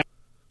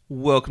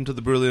Welcome to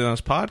the Brutally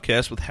Honest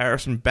Podcast with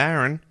Harrison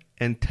Barron,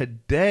 and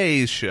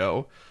today's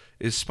show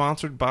is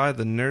sponsored by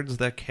the Nerds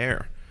That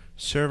Care,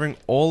 serving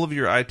all of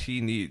your IT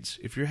needs.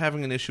 If you're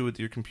having an issue with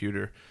your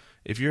computer,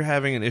 if you're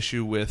having an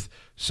issue with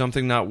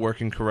something not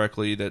working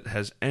correctly that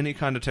has any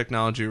kind of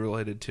technology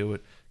related to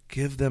it,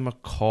 give them a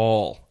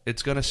call.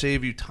 It's going to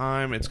save you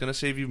time. It's going to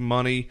save you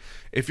money.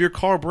 If your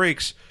car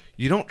breaks,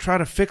 you don't try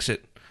to fix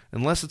it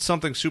unless it's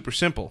something super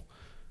simple.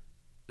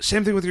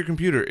 Same thing with your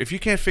computer. If you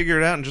can't figure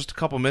it out in just a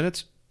couple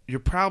minutes, you're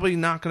probably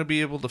not going to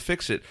be able to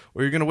fix it,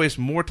 or you're going to waste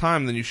more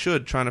time than you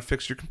should trying to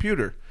fix your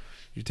computer.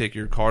 You take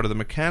your car to the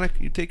mechanic,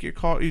 you take your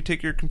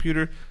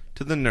computer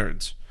to the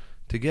nerds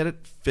to get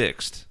it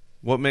fixed.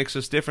 What makes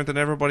us different than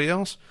everybody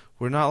else?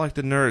 We're not like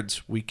the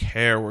nerds. We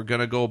care. We're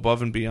going to go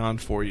above and beyond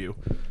for you.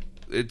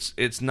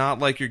 It's not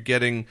like you're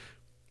getting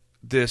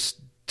this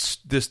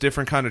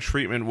different kind of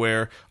treatment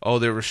where, oh,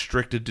 they're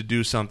restricted to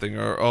do something,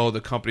 or, oh,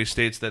 the company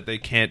states that they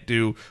can't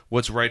do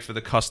what's right for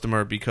the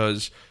customer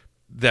because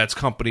that's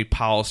company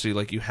policy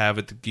like you have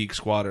at the Geek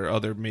Squad or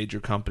other major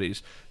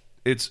companies.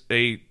 It's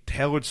a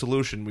tailored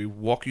solution. We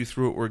walk you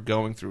through what we're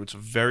going through. It's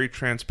very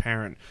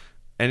transparent.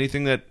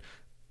 Anything that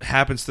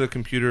happens to the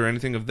computer,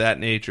 anything of that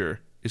nature,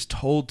 is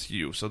told to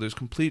you. So there's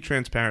complete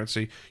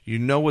transparency. You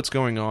know what's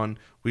going on.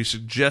 We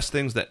suggest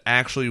things that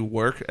actually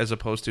work as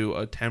opposed to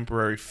a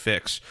temporary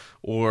fix,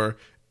 or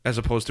as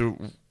opposed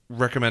to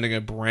recommending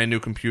a brand new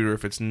computer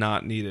if it's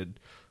not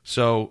needed.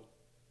 So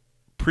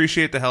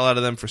appreciate the hell out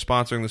of them for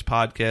sponsoring this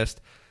podcast.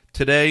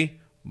 Today,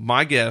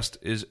 my guest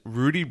is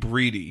Rudy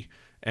Breedy,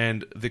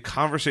 and the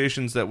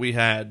conversations that we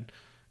had,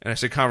 and I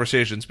say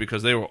conversations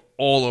because they were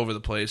all over the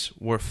place,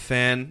 were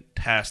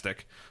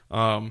fantastic.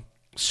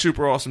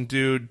 Super awesome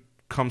dude,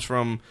 comes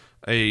from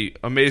a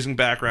amazing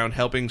background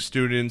helping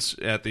students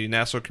at the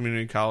Nassau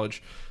Community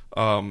College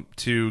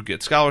to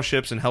get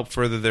scholarships and help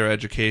further their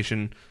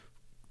education.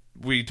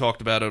 We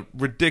talked about a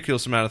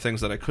ridiculous amount of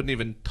things that I couldn't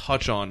even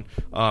touch on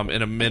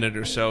in a minute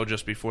or so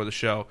just before the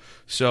show.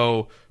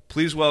 So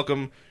please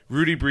welcome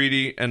Rudy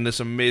Breedy and this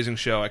amazing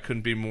show. I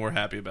couldn't be more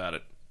happy about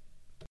it.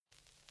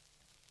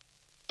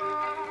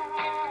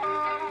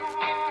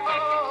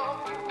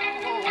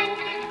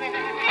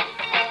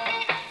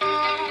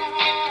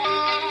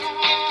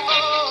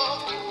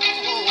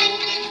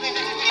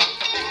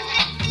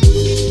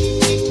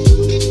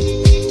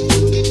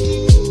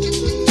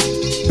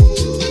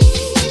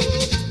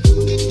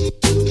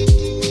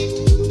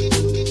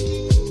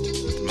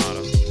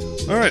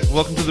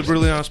 Welcome to the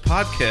Brutally Honest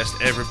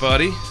Podcast,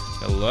 everybody.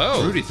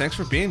 Hello, Rudy. Thanks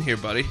for being here,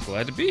 buddy.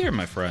 Glad to be here,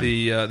 my friend.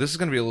 This is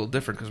going to be a little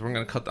different because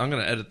I'm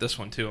going to edit this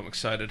one too. I'm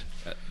excited.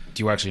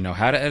 Do you actually know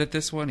how to edit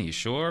this one? Are you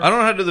sure? I don't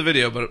know how to do the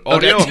video, but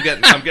audio, okay.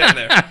 I'm getting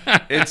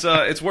there.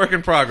 It's work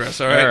in progress.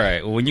 All right. All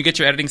right. Well, when you get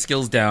your editing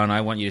skills down,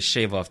 I want you to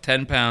shave off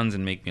 10 pounds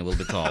and make me a little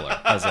bit taller.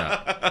 How's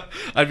that?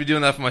 I'd be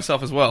doing that for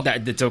myself as well.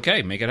 It's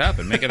okay. Make it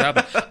happen. Make it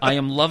happen. I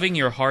am loving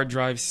your hard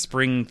drive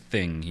spring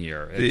thing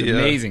here. It's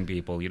amazing,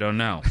 people. You don't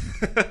know.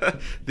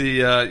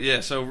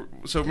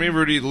 So me and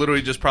Rudy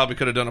literally just probably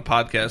could have done a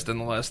podcast in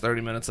the last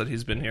 30 minutes that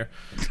he's been here.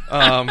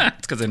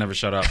 It's because they never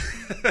shut up.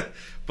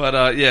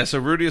 But so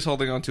Rudy is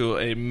holding onto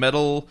a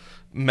metal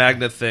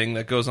magnet thing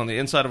that goes on the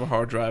inside of a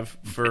hard drive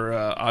for,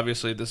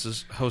 obviously this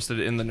is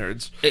hosted in the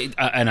Nerds.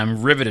 And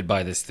I'm riveted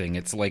by this thing.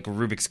 It's like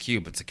Rubik's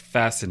Cube. It's like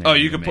fascinating. Oh,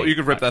 you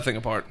could rip that thing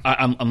apart.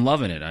 I'm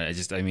loving it.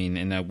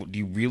 Do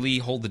you really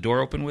hold the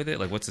door open with it?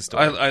 Like, what's the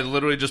story? I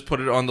literally just put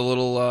it on the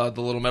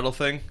little metal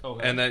thing,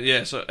 okay. And then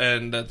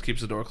and that keeps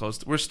the door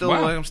closed. We're still,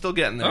 I'm still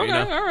getting there. Okay,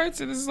 you know? All right.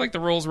 So this is like the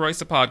Rolls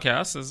Royce of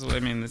podcasts.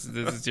 This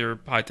is your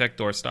high tech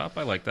doorstop.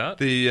 I like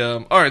that.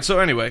 All right. So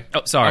anyway,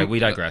 sorry, we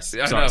digress.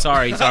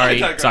 Sorry,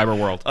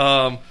 cyber world.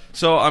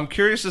 So I'm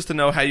curious as to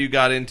know how you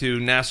got into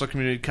Nassau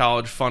Community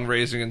College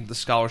fundraising and the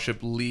scholarship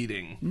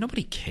leading.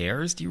 Nobody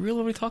cares. Do you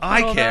really want to talk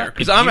about all that? I care,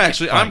 because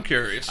I'm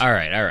curious. All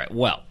right.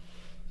 Well,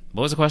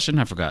 what was the question?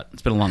 I forgot.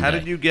 It's been a long day. How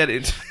did you get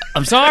into...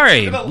 I'm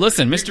sorry.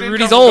 Listen, Mr.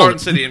 Rudy's old. Garden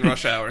City in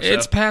rush hour. So.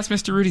 It's past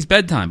Mr. Rudy's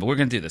bedtime, but we're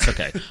going to do this.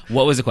 Okay.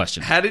 What was the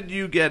question? How did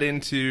you get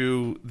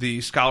into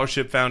the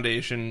Scholarship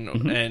Foundation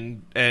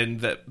and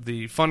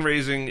the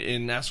fundraising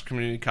in Nassau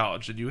Community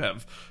College? Did you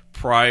have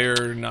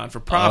prior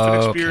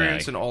non-for-profit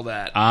experience and all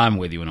that? I'm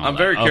with you and all I'm that.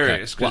 very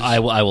curious. Well,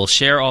 I will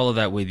share all of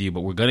that with you, but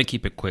we're going to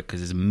keep it quick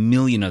because there's a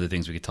million other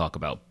things we could talk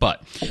about.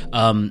 But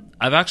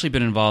I've actually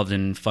been involved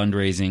in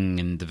fundraising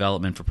and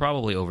development for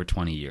probably over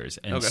 20 years.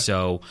 And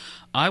so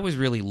I was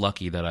really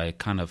lucky that I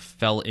kind of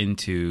fell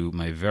into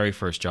my very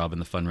first job in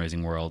the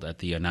fundraising world at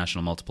the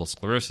National Multiple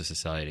Sclerosis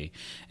Society.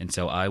 And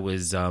so I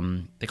was,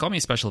 they call me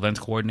a special events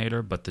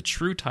coordinator, but the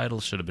true title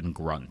should have been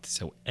grunt.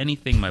 So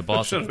anything my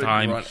boss at the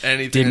time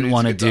didn't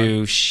want to do,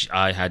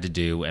 I had to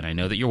do. And I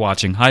know that you're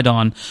watching. Hi,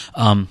 Dawn.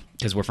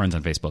 Because we're friends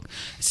on Facebook.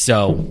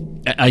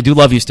 So I do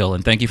love you still,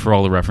 and thank you for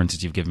all the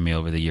references you've given me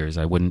over the years.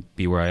 I wouldn't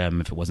be where I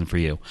am if it wasn't for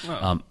you.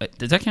 Oh.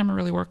 Does that camera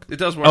really work? It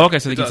does work. Oh, okay,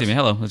 so they can see me.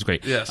 Hello, that's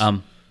great. Yes. I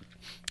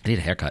need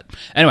a haircut.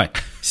 Anyway,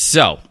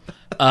 so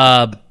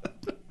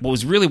what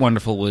was really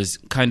wonderful was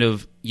kind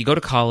of, you go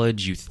to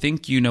college, you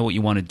think you know what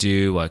you want to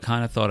do. I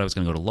kind of thought I was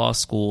going to go to law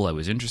school. I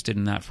was interested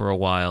in that for a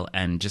while,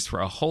 and just for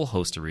a whole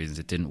host of reasons,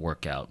 it didn't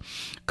work out.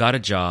 Got a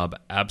job,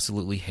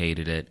 absolutely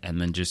hated it,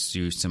 and then just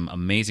through some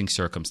amazing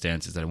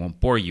circumstances that I won't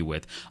bore you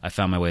with, I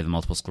found my way to the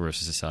Multiple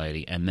Sclerosis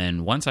Society. And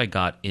then once I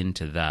got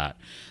into that,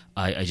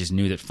 I just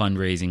knew that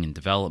fundraising and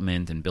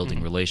development and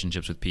building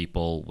relationships with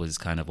people was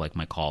kind of like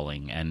my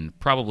calling. And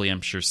probably,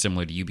 I'm sure,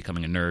 similar to you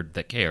becoming a nerd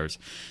that cares,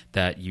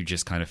 that you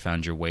just kind of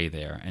found your way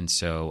there. And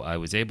so I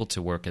was able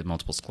to work at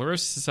Multiple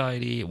Sclerosis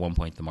Society, at one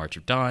point the March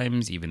of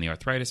Dimes, even the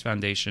Arthritis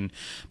Foundation.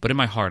 But in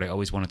my heart, I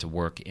always wanted to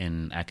work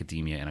in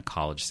academia in a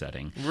college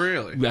setting.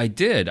 Really? I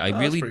did. I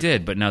really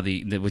did. Cool. But now,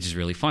 which is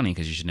really funny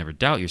because you should never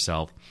doubt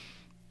yourself,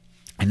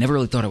 I never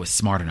really thought I was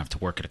smart enough to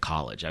work at a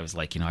college. I was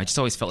like, I just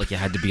always felt like you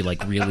had to be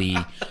like really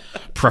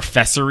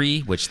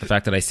professory, which the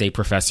fact that I say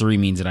professory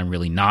means that I'm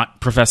really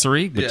not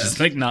professory, which is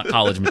like not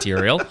college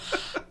material.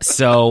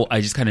 So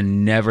I just kind of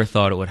never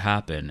thought it would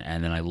happen.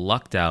 And then I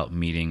lucked out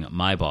meeting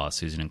my boss,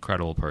 who's an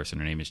incredible person.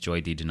 Her name is Joy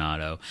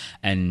DiDonato.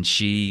 And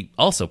she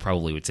also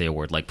probably would say a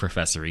word like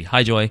professory.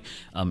 Hi, Joy.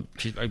 I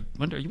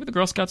wonder, are you with the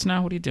Girl Scouts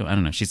now? What do you do? I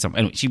don't know.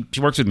 Anyway, she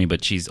works with me,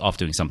 but she's off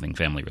doing something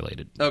family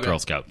related. Okay. Girl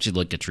Scout. She's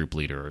like a troop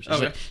leader. Or she's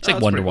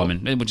like Wonder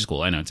Woman, cool. Which is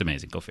cool. I know, it's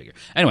amazing. Go figure.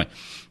 Anyway,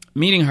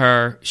 meeting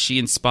her, she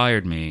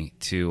inspired me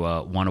to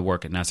want to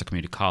work at Nassau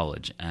Community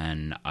College,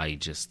 and I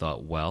just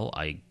thought, well,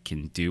 I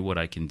can do what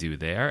I can do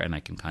there, and I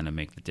can kind of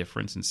make the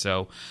difference. And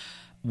so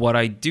what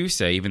I do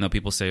say, even though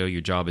people say, oh,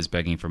 your job is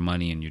begging for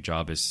money and your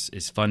job is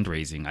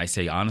fundraising, I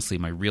say, honestly,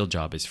 my real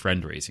job is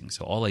friend raising.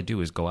 So all I do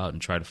is go out and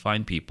try to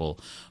find people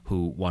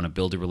who want to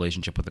build a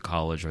relationship with the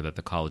college, or that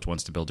the college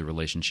wants to build a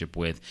relationship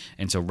with.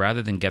 And so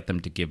rather than get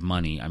them to give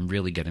money, I'm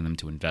really getting them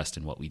to invest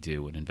in what we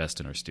do and invest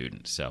in our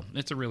students. So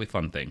it's a really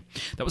fun thing.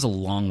 That was a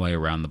long way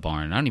around the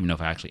barn. I don't even know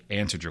if I actually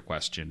answered your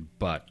question,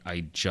 but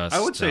I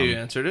would say you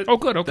answered it. Oh,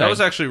 good. Okay. That was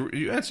actually,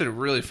 you answered it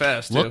really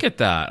fast, too. Look at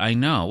that. I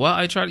know. Well,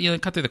 I tried to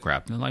cut through the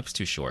crap. Life's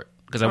too short.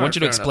 Because I want you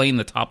to explain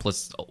the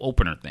topless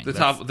opener thing. The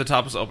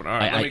topless opener. All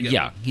right,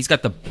 he's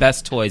got the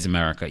best toys in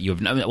America. I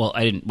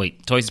didn't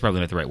wait. Toys is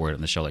probably not the right word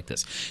on the show like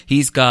this.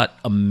 He's got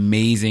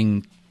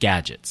amazing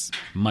gadgets.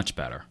 Much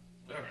better.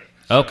 All right.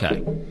 So.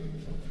 Okay.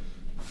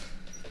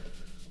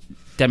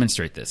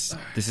 Demonstrate this.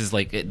 This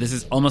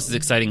is almost as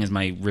exciting as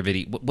my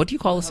Rivety. What do you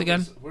call this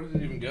again? Where did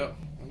it even go?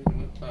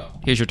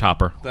 Here's your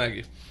topper. Thank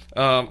you,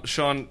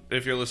 Sean.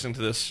 If you're listening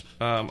to this,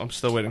 I'm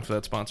still waiting for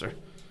that sponsor.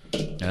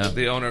 Yeah.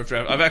 The owner of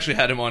Draft. I've actually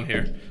had him on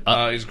here.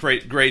 He's a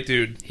great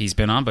dude. He's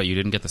been on, but you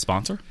didn't get the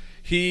sponsor?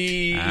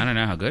 I don't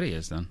know how good he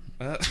is then.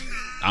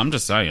 I'm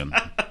just saying.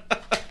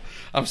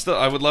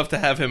 I would love to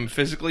have him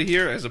physically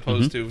here as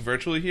opposed to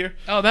virtually here.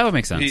 Oh, that would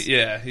make sense.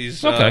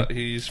 He's okay.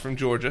 He's from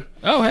Georgia.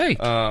 Oh, hey.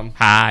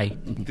 Hi.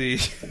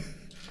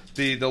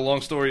 The long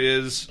story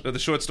is, or the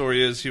short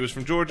story is, he was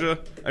from Georgia.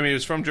 I mean, he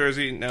was from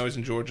Jersey. Now he's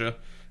in Georgia.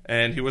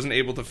 And he wasn't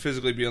able to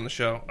physically be on the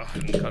show. Oh, I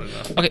didn't cut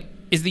enough. Okay,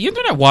 is the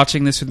internet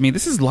watching this with me?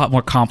 This is a lot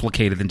more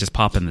complicated than just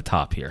popping the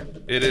top here.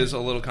 It is a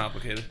little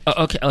complicated.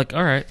 Okay,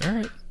 all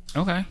right,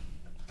 okay.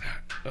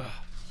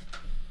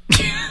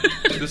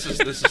 This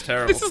is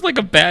terrible. This is like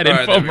a bad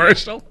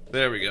infomercial.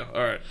 There we go.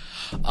 All right.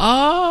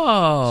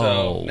 Oh.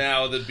 So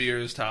now the beer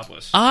is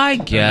topless. I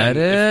get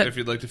it. If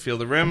you'd like to feel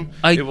the rim,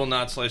 it will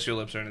not slice your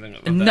lips or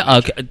anything.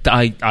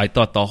 I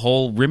thought the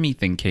whole rimmy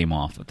thing came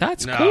off.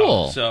 That's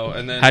cool. So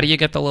and then how do you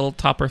get the little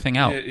topper thing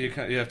out? You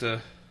have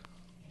to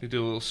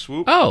do a little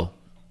swoop. Oh,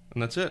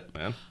 and that's it,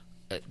 man.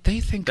 They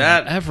think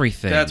of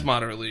everything. That's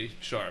moderately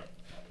sharp.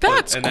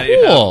 That's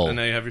cool. And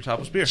now you have your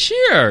topless beer.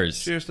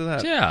 Cheers. Cheers to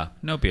that. Yeah,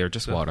 no beer,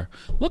 just water.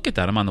 Look at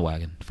that. I'm on the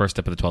wagon. First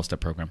step of the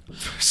 12-step program.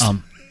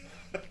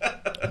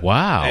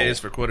 Wow. A is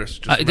for quitters.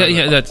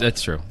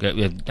 That's true.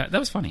 That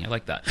was funny. I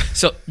like that.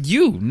 So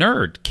you,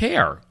 nerd,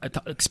 care.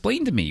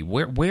 Explain to me,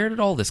 where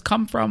did all this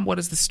come from? What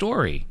is the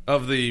story?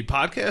 Of the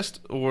podcast?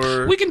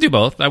 Or we can do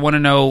both. I want to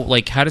know,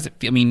 how does it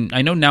feel? I mean,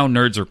 I know now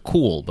nerds are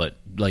cool, but,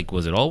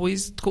 was it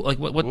always cool?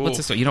 What's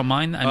the story? You don't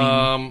mind?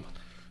 I mean...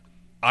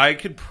 I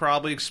could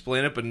probably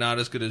explain it, but not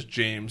as good as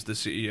James, the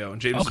CEO. And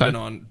James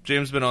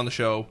has been on the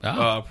show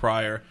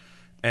prior.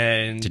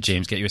 And did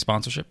James get you a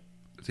sponsorship?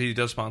 He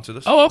does sponsor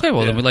this. Oh, okay.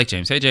 Well, then we like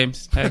James. Hey,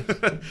 James. Hey.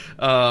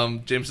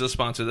 James does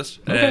sponsor this.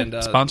 Okay.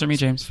 And sponsor me,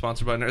 James.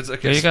 Sponsored by Nerds.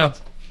 Okay, there you go.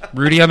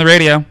 Rudy on the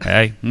radio.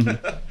 Hey. All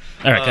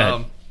right, go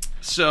ahead.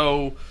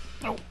 So,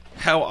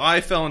 how I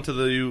fell into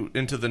the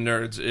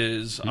Nerds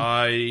is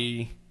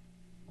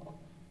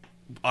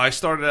I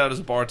started out as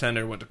a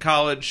bartender, went to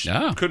college,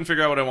 couldn't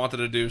figure out what I wanted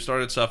to do,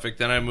 started Suffolk,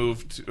 then I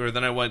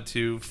went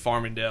to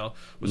Farmingdale,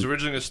 was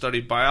originally going to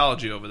study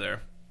biology over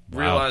there. Wow.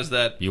 Realized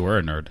that... You were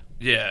a nerd.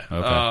 Yeah.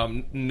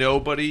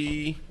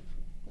 Okay.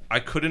 I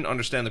couldn't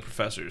understand the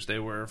professors. They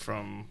were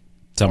from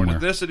foreign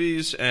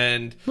ethnicities,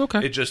 and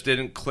it just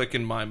didn't click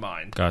in my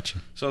mind. Gotcha.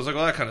 So I was like,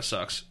 well, that kind of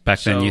sucks.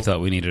 Back then you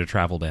thought we needed a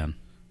travel ban.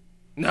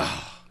 No.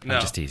 I'm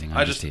just teasing.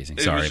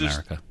 Sorry,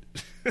 America.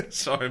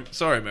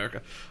 Sorry,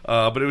 America.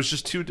 But it was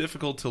just too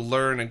difficult to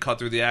learn and cut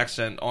through the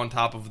accent on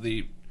top of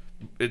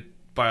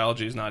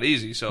biology is not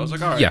easy. So I was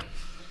like, all right. Yeah.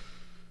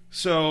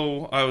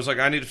 So I was like,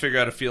 I need to figure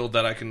out a field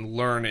that I can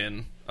learn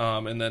in.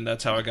 And then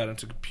that's how I got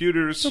into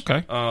computers.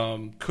 Okay.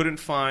 Couldn't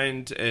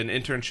find an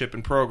internship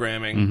in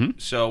programming.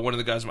 So one of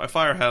the guys at my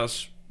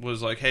firehouse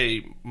was like,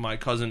 hey, my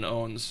cousin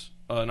owns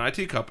an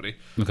IT company.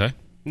 Okay.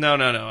 No,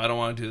 I don't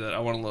want to do that. I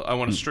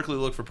want to strictly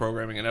look for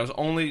programming, and I was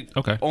only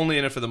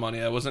in it for the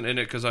money. I wasn't in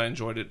it because I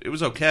enjoyed it. It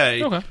was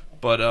okay.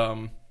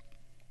 But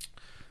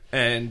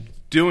and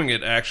doing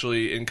it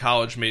actually in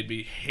college made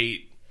me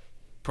hate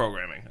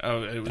programming.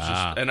 It was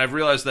just, and I've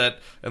realized that,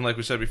 and like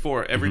we said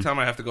before, every time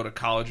I have to go to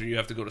college or you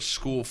have to go to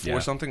school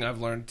for something, I've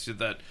learned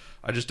that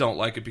I just don't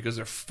like it because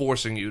they're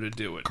forcing you to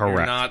do it.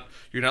 Correct.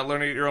 You're not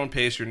learning at your own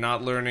pace. You're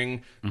not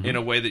learning in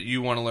a way that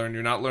you want to learn.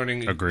 You're not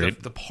learning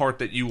the part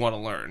that you want to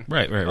learn.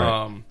 Right.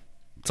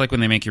 It's like when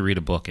they make you read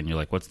a book and you're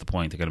like, what's the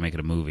point? They're going to make it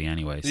a movie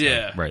anyway. So,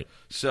 yeah. Right.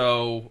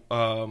 So,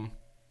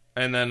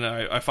 and then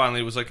I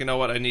finally was like, you know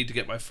what? I need to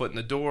get my foot in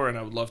the door, and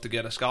I would love to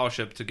get a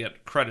scholarship to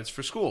get credits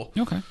for school.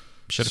 Okay.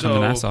 Should have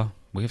come to Nassau.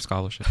 We have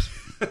scholarships.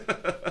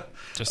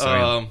 Just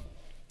saying.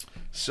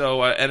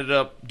 So I ended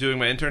up doing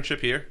my internship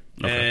here.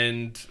 Okay.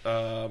 And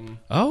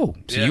so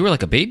you were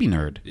like a baby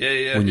nerd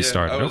when you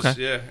started.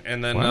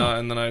 And then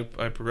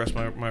I progressed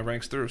my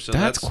ranks through. So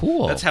that's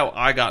cool. That's how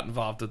I got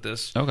involved with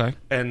this. Okay.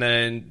 And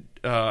then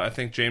I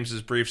think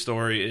James's brief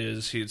story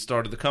is he had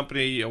started the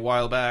company a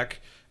while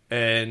back,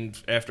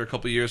 and after a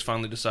couple of years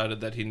finally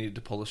decided that he needed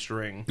to pull a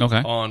string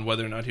on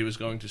whether or not he was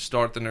going to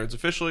start the Nerds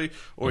officially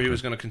or he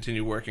was going to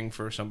continue working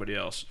for somebody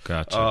else.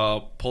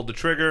 Gotcha. Pulled the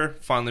trigger,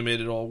 finally made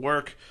it all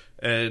work.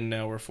 And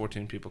now we're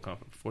 14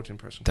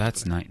 person.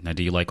 That's nice. Now,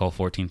 do you like all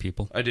 14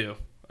 people? I do.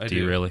 Do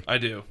you really? I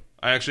do.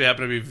 I actually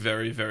happen to be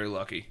very, very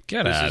lucky.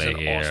 Get out of here.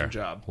 This is an awesome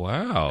job.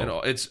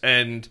 Wow.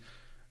 And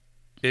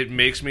it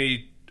makes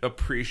me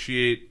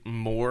appreciate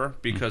more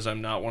because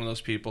I'm not one of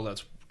those people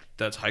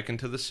that's hiking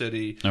to the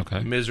city,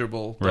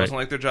 miserable, doesn't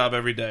like their job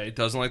every day,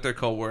 doesn't like their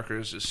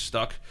coworkers, is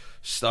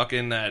stuck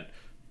in that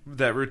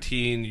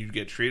routine. You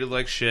get treated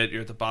like shit.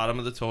 You're at the bottom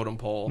of the totem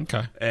pole.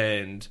 Okay.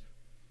 And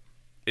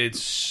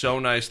it's so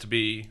nice to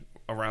be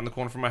around the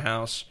corner from my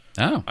house.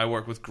 Oh. I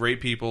work with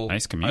great people.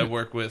 Nice commute.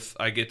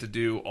 I get to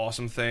do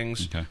awesome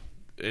things. Okay.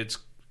 It's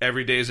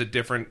every day is a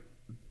different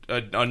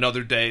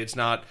another day. It's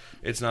not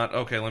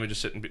okay, let me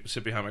just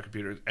sit behind my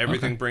computer.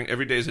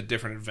 Every day is a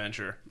different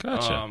adventure.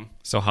 Gotcha.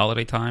 So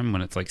holiday time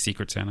when it's like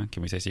Secret Santa,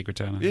 can we say Secret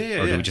Santa?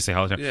 Yeah. Or do we just say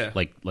holiday time? Yeah.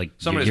 Like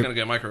somebody's going to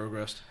get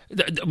microaggressed.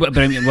 But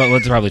I mean, well,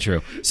 that's probably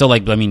true. So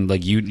like, I mean,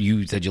 like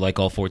you said you like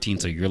all 14,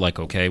 so you're like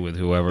okay with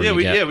whoever. Yeah,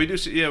 we get. do.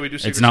 Secret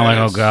it's not Santas. like,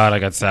 oh god, I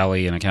got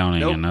Sally in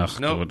accounting and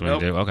what do we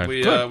do? Okay,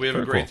 we have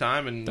a great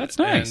time and that's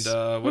nice.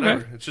 And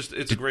whatever. Okay.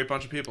 It's a great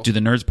bunch of people. Do the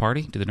nerds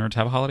party? Do the nerds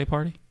have a holiday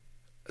party?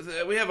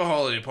 We have a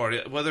holiday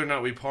party. Whether or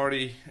not we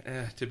party,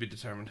 to be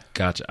determined.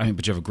 Gotcha. I mean,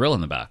 but you have a grill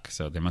in the back,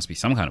 so there must be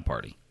some kind of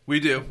party.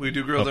 We do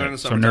grill during the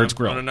So summer. nerds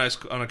grill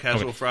on a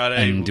casual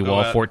Friday. And do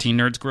all 14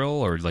 nerds grill,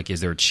 or like is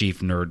there a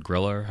chief nerd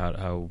griller?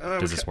 How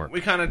does this work?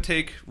 We kind of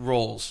take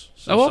roles.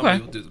 So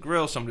somebody will do the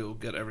grill. Somebody will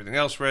get everything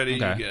else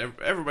ready.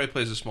 Everybody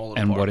plays a small little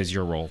part. And what is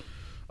your role?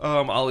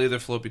 I'll either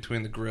float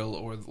between the grill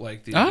or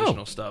like the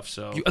additional stuff.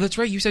 So that's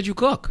right. You said you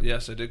cook.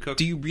 Yes, I did cook.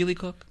 Do you really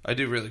cook? I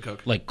do really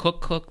cook. Like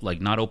cook, like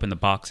not open the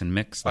box and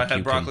mix. Like I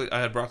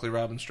had broccoli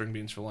rabe and string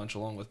beans for lunch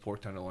along with pork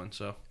tenderloin.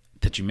 So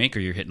that you make, or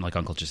you're hitting like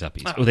Uncle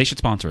Giuseppe's? Oh, they should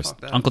sponsor us.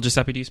 Uncle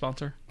Giuseppe, do you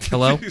sponsor?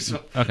 Hello. Okay, just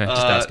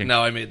asking.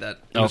 No, I made that.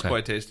 It was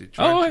quite tasty.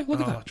 Look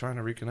at that. Trying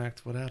to reconnect.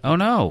 What happened? Oh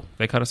no,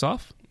 they cut us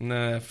off.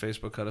 Nah,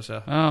 Facebook cut us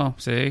out. Oh,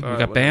 see, we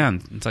got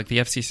banned. It's like the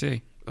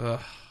FCC.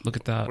 Look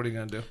at that. What are you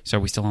gonna do? So are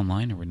we still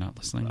online, or we're not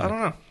listening? I don't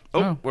know.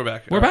 Oh, we're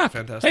back. We're back.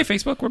 Fantastic. Hey,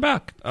 Facebook, we're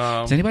back.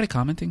 Is anybody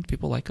commenting?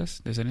 People like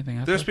us? There's anything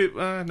out there? There's people.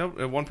 No,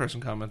 one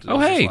person commented. Oh,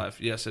 hey. Live.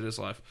 Yes, it is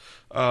live.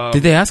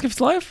 Did they ask if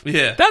it's live?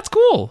 Yeah. That's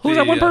cool. Who's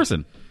that one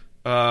person?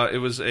 It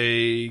was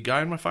a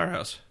guy in my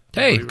firehouse.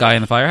 Hey, guy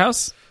in the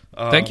firehouse.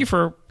 Thank you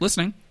for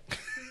listening.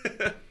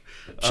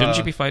 Shouldn't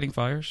you be fighting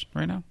fires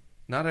right now?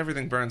 Not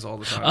everything burns all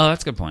the time. Oh,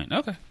 that's a good point.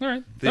 Okay. All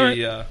right.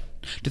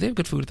 Do they have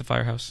good food at the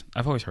firehouse?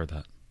 I've always heard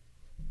that.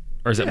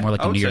 Or is it more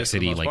like a New York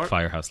City like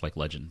firehouse like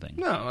legend thing?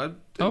 No,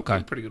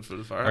 pretty good food at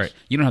the firehouse. All right,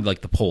 you don't have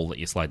like the pole that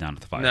you slide down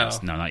to the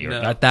firehouse. No, not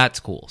yours. No.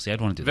 That's cool. See,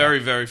 I'd want to do that. Very,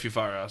 very few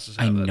firehouses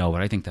have I know,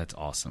 but I think that's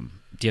awesome.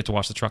 Do you have to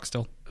wash the truck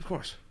still? Of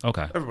course.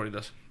 Okay. Everybody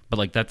does. But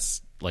like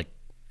that's like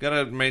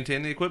gotta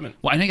maintain the equipment.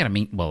 Well, I know you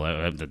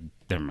gotta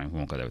never mind. We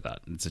won't go there with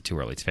that. It's too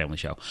early. It's a family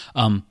show.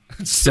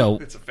 So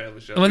it's a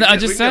family show. I'm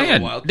just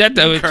saying. You can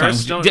do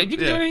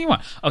anything you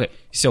want. Okay.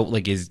 So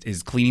like,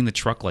 is cleaning the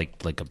truck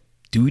like a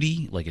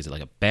duty? Like, is it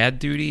like a bad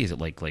duty? Is it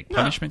like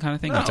punishment kind of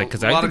thing? No.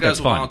 Because a lot of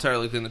guys will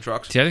voluntarily clean the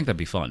trucks. See, I think that'd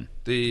be fun.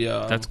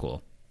 That's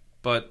cool.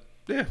 But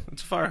yeah,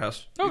 it's a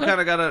firehouse. Okay. You kind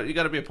of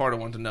gotta be a part of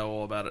one to know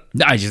all about it.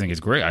 No, I just think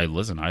it's great. I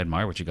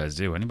admire what you guys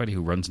do. Anybody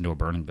who runs into a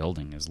burning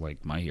building is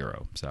like my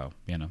hero. So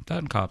that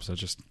and cops. I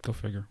just go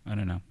figure. I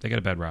don't know. They get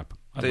a bad rap.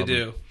 They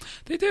do. Them.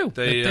 They do.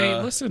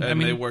 They listen.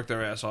 And they work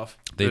their ass off.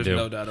 There's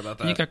no doubt about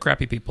that. And you got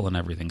crappy people and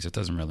everything, so it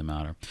doesn't really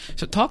matter.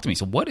 So talk to me.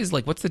 So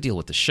what's the deal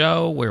with the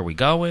show? Where are we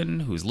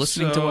going? Who's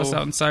listening to us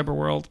out in cyber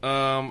world?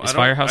 Is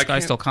Firehouse Guy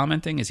still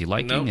commenting? Is he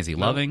liking? Nope, is he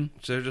loving?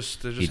 They're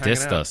just he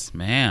dissed us,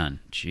 man.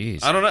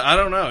 Jeez. I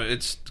don't know.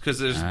 It's because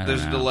there's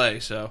a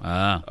delay. So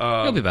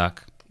he'll be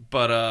back.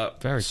 But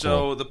very cool.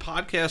 So the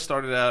podcast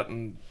started out,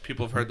 and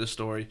people have heard this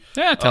story.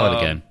 Yeah, tell it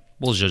again.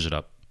 We'll zhuzh it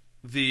up.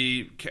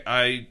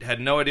 I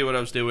had no idea what I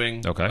was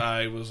doing. Okay.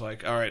 I was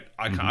like, all right,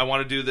 I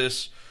want to do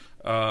this.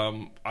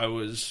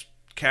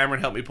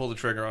 Cameron helped me pull the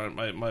trigger on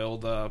it, my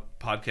old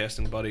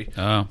podcasting buddy.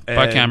 Oh,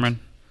 bye,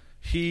 Cameron.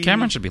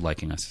 Cameron should be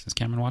liking us. Is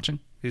Cameron watching?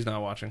 He's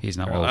not watching. He's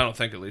not. I don't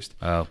think, at least.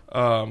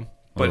 Oh.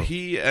 But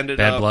he ended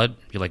Bad up... blood?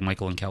 You like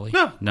Michael and Kelly?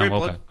 No,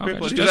 okay. Great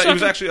blood. He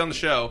was actually on the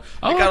show.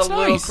 Oh, it got a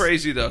little nice.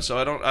 crazy though, so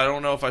I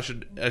don't know if I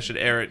should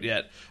air it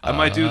yet. I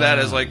might do that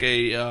as like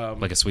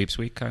a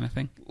sweep kind of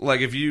thing.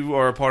 Like if you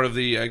are a part of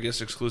the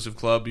exclusive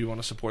club, you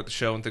want to support the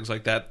show and things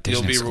like that.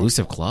 There's an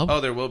exclusive club? Oh,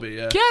 there will be.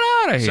 Yeah. Get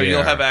out of here! So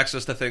you'll have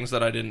access to things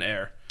that I didn't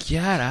air.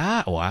 Get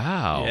out!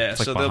 Wow. Yeah,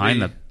 it's like so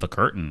behind the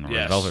curtain or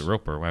yes. velvet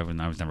rope. Or I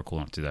was never cool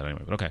enough to do that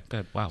anyway. But okay,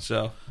 good. Wow.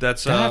 So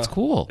that's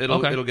cool.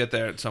 It'll get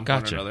there at some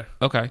point or another.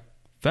 Okay.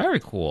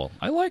 Very cool.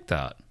 I like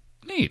that.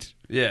 Neat.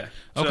 Yeah.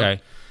 So okay.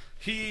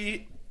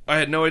 I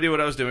had no idea what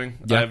I was doing.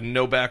 Yeah. I have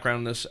no background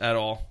in this at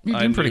all. You're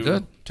doing pretty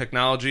good.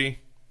 Technology.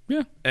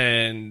 Yeah.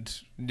 And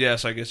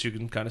yes, I guess you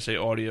can kind of say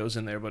audio's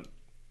in there, but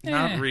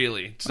not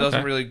really. It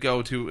doesn't really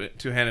go too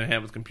hand in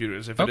hand with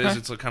computers. If it is,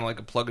 it's kind of like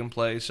a plug and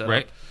play setup.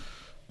 Right.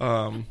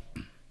 And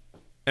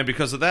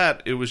because of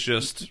that, it was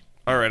just,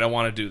 all right, I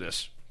want to do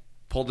this.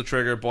 Pulled the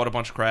trigger, bought a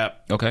bunch of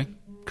crap. Okay.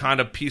 Kind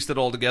of pieced it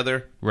all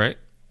together. Right.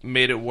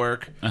 Made it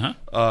work.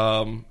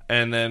 And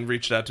then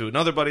reached out to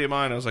another buddy of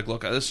mine. I was like,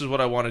 look, this is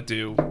what I want to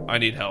do. I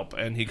need help.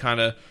 And he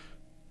kind of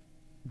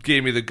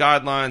gave me the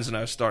guidelines, and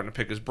I was starting to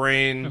pick his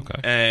brain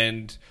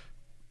and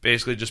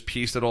basically just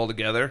pieced it all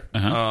together.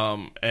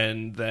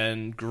 And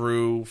then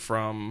grew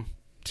from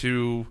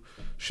 2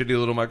 shitty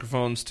little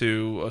microphones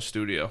to a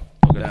studio.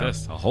 Look at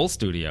this. A whole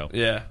studio.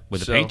 Yeah.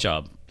 With a paint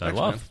job. I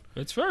love.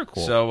 Man. It's very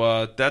cool.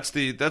 So that's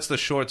the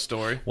short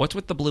story. What's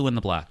with the blue and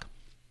the black?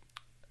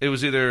 It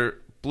was either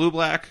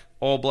blue-black,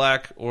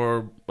 all-black,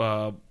 or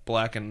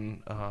black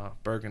and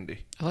burgundy.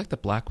 I like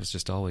that black was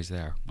just always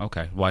there.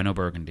 Okay. Why no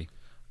burgundy?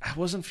 I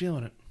wasn't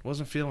feeling it.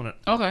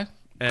 Okay.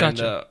 And,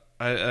 gotcha.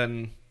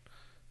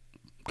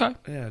 Okay.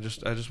 Yeah, I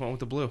just went with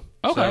the blue.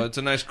 Okay. So it's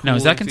a nice, cool... Now,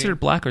 is that considered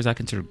black or is that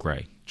considered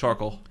gray?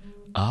 Charcoal.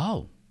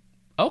 Oh.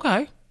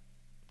 Okay.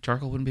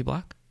 Charcoal wouldn't be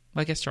black?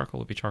 I guess charcoal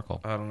would be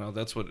charcoal. I don't know.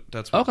 That's what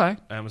okay.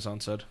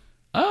 Amazon said.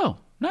 Oh,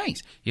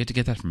 nice. You had to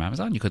get that from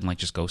Amazon? You couldn't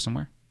just go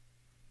somewhere?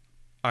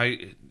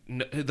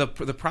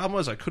 The problem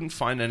was I couldn't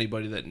find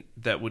anybody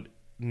that would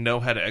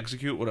know how to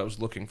execute what I was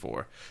looking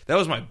for. That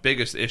was my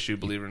biggest issue,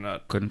 believe it or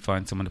not. Couldn't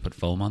find someone to put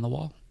foam on the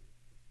wall?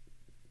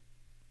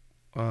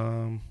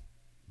 I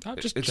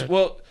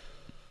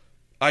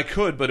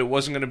could, but it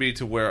wasn't going to be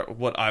to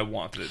what I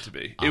wanted it to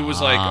be. It was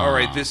like, all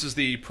right, this is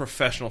the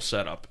professional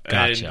setup.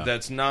 Gotcha. And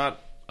that's not...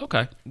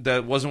 Okay.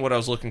 That wasn't what I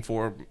was looking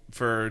for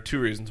 2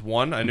 reasons.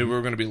 One, I knew we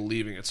were going to be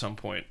leaving at some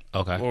point.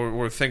 Okay.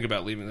 Or think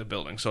about leaving the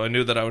building. So I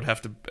knew that I would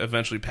have to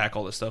eventually pack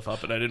all this stuff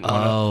up, and I didn't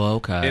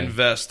want to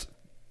invest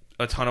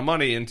a ton of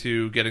money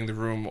into getting the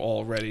room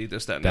all ready,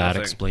 this, that, and that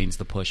thing. Explains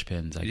the push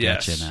pins. I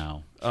get you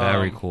now.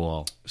 Very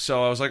cool.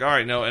 So I was like, all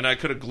right, no, and I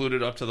could have glued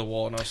it up to the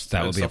wall and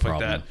that would be a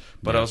problem. Like that.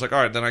 But I was like,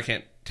 all right, then I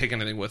can't take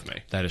anything with me.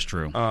 That is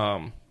true.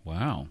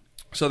 Wow.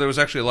 So there was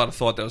actually a lot of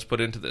thought that was put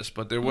into this,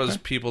 but there was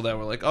people that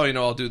were like, "Oh,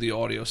 I'll do the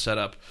audio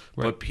setup."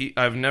 Right. But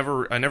I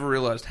never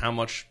realized how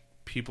much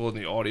people in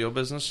the audio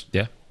business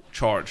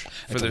charge for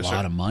it's their a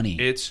lot of money.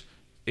 It's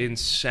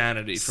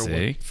insanity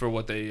for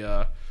what they.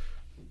 I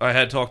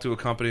had talked to a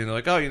company and they're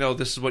like, "Oh,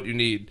 this is what you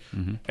need,"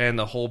 and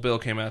the whole bill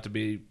came out to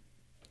be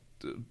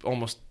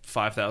almost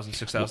 $5,000,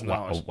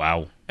 $6,000.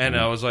 Wow! And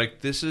I was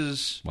like, "This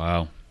is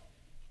wow."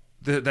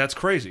 That's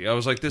crazy. I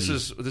was like, this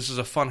is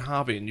a fun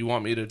hobby, and you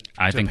want me to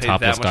I think pay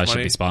Topless that much Guy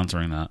money? should be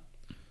sponsoring that.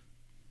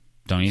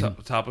 Don't you?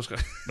 Topless Guy.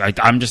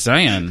 I'm just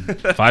saying,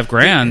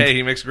 $5,000. Hey,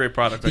 he makes a great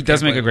product. He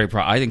does make a great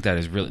product. I think that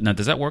is really... Now,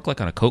 does that work like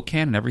on a Coke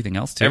can and everything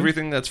else, too?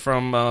 Everything that's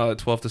from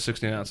 12 to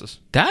 16 ounces.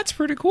 That's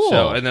pretty cool.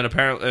 So, and then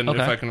apparently,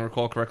 if I can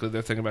recall correctly,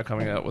 they're thinking about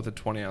coming out with a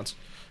 20 ounce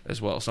as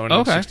well. So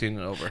anything 16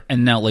 and over.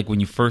 And now, like, when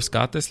you first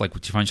got this, like,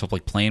 would you find yourself,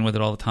 like, playing with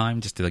it all the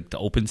time just to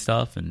open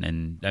stuff? And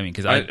I mean,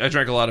 because I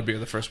drank a lot of beer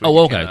the first week.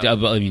 Oh, okay. I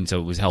mean,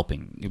 so it was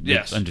helping.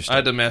 Yes. Understood. I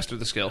had to master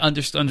the skill.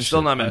 Understood.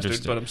 Still not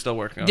mastered, but I'm still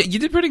working on it. Yeah, you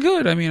did pretty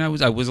good. I mean, I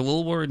was a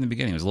little worried in the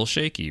beginning. It was a little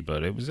shaky,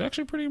 but it was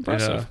actually pretty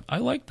impressive. Yeah. I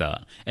like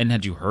that. And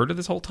had you heard of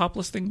this whole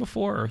topless thing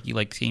before? Or he,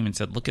 came and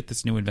said, look at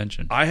this new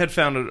invention? I had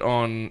found it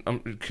on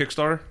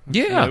Kickstarter.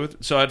 Yeah.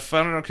 So I'd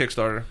found it on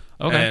Kickstarter.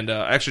 Okay. And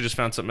I actually just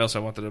found something else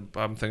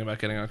I'm thinking about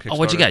getting on Kickstarter. Oh,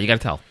 what'd you get? You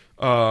got to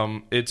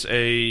tell. It's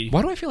a...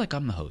 Why do I feel like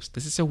I'm the host?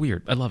 This is so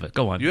weird. I love it.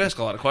 Go on. You ask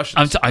a lot of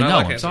questions. I know.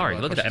 I'm sorry.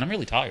 Look at that. And I'm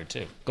really tired,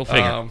 too. Go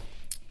figure.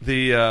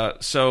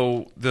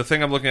 So the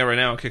thing I'm looking at right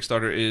now on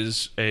Kickstarter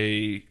is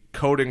a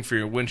coating for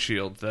your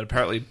windshield that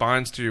apparently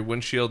binds to your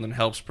windshield and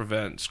helps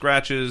prevent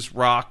scratches,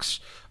 rocks,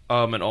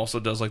 and also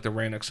does like the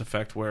Rain-X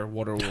effect where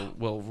water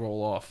will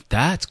roll off.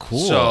 That's cool.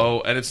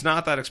 So, and it's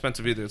not that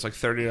expensive either. It's like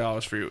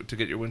 $30 for you to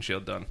get your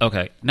windshield done.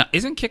 Okay. Now,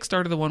 isn't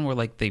Kickstarter the one where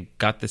like they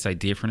got this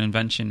idea for an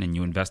invention and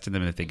you invest in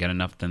them, and if they get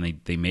enough, then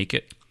they make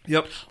it?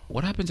 Yep.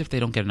 What happens if they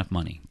don't get enough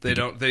money? They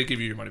don't. They give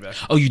you your money back.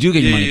 Oh, you do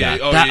get your money back.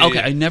 Oh,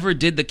 Okay, I never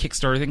did the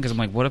Kickstarter thing because I'm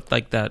like, what if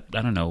like that?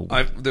 I don't know.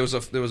 There was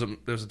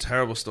a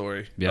terrible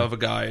story of a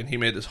guy, and he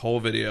made this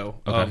whole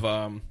video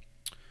of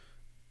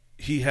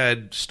he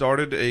had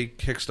started a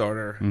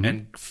Kickstarter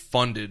and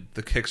funded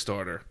the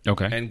Kickstarter.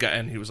 Okay.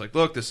 And he was like,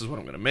 look, this is what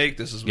I'm going to make.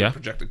 This is the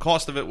projected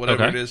cost of it,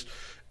 whatever it is.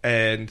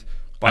 And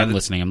I'm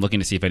listening. I'm looking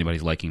to see if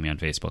anybody's liking me on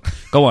Facebook.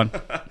 Go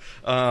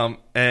on.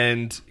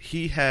 And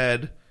he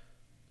had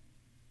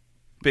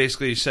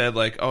basically said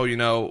like, oh, you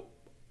know,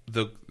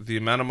 the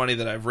amount of money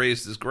that I've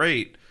raised is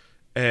great.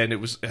 And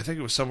I think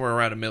it was somewhere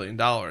around $1 million.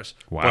 Wow.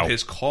 But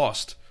his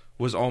cost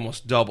was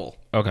almost double.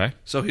 Okay.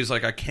 So he's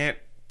like, I can't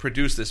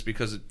produce this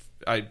because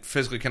I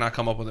physically cannot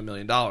come up with $1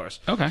 million.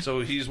 Okay. So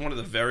he's one of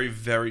the very,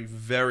 very,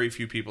 very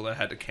few people that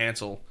had to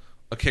cancel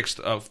a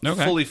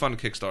fully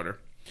funded Kickstarter.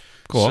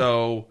 Cool.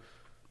 So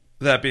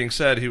that being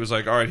said, he was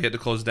like, all right, he had to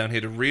close it down. He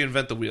had to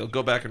reinvent the wheel,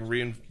 go back and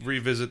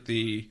revisit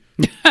the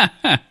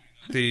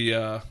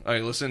are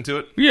you listening to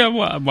it? Yeah,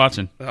 well, I'm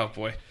watching. Oh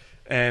boy.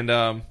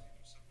 And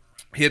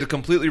he had to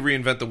completely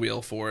reinvent the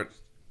wheel for it,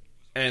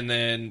 and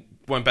then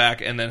went back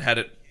and then had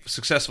it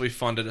successfully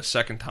funded a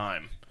second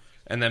time.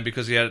 And then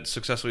because he had it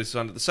successfully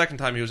funded the second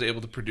time, he was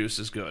able to produce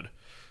as good.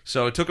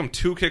 So it took him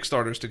 2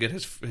 Kickstarters to get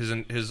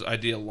his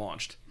idea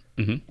launched.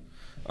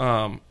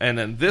 Mm-hmm. And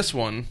then this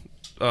one,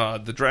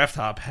 the Draft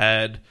Top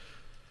I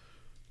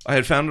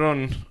had found it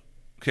on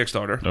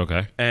Kickstarter.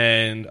 Okay.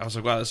 And I was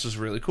like, wow, this is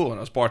really cool. And I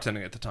was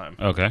bartending at the time.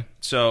 Okay.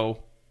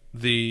 So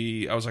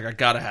I was like, I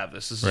gotta have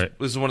this. This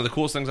is one of the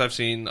coolest things I've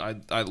seen.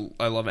 I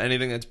love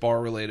anything that's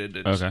bar related.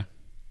 It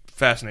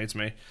fascinates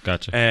me.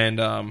 Gotcha.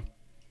 And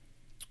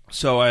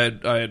so I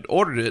had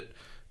ordered it,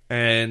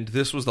 and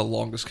this was the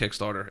longest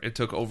Kickstarter. It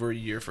took over a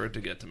year for it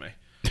to get to me.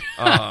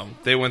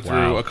 They went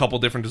through a couple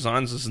different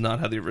designs. This is not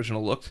how the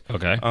original looked.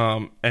 Okay.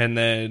 And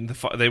then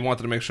they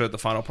wanted to make sure that the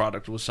final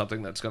product was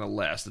something that's going to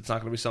last. It's not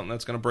going to be something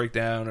that's going to break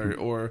down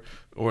or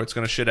it's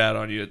going to shit out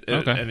on you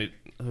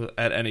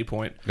at any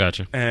point.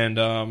 Gotcha.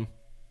 And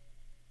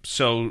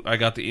so I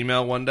got the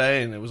email one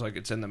day, and it was like,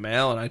 it's in the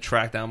mail, and I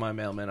tracked down my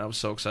mailman. I was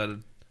so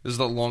excited. This is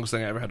the longest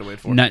thing I ever had to wait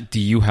for. Now, do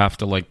you have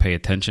to like pay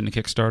attention to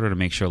Kickstarter to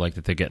make sure like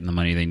that they're getting the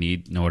money they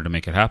need in order to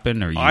make it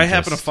happen? Or I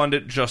happened to fund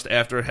it just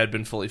after it had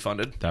been fully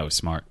funded. That was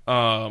smart.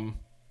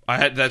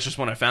 That's just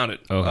when I found it.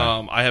 Okay.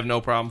 I have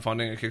no problem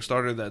funding a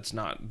Kickstarter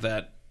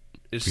that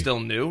is still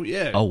new.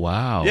 Yeah. Oh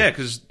wow. Yeah,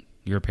 because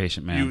you're a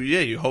patient man.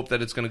 You hope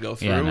that it's going to go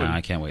through. Yeah, no,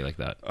 I can't wait like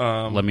that.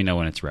 Let me know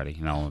when it's ready,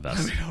 and I'll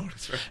invest. Let me know when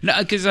it's ready. No,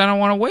 because I don't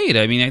want to wait.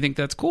 I mean, I think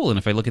that's cool, and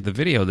if I look at the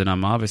video, then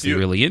I'm obviously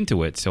really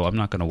into it. So I'm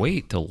not going to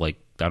wait till like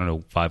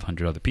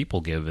 500 other people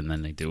give, and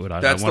then they do it.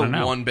 That's the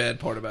one bad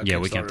part about Kickstarter. Yeah,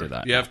 we can't do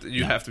that.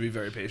 You have to be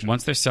very patient.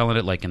 Once they're selling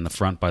it like in the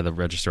front by the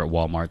register at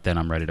Walmart, then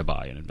I'm ready to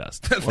buy and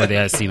invest. Or they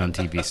had seen on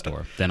TV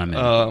store, then I'm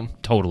in.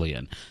 Totally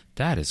in.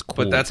 That is cool.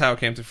 But that's how it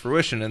came to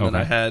fruition. And then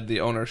I had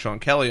the owner, Sean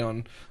Kelly,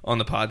 on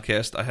the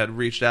podcast. I had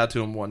reached out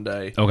to him one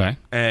day. Okay.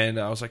 And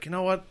I was like, you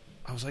know what?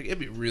 I was like, it'd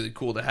be really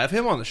cool to have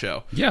him on the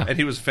show. Yeah. And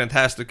he was a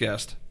fantastic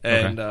guest.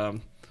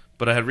 And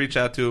but I had reached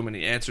out to him, and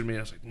he answered me. And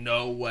I was like,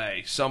 no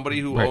way. Somebody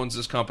who owns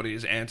this company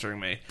is answering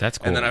me. That's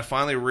cool. And then I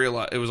finally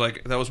realized, it was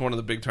like, that was one of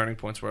the big turning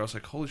points where I was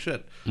like, holy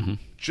shit. Mm-hmm.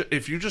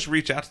 If you just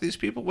reach out to these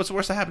people, what's the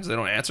worst that happens? They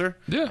don't answer.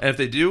 Yeah. And if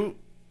they do,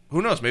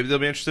 who knows? Maybe they'll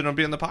be interested in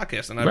being on the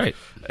podcast.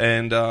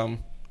 And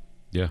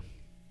yeah.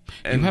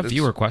 And you have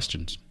viewer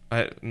questions.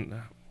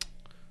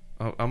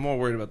 I'm more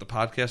worried about the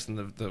podcast and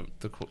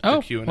the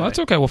Q&A. Well, that's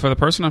okay. Well, for the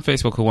person on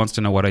Facebook who wants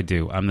to know what I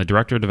do, I'm the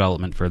Director of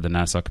Development for the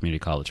Nassau Community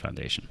College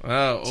Foundation.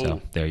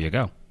 So there you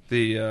go.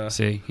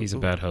 See, he's a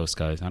bad host,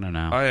 guys. I don't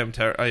know. I am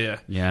terrible. Yeah.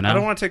 Yeah, no? I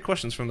don't want to take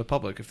questions from the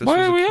public. We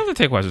have to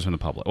take questions from the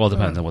public. Well, it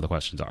depends on what the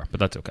questions are, but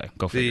that's okay.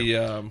 Go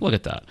figure. Look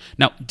at that.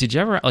 Now, did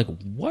you ever,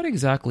 what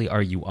exactly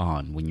are you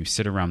on when you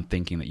sit around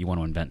thinking that you want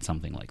to invent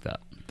something like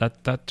that?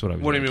 That's what I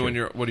was. What do you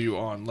mean what are you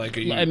on?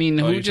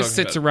 Who just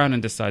sits around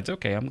and decides,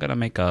 okay, I'm going to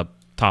make a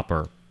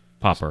popper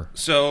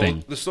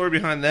thing. The story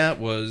behind that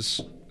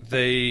was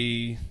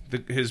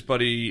his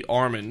buddy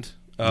Armand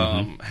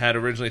had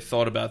originally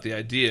thought about the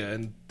idea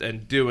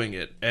and doing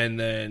it, and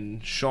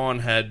then Sean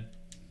had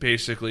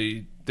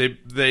basically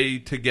they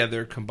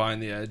together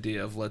combined the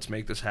idea of let's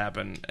make this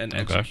happen and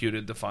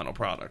executed the final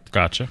product.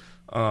 Gotcha.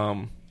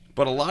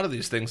 But a lot of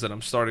these things that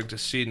I'm starting to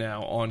see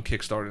now on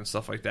Kickstarter and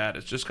stuff like that,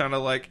 it's just kind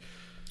of like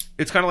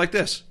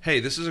this. Hey,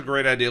 this is a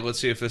great idea. Let's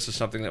see if this is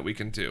something that we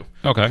can do.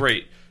 Okay.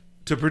 Great.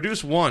 To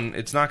produce one,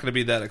 it's not going to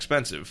be that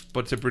expensive,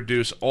 but to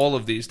produce all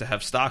of these to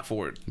have stock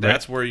for it,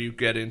 that's where you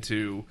get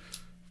into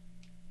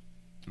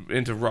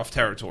rough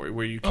territory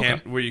where you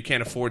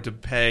can't afford to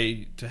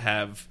pay to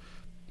have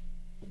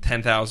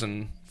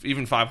 10,000,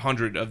 even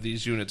 500 of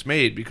these units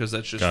made because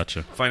that's just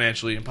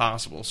financially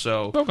impossible.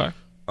 So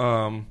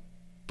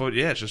But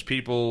yeah, it's just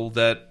people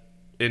that,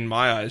 in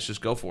my eyes,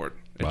 just go for it.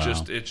 It's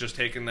Wow. just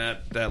taking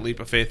that leap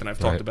of faith, and I've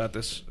talked about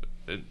this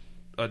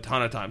a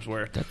ton of times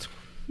where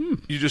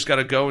you just got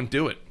to go and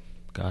do it.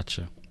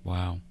 Gotcha.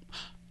 Wow.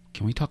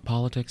 Can we talk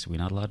politics? Are we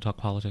not allowed to talk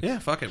politics? Yeah,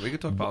 fuck it. We can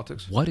talk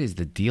politics. What is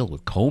the deal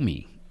with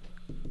Comey?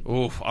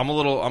 Oof, I'm a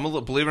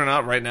little. Believe it or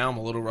not, right now I'm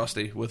a little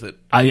rusty with it.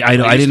 I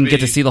didn't get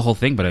to see the whole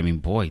thing, but I mean,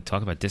 boy,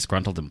 talk about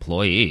disgruntled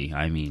employee.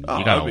 I mean, you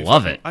gotta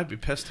love it. I'd be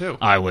pissed too.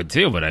 I would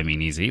too, but I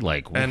mean, easy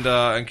like. And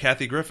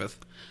Kathy Griffith.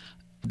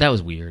 That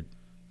was weird,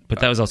 but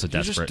that was also You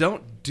desperate. just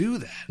don't do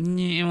that,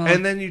 Yeah, well,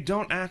 and then you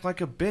don't act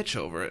like a bitch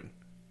over it.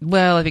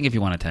 well, I think if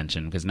you want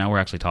attention, because now we're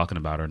actually talking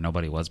about her.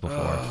 Nobody was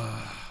before.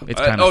 It's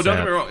kind of sad. Don't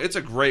get me wrong. It's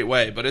a great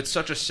way, but it's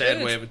such a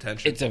sad way of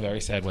attention. It's a very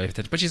sad way of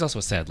attention, but she's also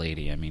a sad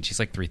lady. I mean, she's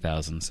like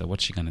 3,000, so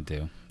what's she gonna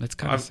do? It's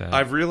kind of sad.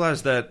 I've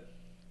realized that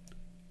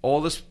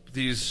all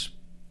these,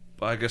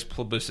 I guess,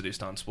 publicity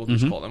stunts. We'll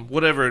just call them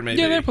whatever it may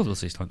be. Yeah, they're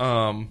publicity stunts.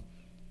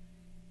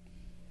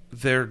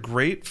 They're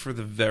great for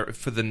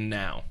the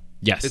now.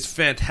 Yes, It's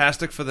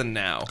fantastic for the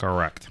now.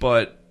 correct.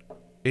 But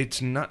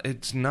it's not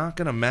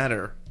going to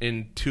matter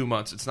in 2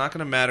 months. It's not going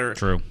to matter.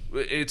 True.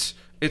 It's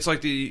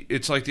like the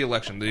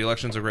election. The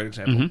election's a great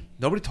example.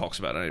 Nobody talks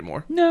about it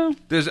anymore. No,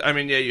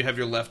 you have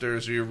your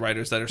lefters or your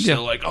writers that are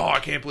still like, oh, I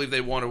can't believe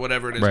they won or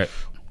whatever it is. right.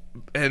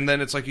 And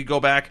then it's like you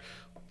go back.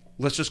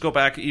 Let's just go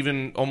back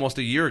even almost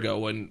a year ago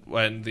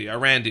when the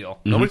Iran deal.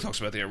 Nobody talks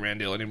about the Iran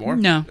deal anymore.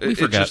 No, we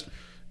forget.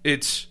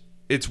 It's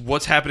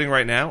what's happening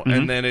right now,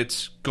 and then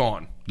it's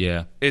gone.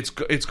 Yeah, It's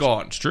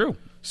gone. it's true.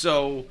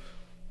 So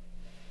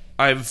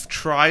I've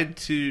tried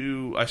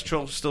to. I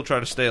still try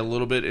to stay a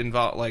little bit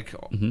involved, like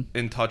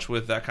in touch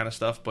with that kind of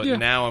stuff. But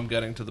now I'm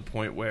getting to the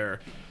point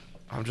where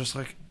I'm just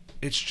like,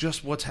 it's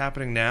just what's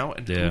happening now,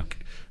 and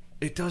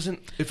it doesn't.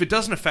 If it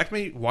doesn't affect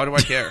me, why do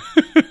I care?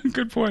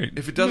 Good point.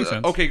 If it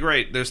doesn't, okay,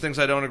 great. There's things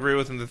I don't agree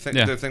with, and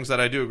there are things that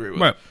I do agree with.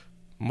 Right.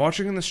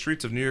 Marching in the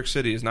streets of New York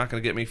City is not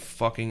going to get me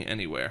fucking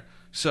anywhere.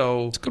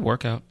 So It's a good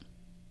workout.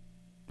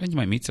 And you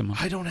might meet someone.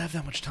 I don't have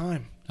that much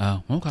time.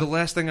 Oh, okay. The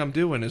last thing I'm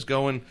doing is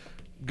going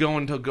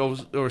to go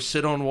or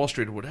sit on Wall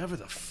Street or whatever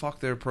the fuck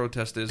their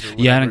protest is. Or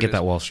Yeah, I didn't get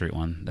that Wall Street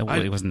one. That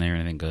really wasn't there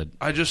anything good.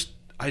 I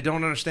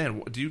don't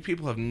understand. Do you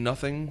people have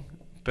nothing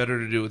better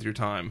to do with your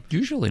time?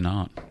 Usually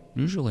not.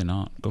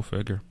 Go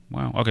figure.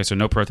 Wow. Okay, so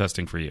no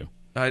protesting for you.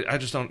 I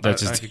just don't.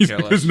 That's I just could care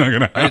less. it's not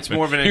gonna happen. It's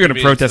more of an. You're gonna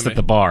inconvenience protest to at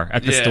the me. bar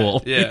at the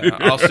stool. Yeah,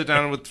 I'll sit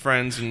down with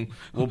friends and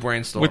we'll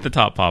brainstorm with the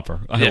top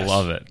popper. I Yes.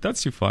 love it.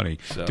 That's too funny.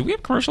 So- Do we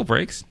have commercial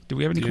breaks? Do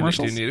we have any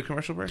commercials? Do you need a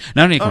commercial break?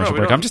 No, I don't need a Oh, no, commercial we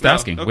break. don't. I'm just No,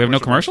 asking. no We have no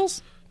commercial breaks.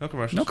 commercials? No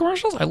commercials. No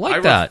commercials? I like I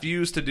that.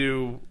 refuse to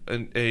do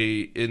a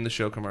in the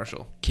show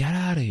commercial. Get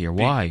out of here.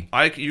 Why?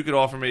 You could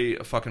offer me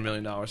a fucking $1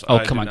 million. Oh,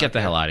 come on. Get the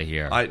hell out of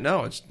here.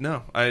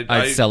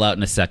 I'd sell out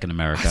in a second,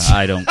 America.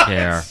 I don't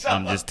care.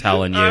 I'm just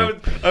telling you.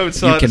 I would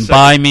sell You can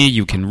buy me.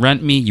 You can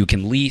rent me. You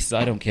can lease.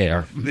 I don't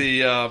care.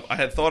 I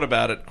had thought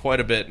about it quite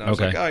a bit, and I was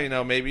Okay.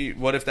 like, maybe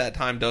what if that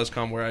time does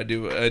come where I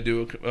do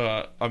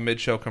a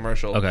mid-show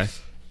commercial? Okay.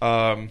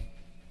 And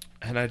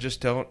I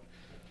just don't.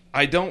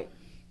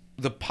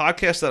 The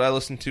podcasts that I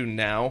listen to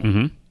now,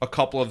 a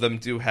couple of them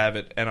do have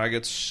it, and I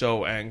get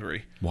so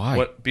angry.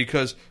 Why?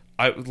 Because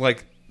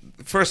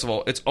first of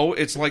all, it's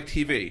like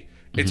TV.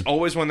 It's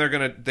always when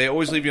they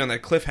always leave you on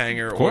that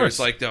cliffhanger, or it's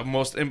like the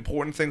most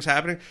important things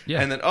happening,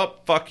 and then,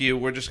 fuck you,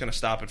 we're just going to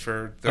stop it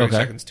for 30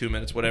 seconds, 2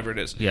 minutes, whatever it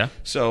is. Yeah.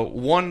 So,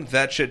 one,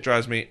 that shit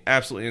drives me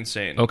absolutely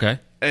insane. Okay.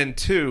 And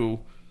two,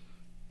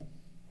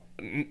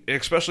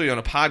 especially on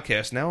a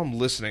podcast, now I'm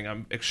listening.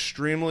 I'm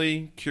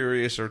extremely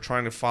curious or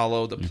trying to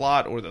follow the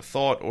plot or the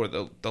thought or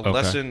the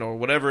lesson or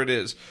whatever it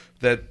is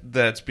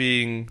that's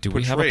being Do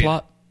portrayed. we have a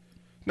plot?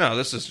 No,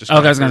 this is just.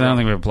 Okay, I was gonna say, I don't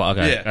think we have a plot.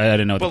 Okay, Yeah. I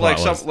didn't know what the plot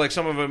was. But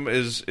some of them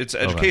it's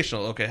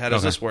educational. Okay, how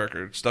does this work,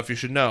 or stuff you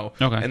should know.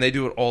 Okay. And they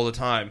do it all the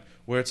time.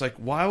 Where it's like,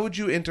 why would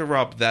you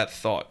interrupt that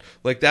thought?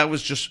 Like that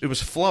was just, it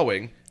was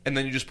flowing, and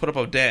then you just put up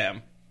a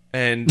dam.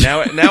 And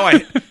now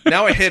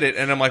I hit it,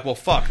 and I'm like, well,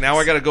 fuck. Now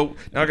I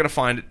gotta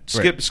find it.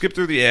 Skip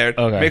through the ad.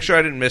 Okay. Make sure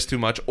I didn't miss too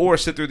much, or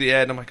sit through the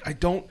ad. And I'm like, I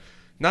don't.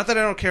 Not that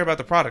I don't care about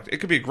the product. It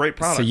could be a great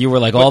product. So you were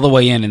like all the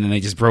way in, and then they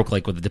just broke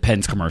like with the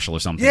Depends commercial or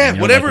something. Yeah, and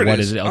you're whatever like, it what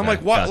is. Okay, I'm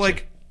like, what? gotcha.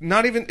 Like,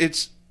 not even.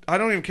 I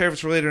don't even care if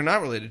it's related or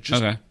not related.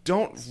 Just Okay.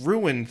 don't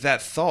ruin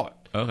that thought.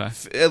 Okay.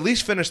 At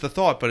least finish the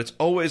thought. But it's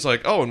always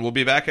like, oh, and we'll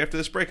be back after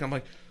this break. And I'm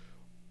like,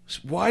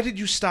 why did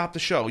you stop the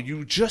show?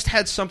 You just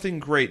had something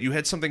great. You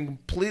had something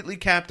completely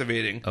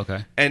captivating.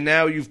 Okay. And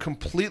now you've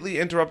completely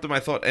interrupted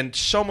my thought, and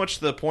so much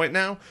to the point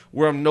now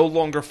where I'm no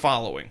longer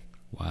following.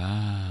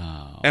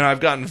 Wow. And I've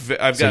gotten.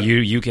 So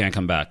you can't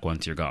come back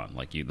once you're gone.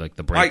 Like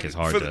the break is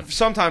hard to.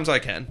 Sometimes I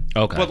can.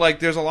 Okay. But like,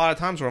 there's a lot of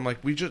times where I'm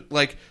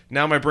like,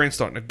 now my brain's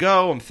starting to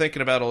go. I'm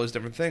thinking about all these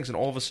different things, and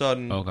all of a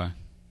sudden, Okay.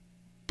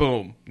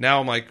 boom.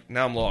 Now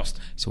I'm lost.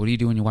 So what do you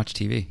do when you watch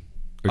TV?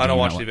 Or I do don't you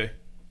watch not TV.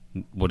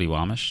 What do you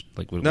Amish?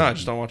 Like No, I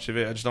just don't watch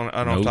TV. I don't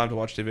have time to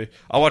watch TV.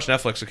 I'll watch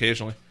Netflix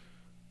occasionally.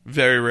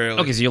 Very rarely.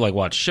 Okay, so you like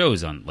watch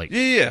shows on like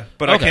Yeah.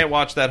 But Okay. I can't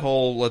watch that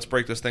whole let's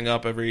break this thing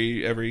up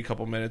every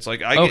couple minutes.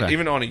 Like I get,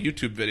 even on a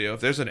YouTube video, if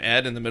there's an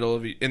ad in the middle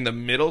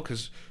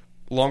because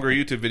longer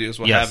YouTube videos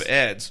will Yes. have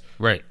ads.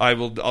 Right.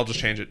 I'll just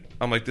change it.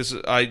 I'm like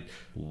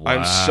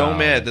I'm so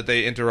mad that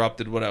they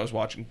interrupted what I was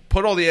watching.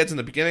 Put all the ads in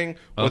the beginning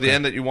or the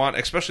end that you want,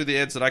 especially the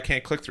ads that I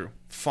can't click through.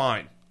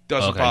 Fine.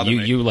 Doesn't bother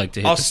me. You like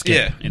to hit the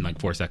skip in like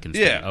 4 seconds.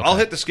 Yeah, Okay. I'll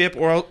hit the skip,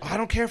 or I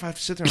don't care if I have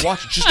to sit there and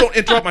watch it. Just don't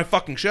interrupt my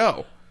fucking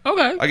show.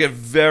 Okay. I get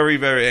very,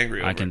 very angry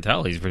over I can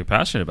tell he's pretty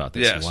passionate about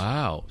this. Yes.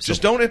 Wow. So,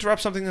 Just don't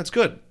interrupt something that's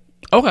good.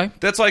 okay.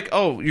 That's like,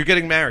 oh, you're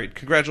getting married.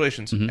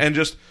 Congratulations. And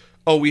just,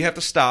 oh, we have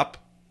to stop.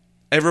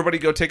 Everybody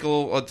go take a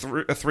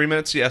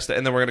 3-minute siesta,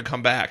 and then we're going to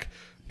come back.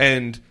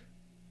 And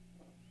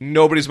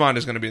nobody's mind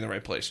is going to be in the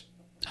right place.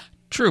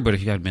 True, but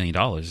if you got $1 million,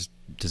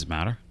 does it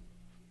matter?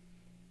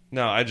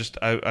 No,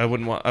 I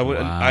wouldn't want.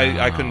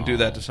 I couldn't do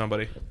that to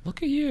somebody.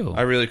 Look at you.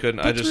 I really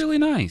couldn't. That's really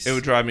nice. It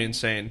would drive me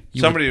insane.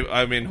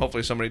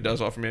 Hopefully somebody does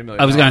offer me $1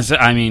 million. I was going to say,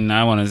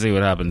 I want to see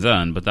what happens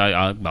then, but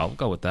I'll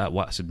go with that.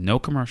 What? So no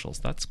commercials.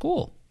 That's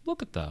cool.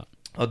 Look at that.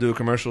 I'll do a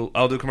commercial.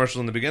 I'll do commercials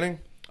in the beginning.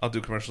 I'll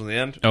do commercials in the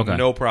end. Okay.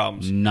 No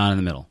problems. None in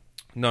the middle.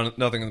 No,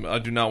 nothing in the middle. I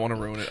do not want to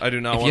ruin it. I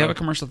do not If want you have a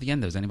commercial at the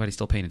end, though, is anybody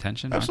still paying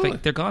attention? Absolutely. I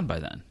think they're gone by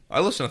then.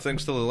 I listen to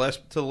things till the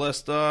last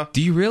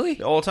Do you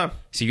really? all the time.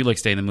 So you like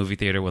stay in the movie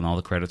theater when all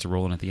the credits are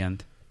rolling at the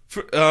end?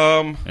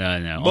 No.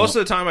 Most of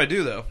the time I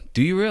do though.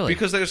 Do you really?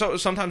 Because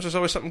sometimes there's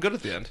always something good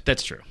at the end.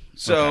 That's true.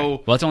 So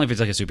okay. Well, that's only if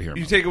it's like a superhero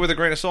you movie. take it with a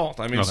grain of salt.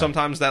 I mean, Okay.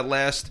 sometimes that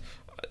last,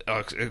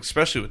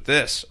 especially with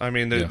this. I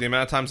mean, the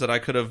amount of times that I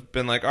could have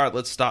been like, all right,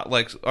 let's stop.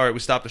 Like, all right, we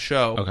stopped the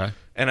show. Okay.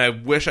 And I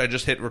wish I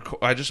just hit record.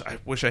 I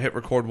wish I hit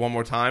record one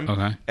more time.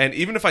 Okay. And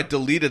even if I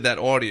deleted that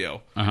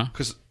audio,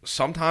 because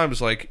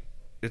sometimes like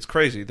it's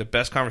crazy. The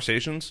best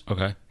conversations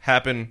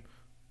happen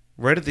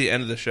right at the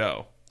end of the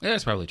show. Yeah,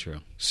 that's probably true.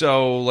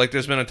 So, like,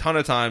 there's been a ton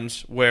of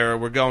times where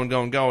we're going,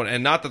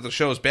 and not that the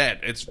show is bad.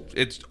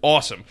 It's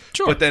awesome.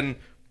 Sure. But then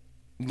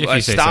If I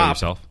you say so stop,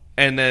 yourself.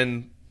 and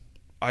then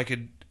I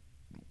could,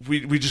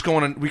 we just go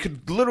on. We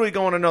could literally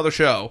go on another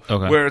show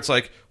where it's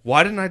like,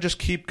 why didn't I just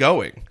keep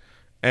going?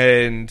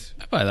 And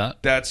I buy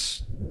that.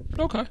 that's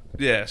Okay.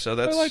 yeah. So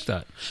that's I like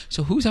that.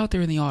 So who's out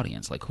there in the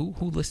audience? Like who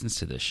listens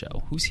to this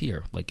show? Who's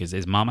here? Like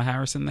is Mama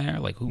Harrison there?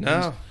 Like who?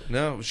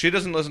 No, she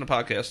doesn't listen to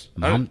podcasts.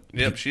 Mom? I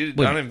don't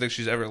even think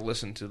she's ever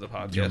listened to the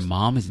podcast. Your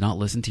mom has not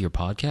listened to your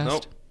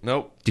podcast?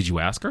 Nope. Did you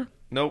ask her?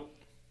 Nope.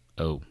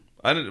 Oh.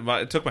 I didn't.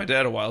 It took my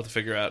dad a while to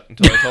figure out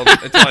until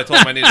I told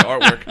him I needed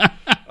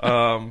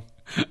artwork.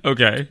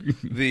 Okay.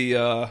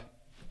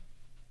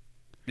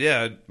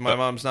 Yeah, my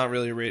mom's not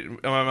really a radio.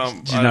 My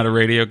mom, She's not a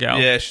radio gal.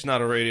 Yeah, she's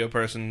not a radio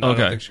person. I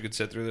don't think she could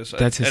sit through this.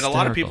 That's and a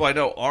lot of hysterical. people I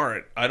know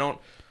aren't. I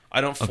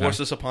don't force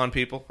this upon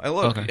people. I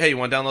look. Hey, you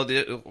want to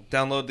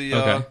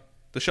download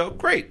the show?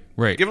 Great.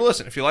 Right. Give it a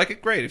listen. If you like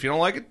it, great. If you don't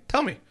like it,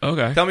 tell me.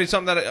 Okay. Tell me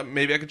something that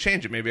maybe I could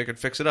change it. Maybe I could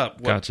fix it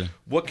up. Gotcha.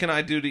 What can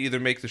I do to either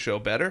make the show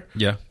better?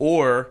 Yeah.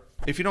 Or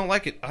if you don't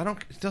like it,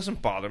 it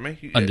doesn't bother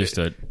me.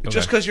 Understood.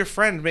 Just because your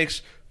friend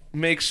makes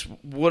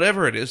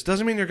whatever it is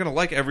doesn't mean you're going to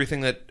like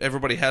everything that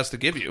everybody has to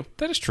give you.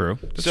 That is true.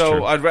 That's so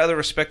true. I'd rather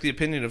respect the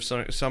opinion of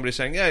somebody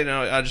saying,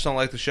 yeah, I just don't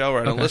like the show,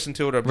 or I don't listen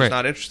to it, or I'm just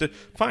not interested.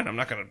 Fine, I'm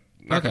not going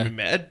to be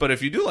mad. But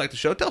if you do like the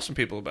show, tell some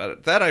people about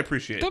it. That I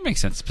appreciate. That makes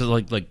sense.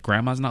 Like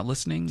grandma's not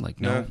listening. Like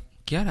no.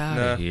 Get out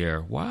of here.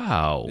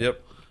 Wow.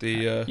 Yep.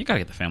 You gotta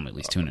get the family at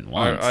least tuned in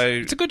once.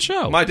 It's a good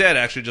show. My dad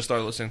actually just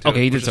started listening to it.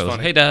 Okay, he did so.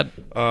 Hey, Dad.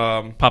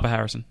 Papa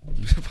Harrison.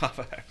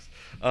 Papa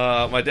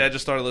Harrison. My dad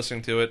just started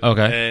listening to it.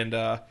 Okay.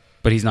 And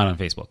but he's not on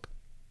Facebook.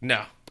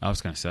 No. I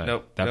was gonna say.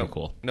 Nope. That'd be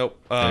cool. Nope.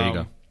 There you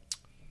go.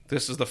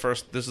 This is the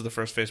first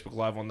Facebook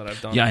Live one that I've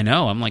done. Yeah, I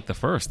know. I'm like the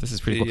first. This is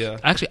pretty cool. Yeah.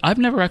 Actually, I've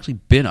never actually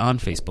been on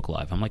Facebook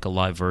Live. I'm like a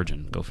live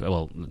virgin.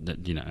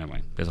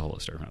 Anyway, there's a whole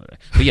story for another day.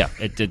 But yeah,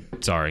 it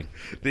did. Sorry.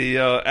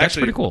 That's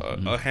pretty cool.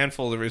 A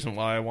handful of the reason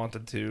why I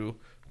wanted to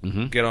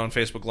get on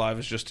Facebook Live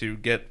is just to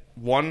get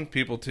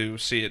people to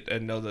see it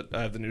and know that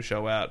I have the new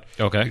show out.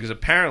 Okay. Because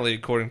apparently,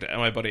 according to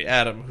my buddy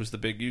Adam, who's the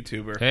big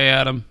YouTuber, hey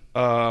Adam,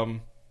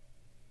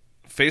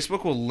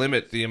 Facebook will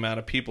limit the amount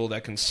of people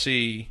that can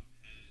see.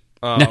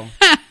 Oh,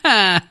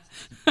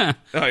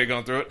 you're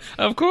going through it?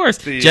 Of course.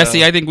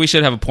 Jesse, I think we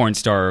should have a porn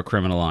star or a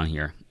criminal on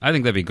here. I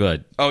think that'd be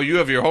good. Oh, you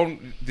have your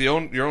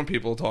own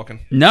people talking.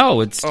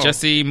 No, it's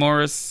Jesse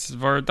Morris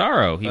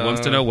Vardaro. He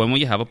wants to know, when will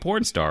you have a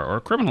porn star or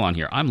a criminal on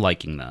here? I'm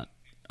liking that.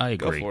 I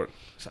agree. Go for it.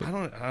 So I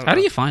don't How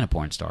do you find a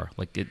porn star?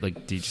 Like, do you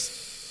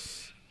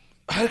just...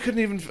 I couldn't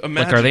even imagine.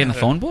 Like, are they in the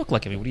phone book?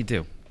 Like, I mean, what do you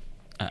do?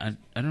 I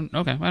don't...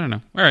 Okay, I don't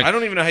know. All right. I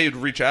don't even know how you'd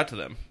reach out to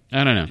them.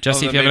 I don't know.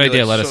 Jesse, if you have an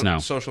idea, let us know.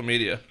 Social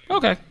media.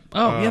 Okay.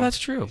 Oh, yeah, that's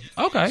true.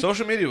 Okay.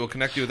 Social media will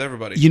connect you with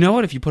everybody. You know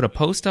what? If you put a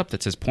post up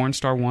that says porn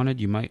star wanted,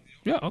 you might...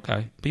 Yeah,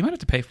 okay. But you might have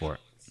to pay for it.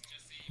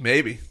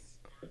 Maybe.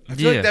 I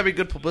feel like that'd be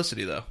good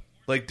publicity, though.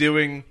 Like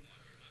doing...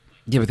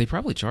 Yeah, but they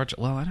probably charge...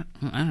 Well, I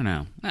don't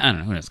know. I don't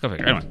know. Who knows? Go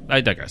figure. Anyway,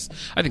 I digress.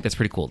 I think that's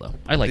pretty cool, though.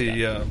 I like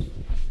that.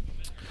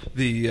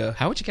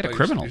 How would you get a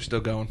criminal? You're still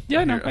going.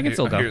 Yeah, I can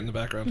still go. I hear it in the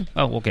background.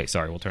 Oh, okay.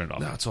 Sorry. We'll turn it off.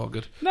 No, it's all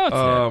good. No, it's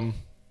there.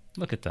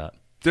 Look at that.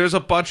 There's a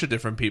bunch of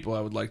different people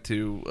I would like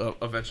to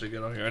eventually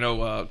get on here. I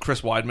know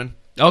Chris Weidman.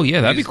 Oh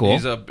yeah, that'd be cool.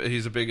 He's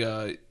a big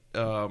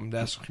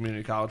Nassau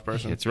Community College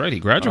person. That's right. He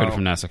graduated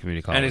from Nassau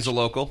Community College, and he's a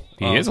local.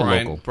 He is a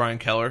local. Brian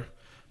Keller.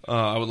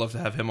 I would love to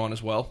have him on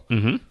as well.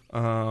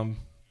 Mm-hmm.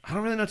 I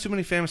don't really know too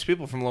many famous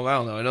people from Long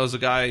Island, though. I know there's a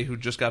guy who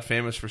just got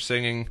famous for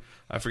singing.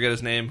 I forget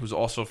his name, who's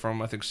also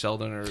from, I think,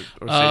 Selden or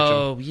Sachem.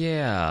 Oh,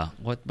 yeah.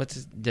 What's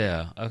his...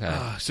 Yeah, okay.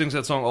 Sings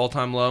that song All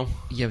Time Low.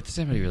 Yeah, but does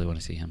anybody really want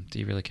to see him? Do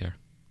you really care?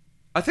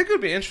 I think it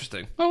would be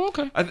interesting. Oh,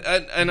 okay.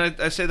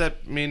 I say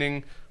that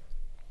meaning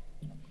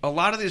a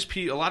lot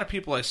of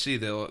people I see,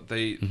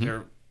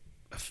 they're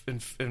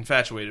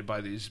infatuated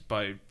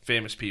by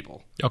famous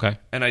people. Okay.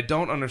 And I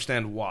don't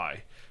understand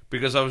why.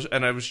 Because I was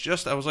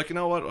like, you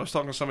know what? I was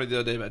talking to somebody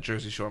the other day about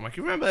Jersey Shore. I'm like,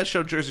 you remember that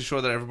show Jersey Shore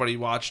that everybody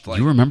watched? Like,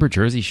 you remember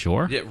Jersey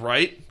Shore? Yeah,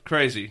 right?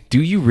 Crazy.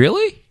 Do you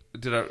really?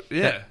 Did I?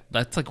 Yeah.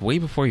 That's like way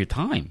before your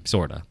time,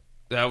 sorta.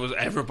 That was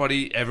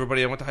everybody I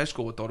went to high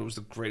school with thought it was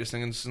the greatest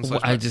thing since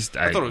I thought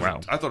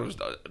it was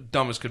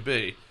dumb as could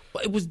be.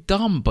 Well, it was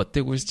dumb, but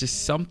there was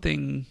just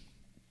something,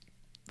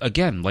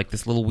 again, like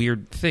this little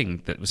weird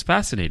thing that was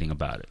fascinating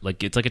about it.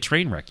 Like, it's like a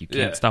train wreck. You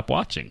can't stop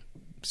watching.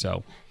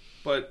 So,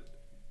 but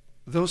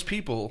those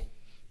people,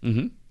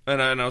 mm-hmm.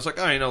 and I was like,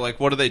 oh, you know, like,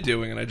 what are they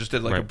doing? And I just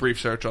did like a brief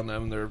search on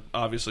them. And they're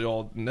obviously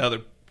all now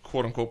they're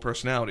quote unquote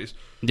personalities.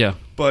 Yeah,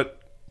 but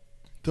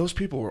those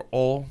people were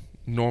all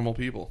normal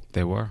people.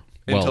 They were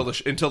until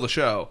the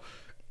show.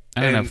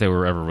 I don't know if they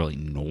were ever really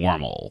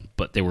normal,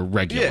 but they were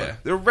regular. Yeah,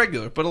 they were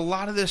regular. But a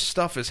lot of this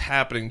stuff is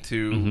happening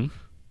to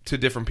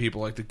different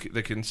people, like the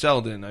kid in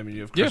Selden. I mean,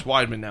 you have Chris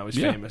Weidman now;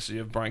 he's famous. You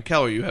have Brian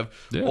Keller. You have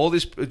all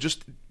these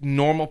just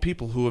normal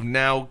people who have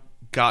now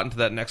gotten to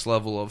that next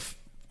level of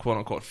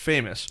quote-unquote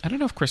famous. I don't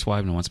know if Chris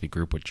Weidman wants to be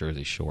grouped with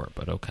Jersey Shore,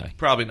 but okay.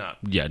 Probably not.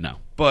 Yeah, no.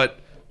 But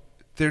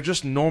they're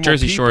just normal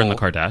Jersey people. Shore and the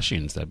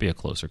Kardashians, that'd be a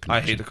closer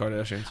connection. I hate the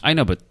Kardashians. I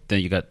know, but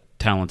then you got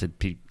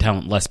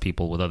talentless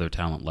people with other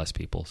talentless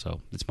people, so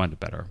it's much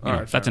better.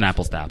 That's an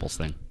apples-to-apples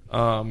thing.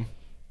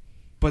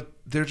 But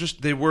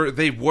they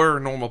were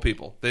normal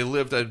people. They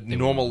lived a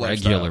normal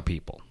lifestyle. Regular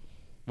people.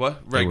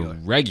 What? Regular. They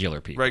were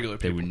regular people. Regular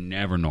people. They were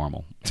never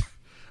normal. It's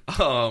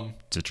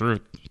the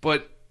truth.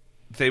 But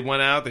they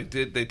went out,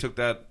 they took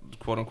that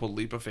quote-unquote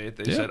leap of faith.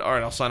 They said, all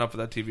right, I'll sign up for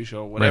that TV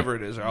show, whatever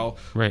it is, or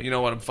you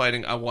know what, I'm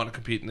fighting, I want to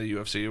compete in the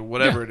UFC, or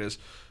whatever it is.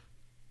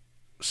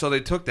 So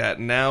they took that,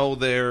 and now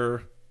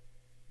they're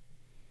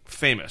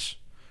famous.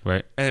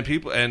 Right. And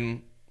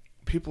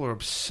people are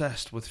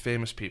obsessed with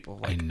famous people.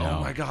 Like,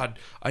 oh my God,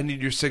 I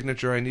need your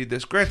signature, I need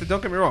this. Granted,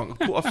 don't get me wrong,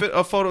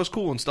 a photo is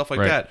cool and stuff like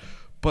that.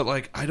 But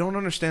like, I don't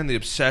understand the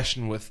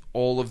obsession with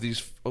all of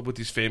these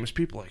famous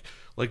people.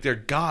 Like they're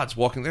gods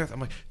walking the earth. I'm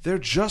like,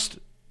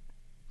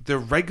 they're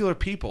regular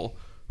people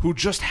who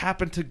just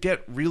happen to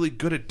get really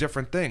good at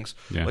different things.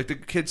 Yeah. Like the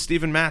kid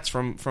Steven Matz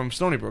from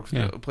Stony Brook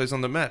plays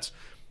on the Mets.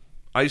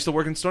 I used to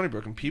work in Stony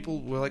Brook, and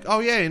people were like, "Oh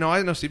yeah, I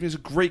know Steven. He's a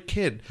great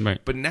kid." Right.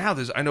 But now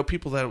I know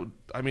people that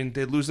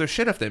they'd lose their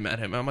shit if they met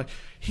him. And I'm like,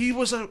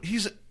 he's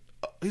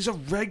a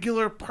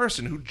regular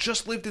person who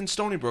just lived in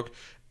Stony Brook,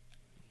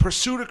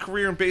 pursued a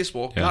career in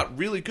baseball, got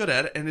really good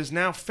at it, and is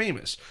now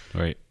famous.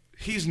 Right.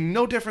 He's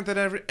no different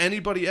than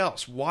anybody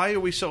else. Why are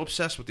we so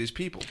obsessed with these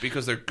people?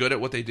 Because they're good at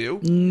what they do?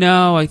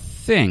 No, I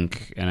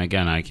think, and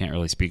again, I can't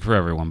really speak for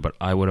everyone, but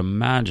I would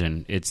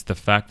imagine it's the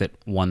fact that,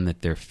 one,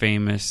 that they're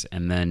famous,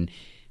 and then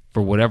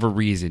for whatever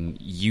reason,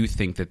 you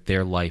think that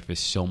their life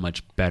is so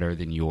much better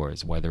than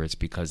yours, whether it's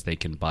because they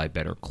can buy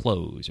better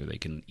clothes or they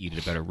can eat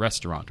at a better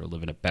restaurant or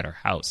live in a better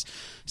house.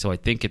 So I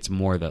think it's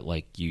more that,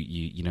 like,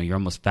 you're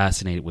almost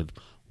fascinated with,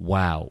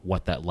 wow,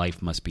 what that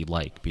life must be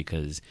like,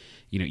 because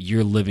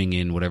you're living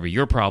in whatever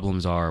your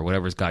problems are,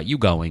 whatever's got you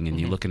going, and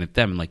you're looking at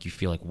them and like you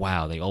feel like,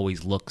 wow, they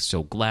always look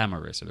so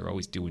glamorous, or they're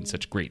always doing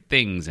such great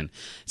things, and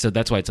so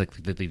that's why it's like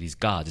these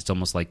gods. It's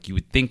almost like you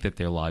would think that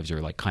their lives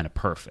are like kind of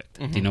perfect.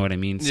 Do you know what I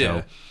mean?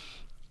 Yeah. So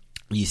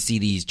you see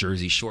these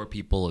Jersey Shore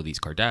people or these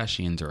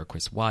Kardashians or a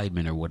Chris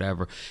Weidman or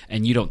whatever,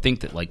 and you don't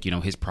think that, like,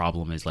 his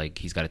problem is like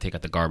he's got to take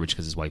out the garbage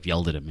because his wife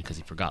yelled at him because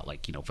he forgot,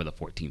 like, for the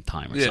 14th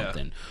time or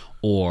something.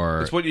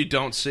 Or it's what you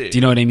don't see. Do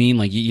you know what I mean?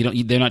 Like, you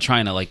don't. They're not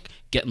trying to, like,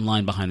 get in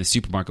line behind the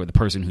supermarket with the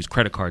person whose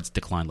credit cards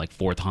declined like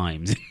 4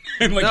 times,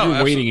 and like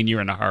you're waiting and you're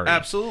in a hurry.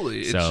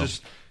 Absolutely, so,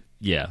 it's just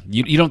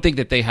you don't think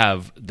that they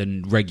have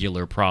the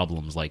regular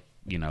problems like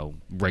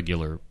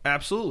regular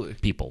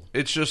people.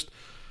 It's just.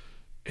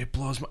 It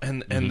blows my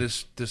and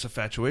this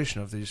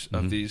infatuation of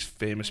these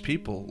famous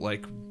people,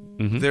 like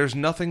there's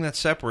nothing that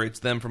separates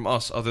them from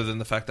us other than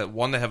the fact that,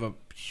 one, they have a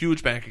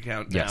huge bank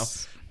account now,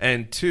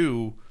 and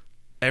 2,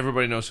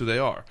 everybody knows who they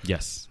are.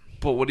 Yes.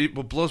 But what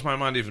blows my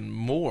mind even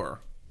more,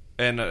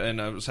 and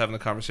I was having a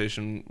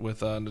conversation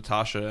with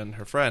Natasha and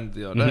her friend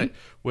the other day,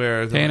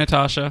 where hey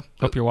Natasha,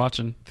 hope you're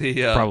watching.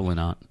 Probably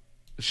not.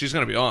 She's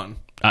going to be on.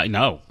 I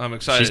know. I'm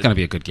excited. She's going to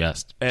be a good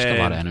guest. She's got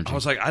a lot of energy. I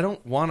was like, I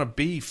don't want to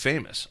be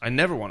famous. I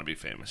never want to be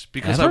famous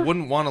because I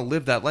wouldn't want to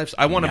live that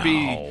lifestyle. I want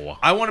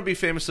to be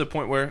famous to the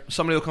point where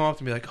somebody will come up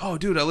to me like, "Oh,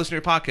 dude, I listen to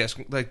your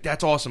podcast. Like,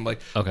 that's awesome."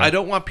 Like, I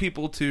don't want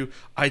people to.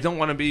 I don't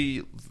want to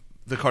be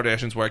the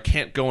Kardashians where I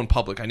can't go in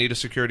public. I need a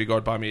security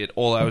guard by me at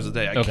all hours of the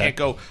day.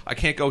 I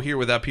can't go here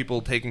without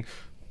people taking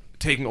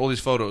all these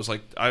photos.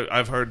 Like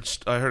I heard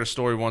a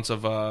story once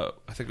of I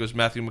think it was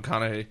Matthew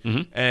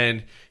McConaughey,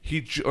 and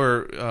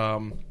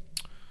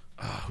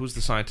who's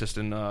the scientist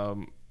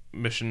in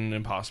Mission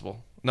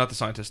Impossible? Not the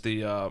scientist.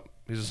 He's a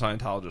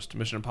Scientologist.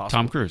 Mission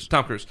Impossible.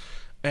 Tom Cruise.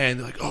 And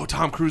they're like, oh,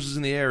 Tom Cruise is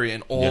in the area,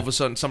 and all of a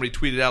sudden somebody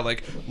tweeted out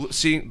like,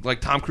 seeing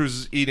like Tom Cruise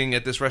is eating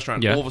at this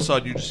restaurant. All of a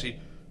sudden you just see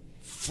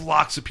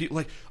flocks of people.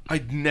 Like,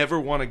 I'd never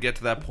want to get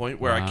to that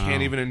point where I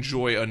can't even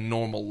enjoy a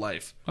normal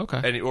life, or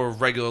a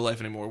regular life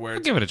anymore. Where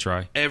I'll give it a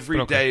try.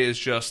 Every day is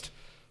just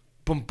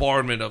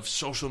bombardment of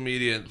social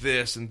media,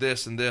 this and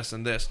this and this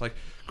and this. Like,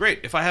 great.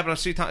 If I happen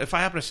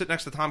to sit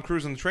next to Tom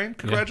Cruise on the train,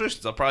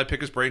 congratulations. I'll probably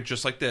pick his brain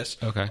just like this.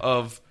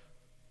 Of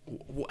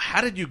how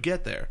did you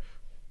get there?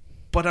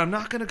 But I'm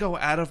not going to go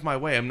out of my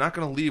way. I'm not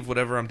going to leave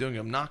whatever I'm doing.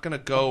 I'm not going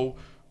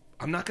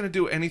to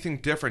do anything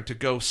different to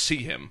go see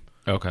him.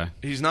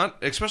 He's not,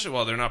 especially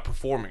while they're not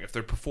performing. If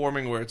they're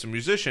performing where it's a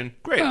musician,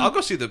 great. I'll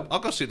go see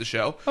the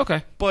show.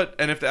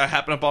 And if I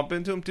happen to bump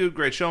into him, dude,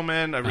 great show,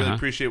 man. I really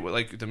appreciate what,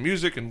 like, the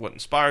music and what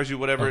inspires you,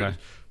 whatever it is.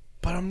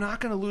 But I'm not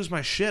going to lose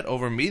my shit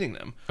over meeting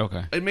them.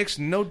 It makes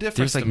no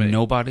difference to me. There's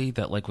nobody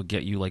that like would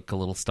get you like a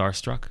little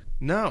starstruck?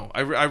 No.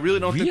 I really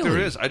don't think there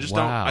is. I just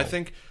don't. I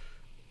think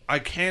I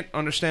can't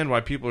understand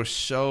why people are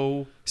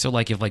so... So,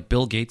 like, if, like,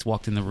 Bill Gates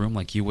walked in the room,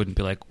 like, you wouldn't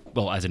be like...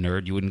 Well, as a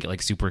nerd, you wouldn't get,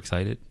 like, super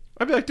excited?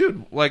 I'd be like,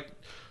 dude, like...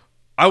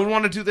 I would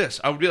want to do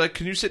this. I would be like,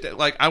 can you sit down?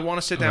 Like, I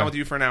want to sit down with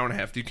you for an hour and a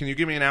half. Can you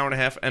give me an hour and a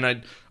half? And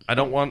I'm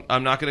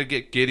not going to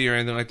get giddy or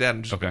anything like that.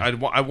 I'm just,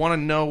 I want to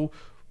know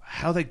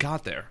how they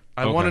got there.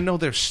 I want to know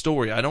their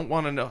story. I don't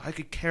want to know... I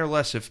could care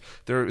less if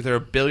they're a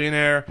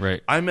billionaire.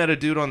 Right. I met a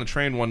dude on the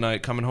train one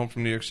night coming home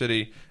from New York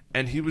City,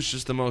 and he was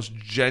just the most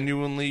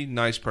genuinely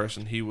nice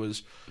person.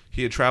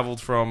 He had traveled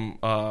from,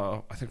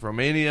 I think,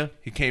 Romania.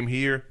 He came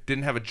here,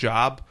 didn't have a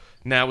job,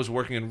 now is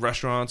working in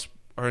restaurants,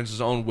 earns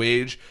his own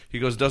wage. He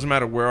goes, doesn't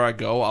matter where I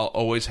go, I'll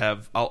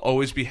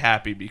always be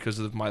happy because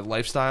of my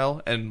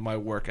lifestyle and my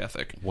work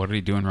ethic. What did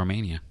he do in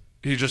Romania?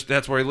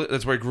 That's where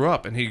he grew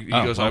up, and he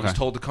goes, I was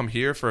told to come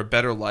here for a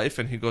better life,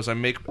 and he goes, I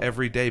make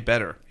every day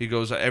better. He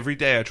goes, every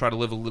day I try to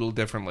live a little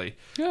differently.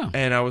 Yeah.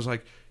 And I was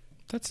like,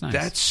 that's nice.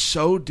 That's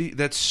so deep.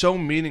 That's so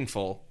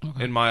meaningful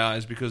in my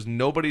eyes because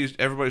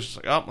everybody's just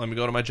like, oh, let me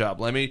go to my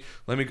job. I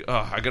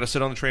got to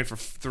sit on the train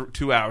for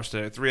 2 hours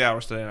today, 3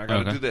 hours today, and I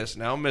got to do this.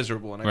 Now I'm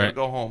miserable, and I got to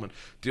go home and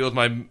deal with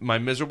my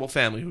miserable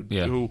family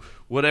who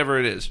whatever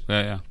it is.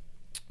 Yeah.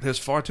 There's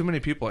far too many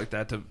people like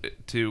that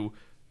to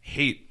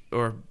hate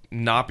or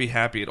not be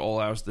happy at all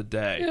hours of the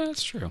day. Yeah,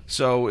 that's true.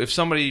 So if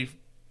somebody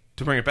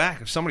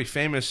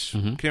famous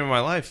came in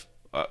my life,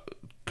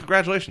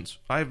 congratulations.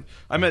 I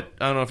met,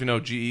 I don't know if you know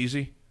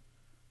G-Eazy.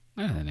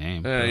 The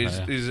name.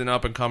 He's an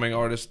up-and-coming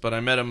artist, but I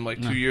met him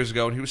like 2 years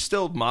ago, and he was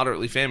still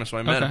moderately famous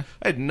when I met him.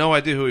 I had no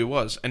idea who he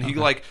was. And he,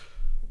 like...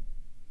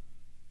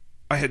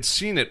 I had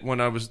seen it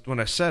when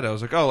I said it. I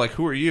was like, oh, like,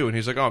 who are you? And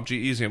he's like, oh, I'm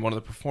G-Eazy. I'm one of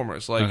the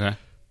performers. Like,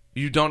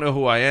 you don't know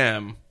who I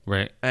am.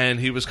 Right. And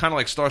he was kind of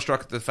like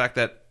starstruck at the fact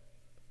that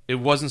it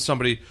wasn't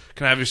somebody,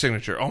 can I have your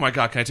signature? Oh, my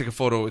God, can I take a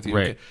photo with you?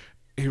 Right.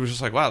 He was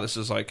just like, wow, this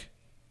is like...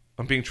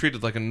 I'm being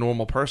treated like a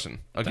normal person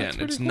again.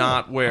 It's cool.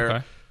 not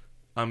where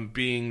I'm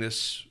being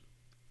this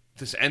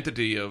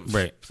entity of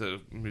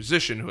the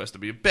musician who has to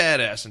be a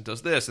badass and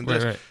does this and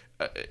this.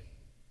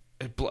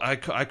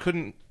 I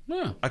couldn't.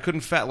 Yeah. I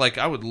couldn't. Like,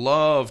 I would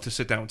love to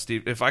sit down with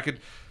Steve. If I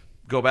could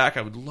go back,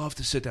 I would love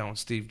to sit down with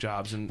Steve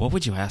Jobs. And what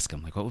would you ask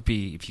him? Like, what would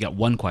be if you got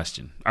one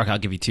question? Or I'll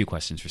give you two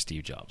questions for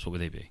Steve Jobs. What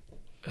would they be?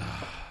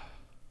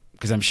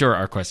 Because I'm sure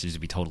our questions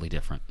would be totally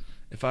different.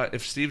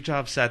 If Steve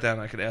Jobs sat down,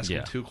 I could ask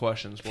him two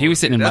questions. If he was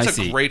sitting in my seat. That's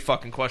a great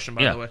fucking question,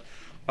 by the way.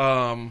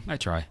 I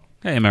try.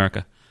 Hey,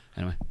 America.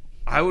 Anyway.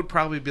 I would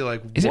probably be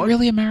like, is it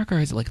really America or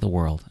is it like the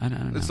world? I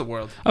don't know. It's the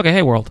world. Okay,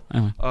 hey, world.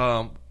 Anyway.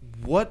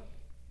 What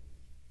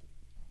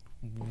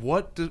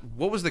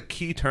was the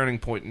key turning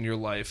point in your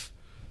life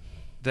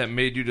that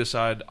made you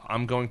decide,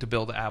 I'm going to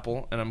build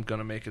Apple and I'm going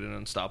to make it an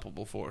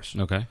unstoppable force?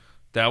 Okay.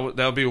 That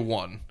would be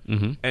one.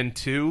 Mm-hmm. And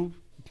two...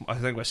 I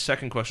think my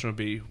second question would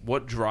be,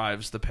 what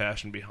drives the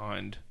passion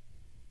behind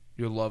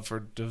your love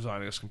for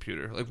designing this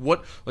computer?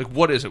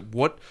 What is it?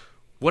 What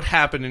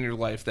happened in your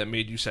life that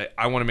made you say,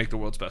 I want to make the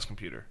world's best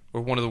computer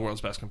or one of the world's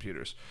best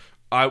computers?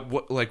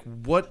 What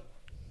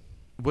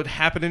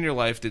happened in your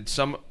life? Did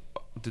some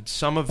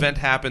event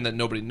happen that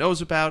nobody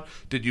knows about?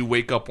 Did you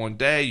wake up one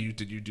day?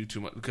 Did you do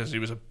too much? Because he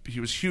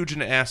was huge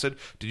into acid.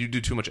 Did you do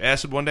too much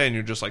acid one day and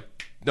you're just like,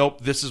 nope,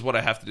 this is what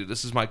I have to do.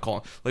 This is my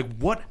calling. Like,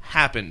 what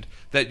happened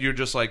that you're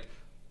just like,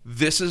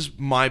 this is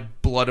my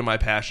blood and my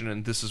passion,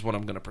 and this is what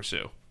I'm going to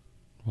pursue?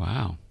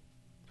 Wow.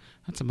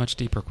 That's a much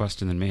deeper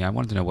question than me. I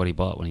wanted to know what he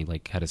bought when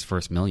he had his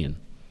first $1 million.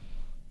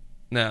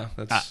 No,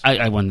 that's...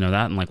 I want to know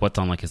that, and like what's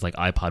on like his like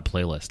iPod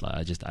playlist.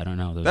 I don't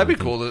know. That'd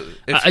be cool. If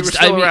you were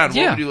still around,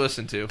 what would you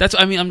listen to?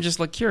 I'm just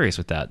like curious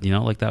with that. You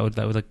know, like that would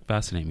like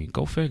fascinate me.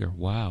 Go figure.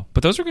 Wow.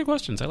 But those are good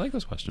questions. I like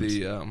those questions.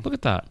 Look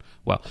at that.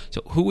 Wow.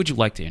 So who would you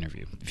like to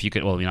interview if you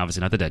could? Well, I mean,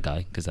 obviously not the dead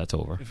guy because that's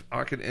over. If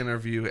I could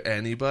interview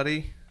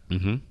anybody,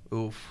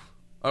 oof,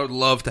 I would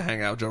love to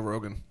hang out with Joe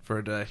Rogan for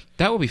a day.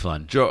 That would be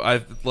fun. Joe,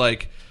 I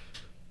like.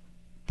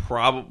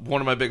 One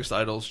of my biggest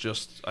idols.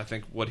 Just I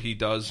think what he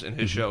does in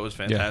his show is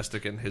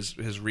fantastic, and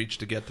his reach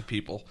to get to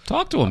people.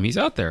 Talk to him. He's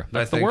out there.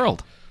 That's the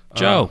world.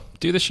 Joe,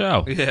 do the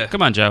show. Yeah,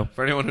 come on, Joe.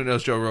 For anyone who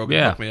knows Joe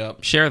Rogan, hook me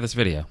up. Share this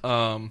video.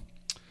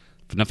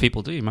 If enough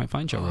people do, you might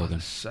find Joe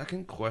Rogan.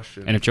 Second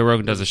question. And if Joe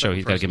Rogan does a show,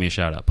 he's got to give me a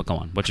shout out. But go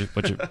on. What's your?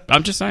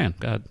 I'm just saying.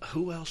 Go ahead.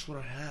 Who else would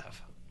I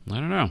have? I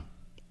don't know.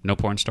 No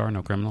porn star.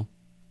 No criminal.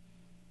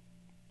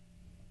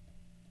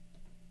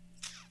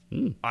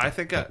 I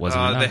think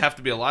they have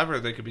to be alive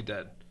or they could be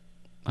dead.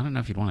 I don't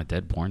know if you'd want a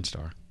dead porn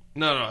star.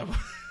 No, I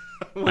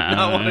would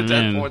not want a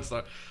dead porn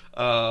star.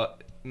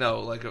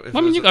 No, like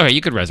if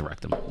you could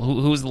resurrect them.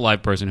 Who's the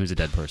live person? Who's a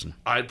dead person?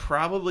 I'd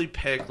probably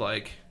pick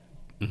like,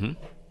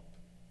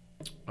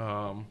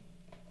 probably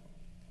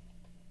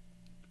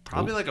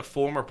like a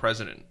former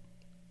president.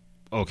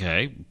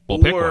 Okay, well,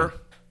 pick one.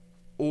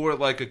 Or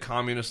like a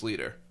communist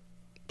leader.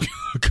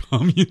 A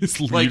communist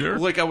leader?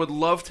 Like I would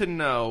love to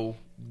know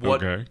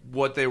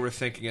what they were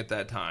thinking at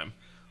that time.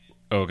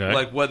 Okay.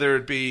 Like whether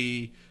it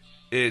be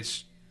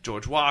it's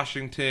George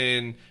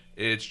Washington,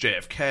 it's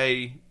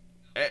JFK,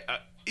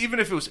 even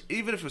if it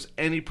was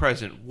any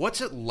president, what's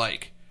it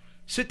like?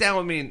 Sit down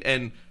with me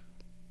and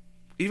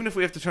even if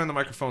we have to turn the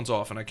microphones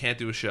off and I can't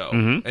do a show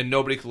and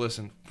nobody can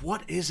listen,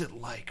 what is it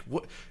like?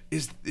 What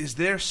is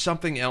there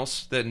something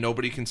else that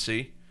nobody can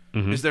see?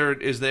 Is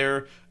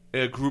there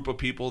a group of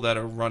people that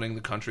are running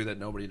the country that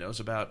nobody knows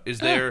about? Is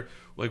there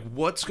like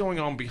what's going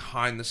on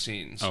behind the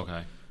scenes?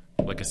 Okay.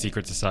 Like a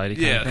secret society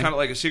kind of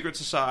like a secret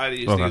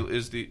society.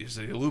 Is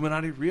the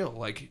Illuminati real?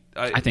 Like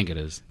I think it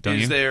is. Don't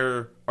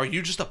you? Are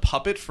you just a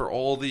puppet for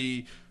all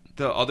the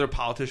other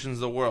politicians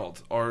of the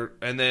world?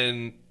 And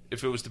then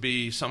if it was to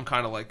be some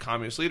kind of like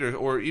communist leader,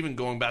 or even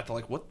going back to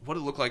like what it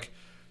looked like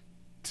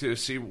to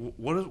see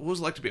what it was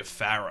like to be a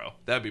pharaoh,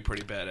 that'd be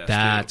pretty badass.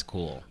 That's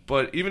cool.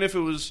 But even if it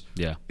was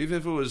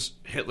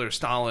Hitler,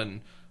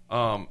 Stalin,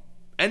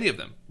 any of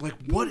them, like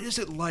what is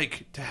it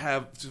like to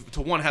have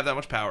that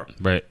much power?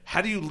 Right.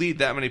 How do you lead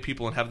that many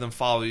people and have them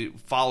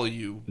follow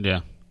you?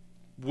 Yeah.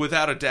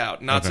 Without a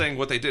doubt. Not saying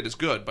what they did is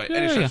good by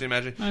any stretch of the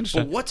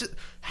imagination. But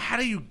how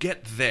do you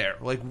get there?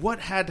 Like what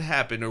had to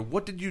happen, or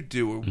what did you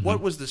do, or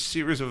what was the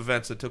series of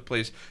events that took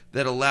place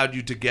that allowed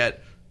you to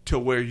get to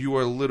where you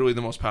are literally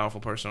the most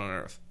powerful person on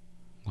earth?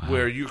 Wow.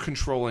 Where you're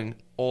controlling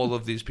all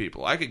of these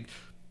people.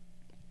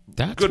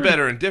 That's good,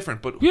 better, and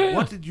different, but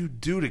what did you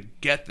do to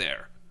get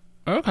there?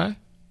 Okay.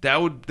 That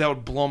would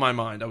blow my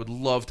mind. I would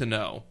love to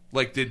know.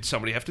 Like, did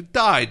somebody have to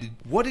die?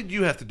 What did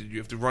you have to do? Did you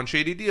have to run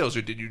shady deals,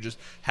 or did you just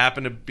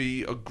happen to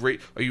be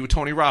are you a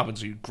Tony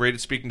Robbins? Are you great at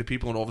speaking to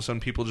people, and all of a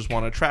sudden people just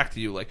want to attract to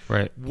you? Like,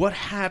 right. What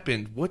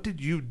happened? What did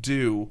you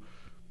do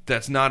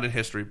that's not in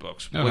history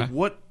books? Okay. Like,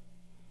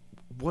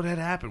 what had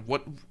happened?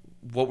 What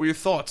were your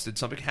thoughts? Did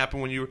something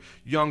happen when you were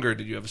younger?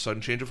 Did you have a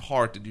sudden change of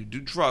heart? Did you do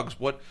drugs?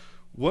 What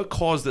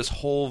caused this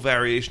whole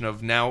variation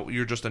of now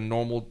you're just a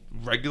normal,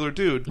 regular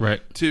dude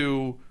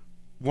to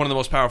one of the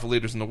most powerful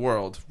leaders in the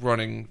world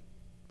running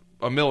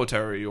a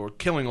military or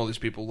killing all these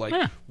people? Like,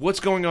 what's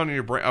going on in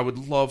your brain? I would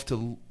love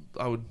to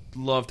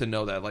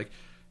know that. Like,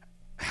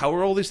 how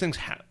are all these things?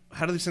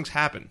 How do these things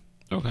happen?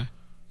 Okay,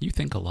 you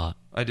think a lot.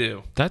 I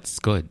do. That's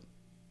good.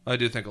 I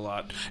do think a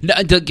lot. No,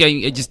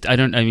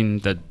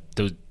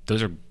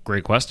 those are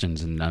great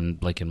questions, and I'm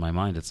like in my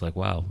mind, it's like,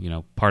 wow,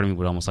 part of me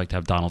would almost like to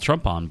have Donald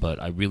Trump on, but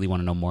I really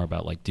want to know more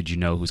about like, did you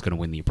know who's going to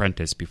win The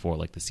Apprentice before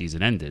like the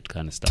season ended,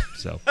 kind of stuff.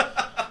 So.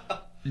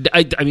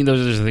 I mean,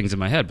 those are the things in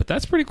my head, but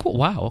that's pretty cool.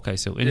 Wow. Okay,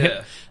 so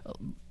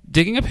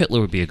digging up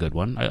Hitler would be a good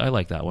one. I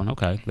like that one.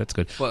 Okay, that's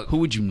good. But who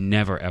would you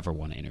never ever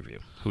want to interview?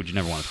 Who would you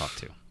never want to talk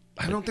to?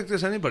 I don't think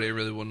there's anybody I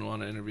really wouldn't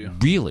want to interview.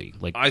 Really?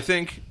 Like, I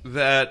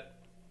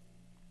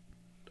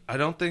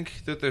don't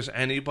think that there's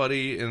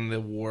anybody in the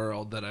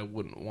world that I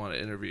wouldn't want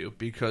to interview,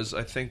 because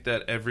I think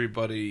that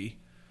everybody.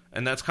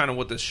 And that's kind of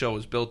what this show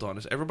is built on,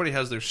 is everybody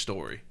has their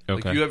story.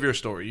 Okay. Like, you have your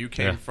story. You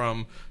came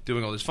from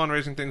doing all these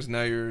fundraising things, and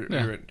now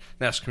you're at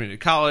Nassau Community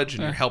College,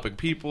 and you're helping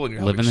people, and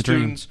you're helping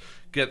students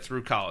get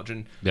through college.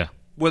 And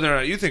whether or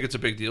not you think it's a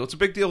big deal, it's a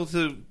big deal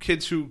to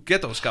kids who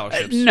get those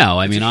scholarships. No,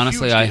 I mean,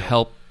 honestly, I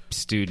help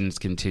students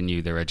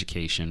continue their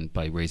education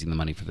by raising the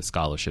money for the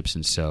scholarships,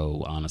 and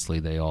so honestly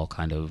they all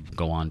kind of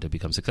go on to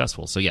become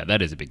successful. So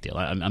that is a big deal.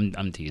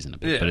 I'm teasing a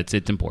bit, but it's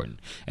important,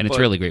 and it's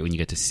really great when you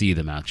get to see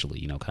them actually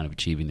kind of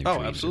achieving their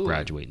dreams and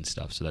graduate and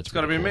stuff. So that's got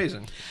to be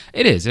amazing.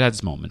 It is. It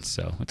has moments,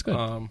 so it's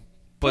good.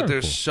 But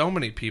there's so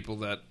many people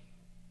that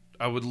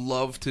I would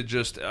love to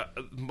just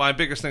my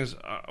biggest thing is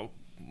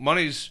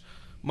money's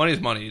money is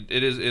money.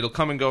 It'll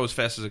come and go as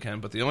fast as it can.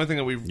 But the only thing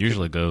that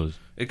usually goes.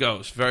 It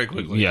goes very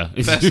quickly. Yeah,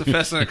 faster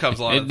than it comes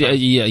a lot of the time.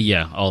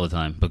 Yeah, all the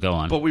time. But go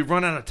on. But we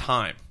run out of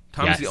time.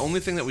 Time is the only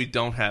thing that we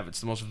don't have. It's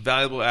the most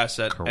valuable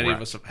asset any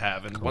of us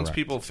have. And once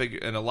people figure,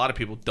 and a lot of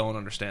people don't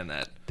understand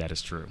that. That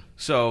is true.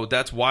 So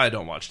that's why I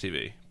don't watch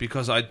TV,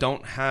 because I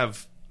don't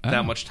have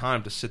that much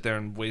time to sit there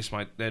and waste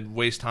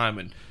time.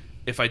 And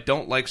if I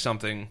don't like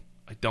something,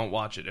 I don't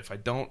watch it. If I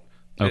don't,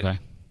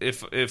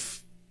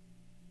 if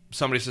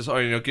somebody says,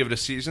 "Oh, give it a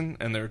season,"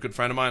 and they're a good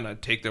friend of mine, I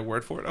take their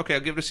word for it. Okay, I'll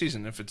give it a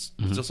season. If it's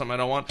still something I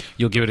don't want,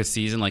 you'll give it a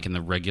season like in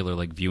the regular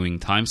viewing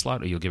time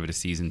slot, or you'll give it a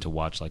season to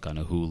watch like on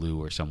a Hulu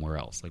or somewhere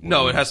else.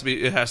 No, it has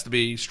to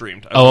be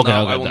streamed. I will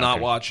not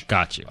watch.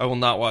 Got you. I will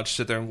not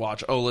sit there and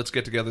watch. Oh, let's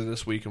get together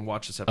this week and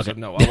watch this episode. Okay.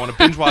 No, I want to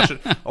binge watch it.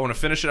 I want to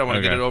finish it. I want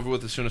to get it over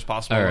with as soon as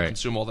possible. I want to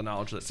consume all the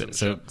knowledge that's in the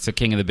show. So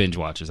king of the binge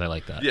watchers. I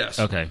like that. Yes.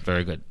 Okay.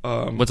 Very good.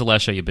 What's the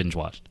last show you binge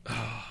watched?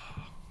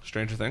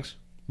 Stranger Things.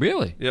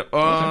 Really? Yep.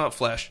 Okay.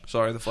 Flash.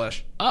 Sorry, The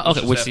Flash. Oh,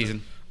 okay. Which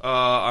season?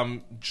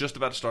 I'm just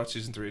about to start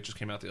season 3. It just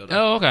came out the other day.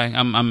 Oh, okay.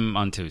 I'm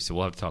on 2, so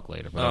we'll have to talk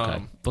later. But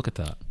okay, look at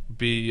that.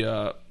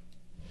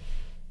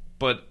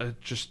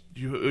 Just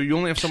you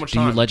only have so much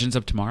time. Do you Legends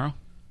of Tomorrow?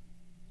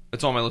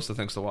 It's on my list of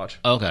things to watch.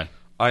 Okay.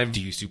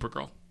 Do you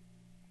Supergirl?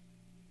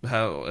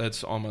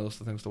 It's on my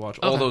list of things to watch.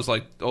 Okay. All those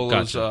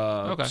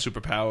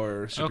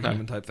superpower,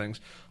 superhuman type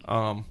things.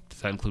 Does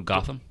that include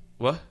Gotham?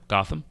 What?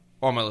 Gotham?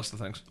 On my list of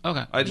things.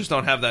 Okay. I just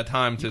don't have that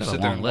time to sit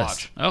there and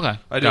watch. Okay.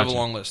 I do have a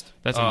long list.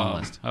 That's a long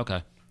list.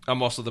 Okay.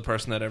 I'm also the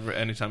person that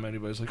anytime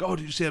anybody's like, "Oh,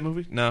 did you see that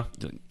movie?" No.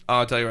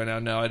 I'll tell you right now,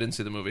 no, I didn't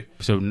see the movie.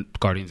 So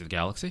Guardians of the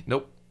Galaxy?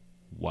 Nope.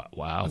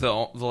 Wow.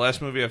 The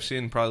last movie I've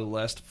seen, probably the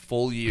last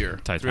full year,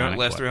 Titanic,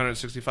 last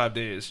 365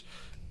 days,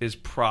 is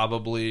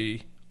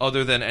probably,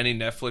 other than any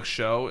Netflix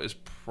show, is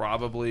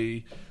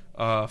probably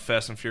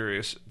Fast and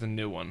Furious, the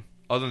new one.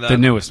 Other than that, the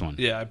newest one.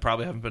 Yeah, I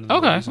probably haven't been in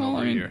the movies in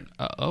a year.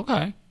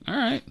 Okay. All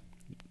right.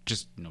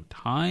 Just no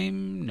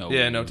time?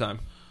 Yeah, no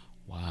time.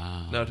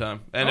 Wow. No time.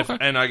 And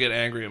and I get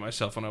angry at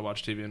myself when I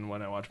watch TV and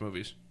when I watch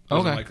movies.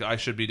 Okay. I'm like, I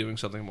should be doing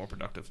something more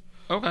productive.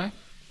 Okay.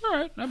 All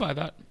right. I buy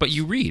that. But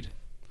you read.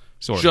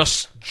 Sort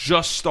of.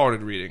 Just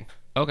started reading.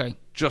 Okay.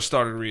 Just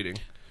started reading.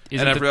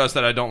 And I realized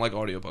that I don't like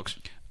audiobooks.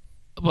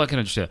 Well, I can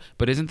understand.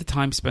 But isn't the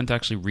time spent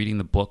actually reading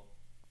the book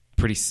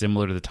pretty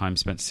similar to the time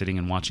spent sitting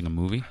and watching a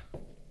movie?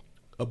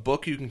 A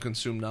book you can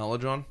consume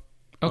knowledge on.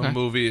 Okay. A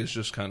movie is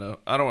just kind of,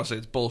 I don't want to say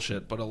it's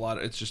bullshit, but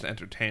it's just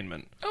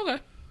entertainment. Okay.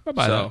 I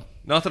buy that.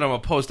 Not that I'm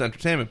opposed to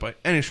entertainment by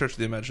any stretch of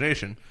the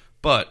imagination,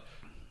 but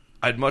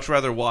I'd much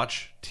rather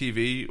watch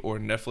TV or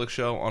Netflix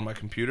show on my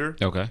computer.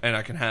 Okay. And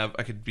I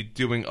could be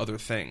doing other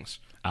things.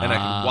 And I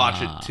can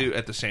watch it too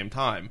at the same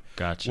time.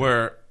 Gotcha.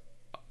 Where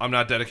I'm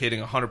not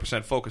dedicating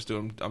 100% focus to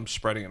it. I'm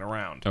spreading it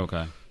around.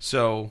 Okay.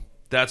 So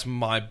that's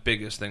my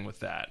biggest thing with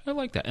that. I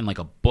like that. And like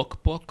a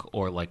book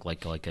or like a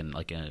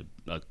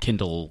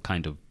Kindle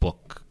kind of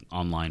book,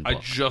 online book. I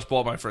just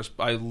bought my first.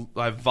 I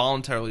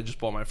voluntarily just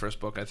bought my first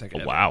book. I think.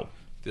 Wow.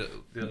 The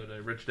other day,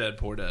 Rich Dad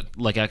Poor Dad.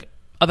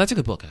 That's a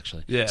good book,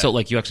 actually. Yeah. So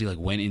you actually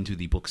went into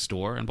the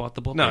bookstore and bought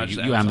the book? No,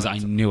 you Amazon. I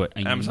knew it.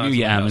 Amazon. Knew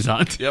you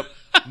Amazon. Yep.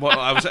 Well,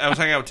 I was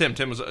hanging out with Tim.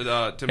 Tim was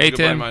a good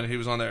buddy of mine. He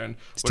was on there. And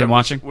is Tim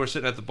watching? We're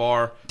sitting at the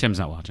bar. Tim's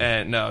not watching.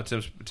 And no,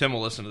 Tim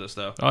will listen to this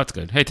though. Oh, that's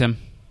good. Hey, Tim.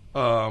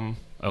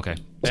 Okay.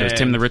 So is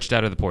Tim the rich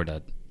dad or the poor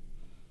dad?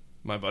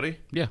 My buddy?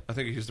 Yeah. I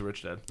think he's the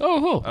rich dad.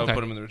 Oh, okay. I would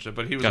put him in the rich dad.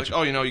 But he was like,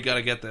 "Oh, you got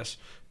to get this,"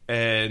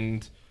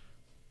 and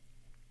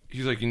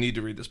he's like, "You need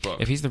to read this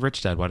book." If he's the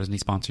rich dad, why doesn't he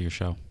sponsor your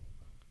show?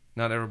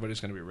 Not everybody's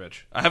going to be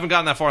rich. I haven't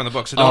gotten that far in the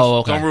book, so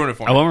don't ruin it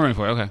for me. I won't ruin it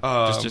for you. Okay.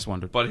 Just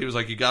wondered. But he was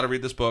like, "You got to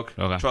read this book.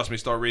 Okay. Trust me,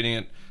 start reading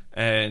it."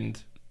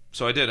 And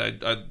so I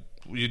did.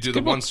 You do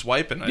the one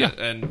swipe,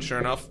 and sure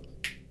enough,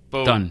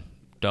 boom, done.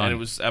 And it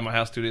was at my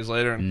house 2 days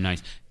later. And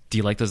nice. Do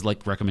you like those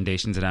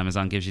recommendations that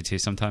Amazon gives you too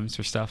sometimes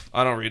for stuff?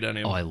 I don't read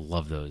any of them. Oh, I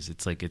love those.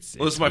 It's like this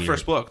is my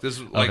first book. This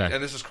is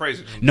and this is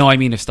crazy. No, I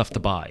mean, if stuff to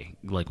buy.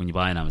 Like when you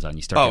buy on Amazon,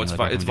 you start. Oh, it's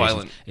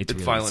violent. It's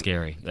really violent.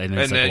 Scary. And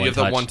then you have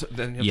the one.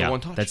 Then you have the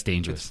one touch. That's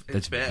dangerous.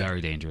 That's bad.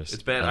 Very dangerous.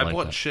 It's bad. I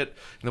bought shit.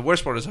 And the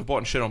worst part is I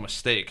bought shit on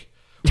mistake,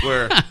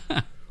 where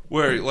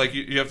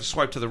you have to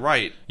swipe to the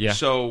right. Yeah.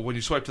 So when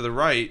you swipe to the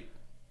right.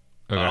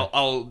 Okay.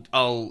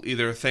 I'll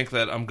either think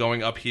that I'm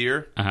going up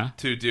here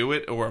to do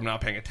it, or I'm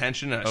not paying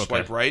attention, and I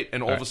swipe right,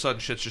 and all of a sudden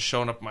shit's just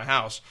showing up at my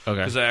house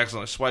because I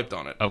accidentally swiped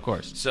on it. Of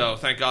course. So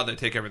thank God they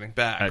take everything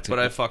back. But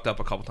I fucked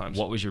up a couple times.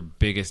 What was your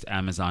biggest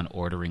Amazon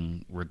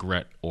ordering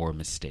regret or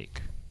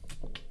mistake?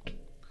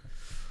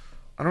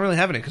 I don't really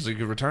have any because you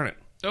could return it.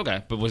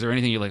 Okay, but was there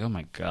anything you're like, oh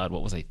my God,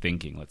 what was I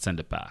thinking? Let's send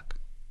it back.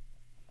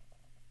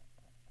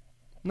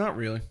 Not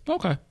really.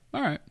 Okay. All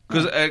right.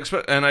 Because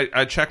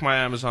I check my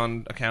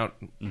Amazon account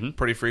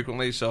pretty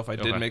frequently, so if I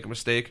did make a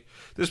mistake,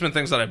 there's been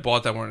things that I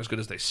bought that weren't as good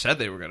as they said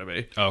they were going to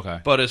be.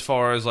 Okay. But as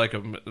far as like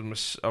a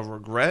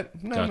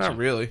regret, no, not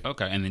really.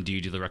 Okay. And then do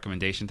you do the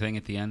recommendation thing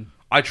at the end?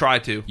 I try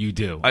to. You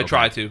do? I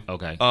try to.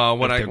 Okay.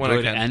 When if I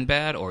good can. and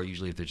bad, or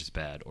usually if they're just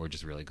bad, or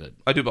just really good?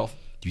 I do both.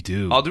 You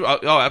do? I'll do.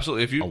 Oh,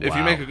 absolutely. If you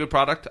wow. make a good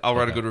product, I'll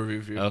write a good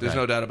review for you. Okay. There's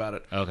no doubt about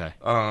it. Okay.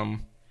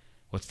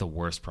 What's the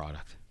worst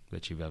product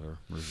that you've ever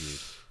reviewed?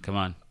 Come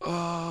on.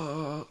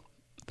 I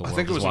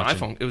think it was an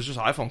iPhone. It was just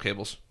iPhone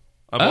cables.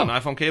 I bought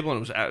an iPhone cable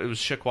and it was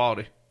shit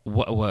quality.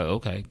 What?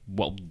 Okay.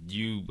 Well,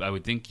 I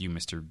would think you,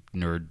 Mr.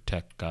 Nerd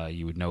Tech guy,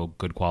 you would know a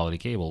good quality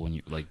cable when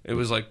you like. It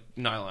was like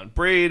nylon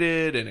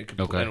braided, and and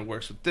it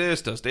works with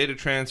this, does data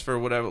transfer,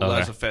 whatever,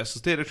 allows the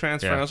fastest data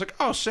transfer. Yeah. And I was like,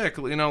 oh, sick.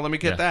 Let me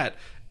get that.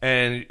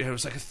 And it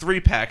was like a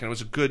 3-pack, and it was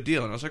a good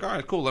deal. And I was like, all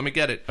right, cool, let me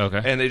get it.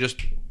 Okay. And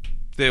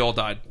they all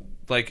died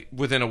like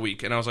within a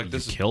week, and I was like,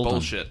 this is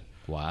bullshit. Them.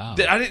 Wow.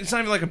 It's not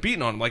even like I'm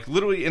beating on them. Like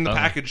literally in the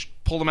package,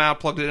 pulled them out,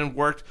 plugged it in,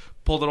 worked.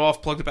 Pulled it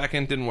off, plugged it back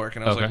in, didn't work,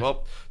 and I was like,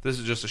 "Well, this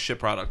is just a shit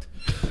product."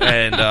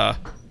 And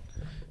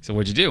so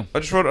what'd you do? I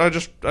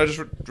just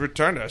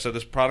returned it. I said,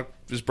 "This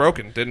product is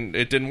broken.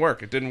 It didn't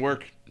work. It didn't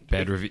work."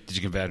 Bad review? Did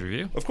you give a bad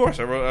review? Of course,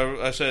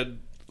 I said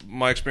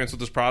my experience with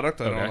this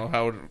product. I don't know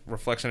how it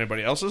reflects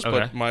anybody else's,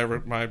 but my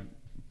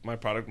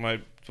product,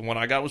 the one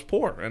I got was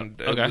poor, and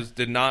it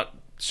did not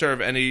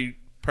serve any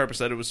purpose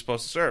that it was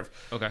supposed to serve.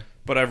 Okay,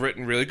 but I've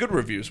written really good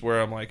reviews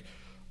where I'm like,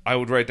 I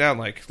would write down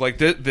like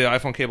the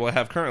iPhone cable I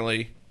have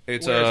currently.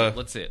 It's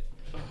let's see it.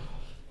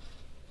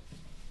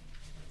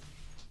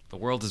 The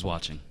world is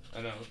watching.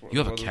 I know. You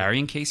have a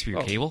carrying case for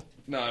your cable?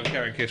 No, I'm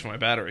carrying a case for my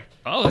battery.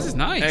 Oh, this is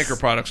nice. Anchor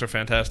products are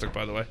fantastic,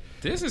 by the way.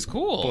 This is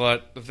cool.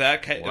 But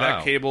that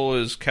cable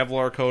is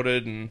Kevlar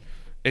coated, and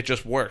it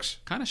just works.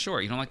 Kind of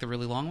short. You don't like the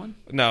really long one?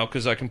 No,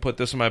 because I can put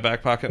this in my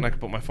back pocket, and I can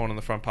put my phone in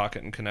the front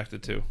pocket and connect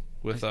it to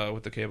with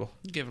the cable.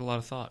 You give it a lot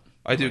of thought.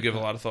 I do give a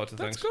lot of thought to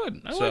things. That's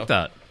good. I like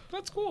that.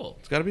 That's cool.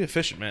 It's got to be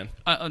efficient, man.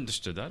 I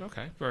understood that.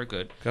 Okay, very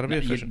good. Got to be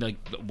efficient.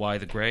 Why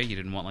the gray? You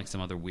didn't want like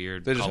some other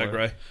weird. They just color? had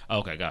gray. Oh,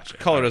 okay, gotcha.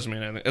 Color doesn't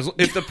mean anything.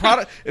 If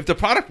the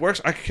product works,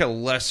 I could care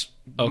less.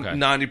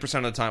 90%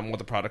 of the time, what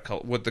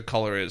the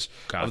color is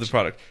of the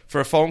product.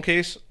 For a phone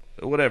case,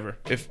 whatever.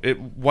 If it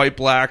white,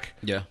 black,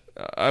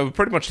 I would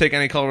pretty much take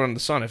any color under the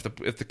sun. If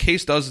the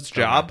case does its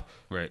job,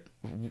 right.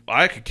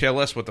 I could care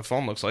less what the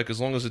phone looks like as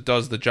long as it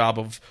does the job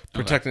of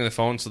protecting the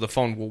phone, so the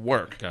phone will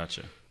work.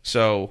 Gotcha.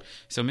 So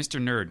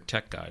Mr. Nerd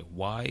Tech Guy,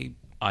 why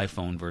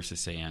iPhone versus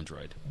say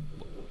Android?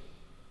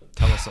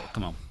 Tell us.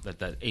 Come on,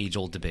 that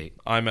age-old debate.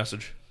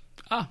 iMessage.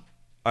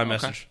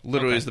 iMessage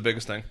literally is the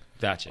biggest thing.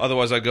 Gotcha.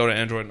 Otherwise, I'd go to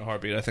Android in a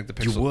heartbeat. I think the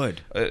Pixel. You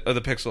would.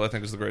 The Pixel, I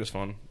think, is the greatest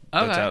phone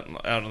that's out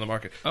on the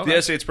market. The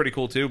S8's pretty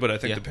cool too, but I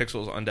think the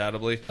Pixel is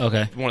undoubtedly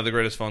one of the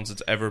greatest phones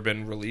that's ever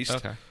been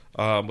released.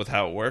 With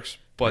how it works,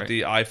 but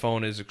the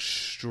iPhone is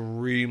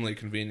extremely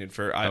convenient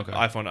for iPhone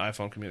to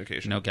iPhone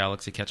communication. No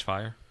Galaxy catch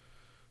fire.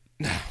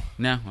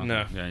 No.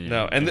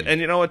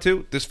 And you know what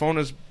too? This phone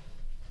is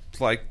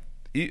like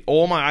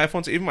all my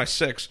iPhones, even my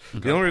 6.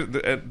 The only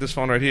reason, this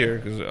phone right here,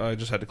 because I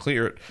just had to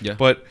clear it. Yeah.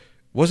 But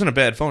wasn't a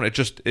bad phone.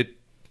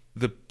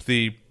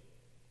 The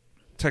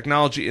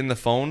technology in the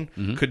phone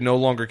could no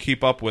longer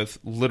keep up with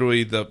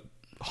literally the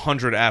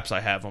 100 apps I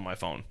have on my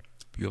phone.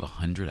 You have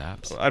 100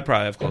 apps? I'd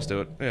probably have close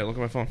to it. Yeah, look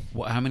at my phone.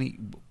 How many?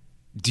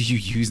 Do you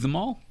use them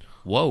all?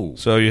 Whoa.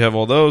 So you have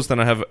all those. Then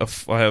I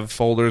have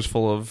folders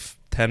full of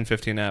 10,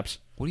 15 apps.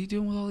 What are you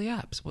doing with all the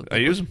apps? I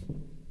use them.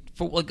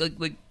 For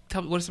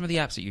tell me, what are some of the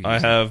apps that you use? I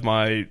have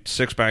my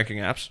 6 banking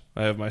apps.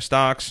 I have my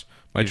stocks,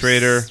 my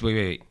trader.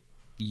 Wait.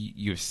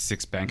 You have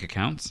 6 bank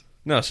accounts?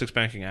 No, 6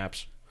 banking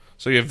apps.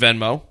 So you have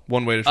Venmo,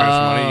 one way to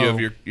transfer money. You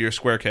have your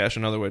Square Cash,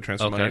 another way to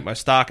transfer money. My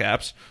stock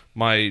apps,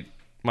 my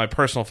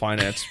personal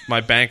finance, my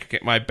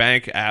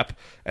bank app,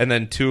 and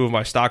then 2 of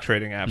my stock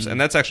trading apps.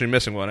 And that's actually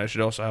missing one. I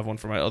should also have one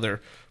for my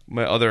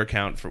other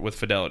account with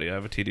Fidelity. I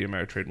have a TD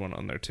Ameritrade one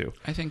on there too.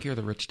 I think you're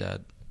the rich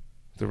dad.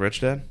 The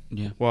rich dad?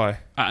 Yeah. Why?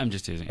 I'm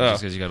just teasing.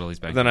 Just because you got all these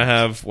bank Then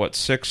accounts.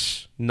 I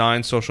have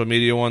 9 social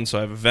media ones. So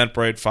I have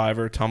Eventbrite,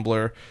 Fiverr,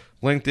 Tumblr,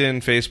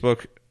 LinkedIn,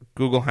 Facebook,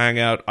 Google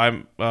Hangout.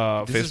 I'm This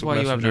Facebook is why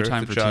you have no Messenger,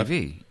 time for chat.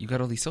 TV. You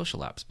got all these social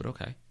apps, but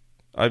okay.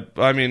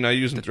 I mean, I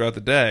use them throughout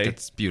the day.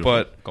 That's beautiful.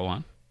 But go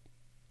on.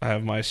 I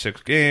have my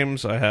 6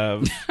 games. I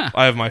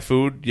have my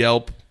food,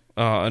 Yelp,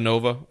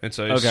 Anova. It's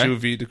a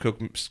sous vide to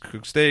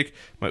cook steak.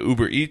 My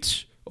Uber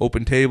Eats,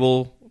 Open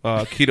Table,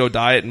 Keto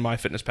Diet, and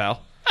MyFitnessPal,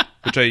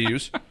 which I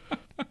use.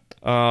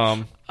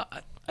 I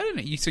don't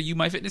know. So you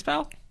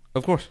MyFitnessPal?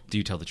 Of course. Do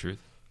you tell the truth?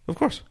 Of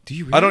course. Do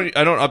you really?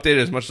 I don't update it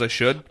as much as I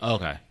should.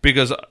 Okay.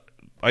 Because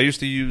I used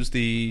to use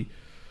the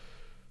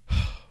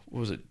what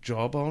was it,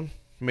 Jawbone?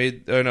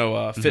 Fit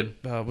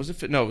was it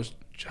Fit? No, it was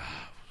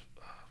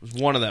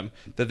one of them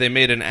that they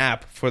made an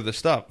app for the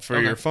stuff for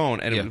your phone,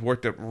 and it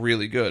worked out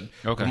really good.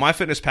 Okay. But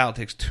MyFitnessPal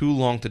takes too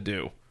long to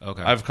do.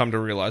 Okay. I've come to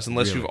realize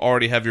unless you've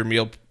already have your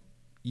meal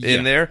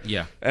in there.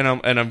 Yeah. And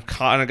I'm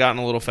kind of gotten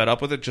a little fed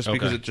up with it just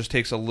because it just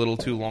takes a little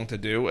too long to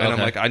do. And I'm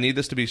like, I need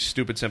this to be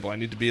stupid simple. I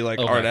need to be like,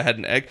 all right, I had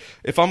an egg.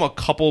 If I'm a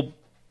couple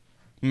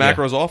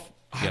macros off,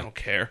 I don't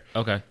care.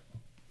 Okay.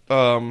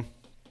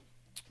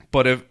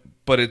 But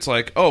but it's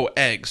like, oh,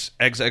 eggs,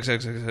 and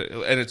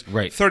it's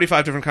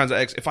 35 different kinds of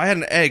eggs. If I had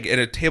an egg and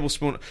a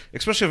tablespoon,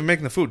 especially if I'm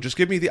making the food, just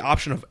give me the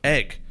option of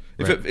egg.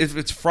 If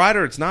it's fried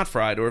or it's not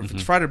fried, or if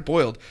it's fried or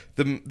boiled,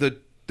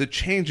 the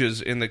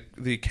changes in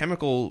the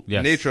chemical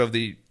nature of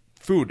the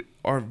food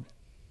are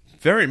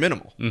very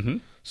minimal. Mm-hmm.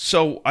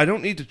 So I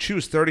don't need to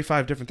choose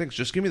 35 different things.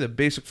 Just give me the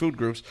basic food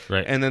groups,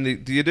 and then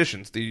the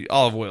additions: the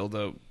olive oil,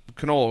 the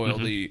canola oil,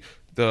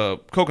 the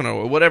coconut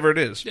oil, whatever it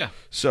is. Yeah.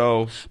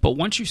 So, but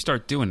once you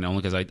start doing it,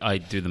 only because I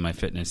do the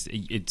MyFitness,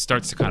 it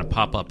starts to kind of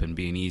pop up and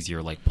be an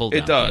easier like pull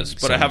down. It does,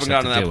 but I haven't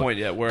gotten to that point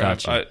yet where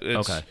gotcha.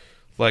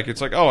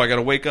 It's like, oh, I got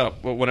to wake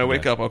up. Well, when I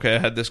wake up, okay, I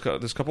had this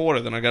cup of water,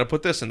 then I got to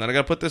put this in, then I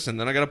got to put this in,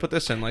 then I got to put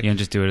this in. Like, you don't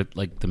just do it at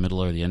like the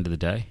middle or the end of the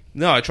day?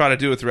 No, I try to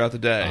do it throughout the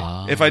day.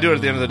 If I do it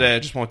at the end of the day, I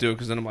just won't do it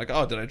because then I'm like,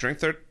 oh, did I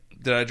drink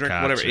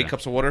whatever 8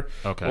 cups of water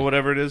or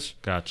whatever it is?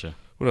 Gotcha.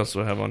 What else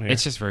do I have on here?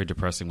 It's just very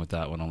depressing with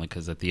that one, only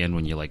because at the end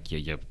when you like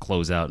you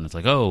close out and it's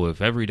like, oh,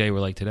 if every day were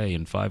like today,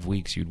 in 5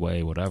 weeks you'd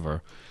weigh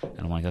whatever, and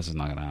I'm like, this is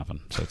not going to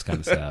happen. So it's kind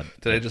of sad.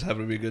 Today just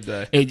happened to be a good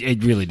day.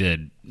 It really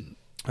did.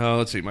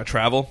 Let's see, my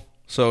travel.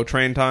 So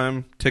train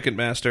time,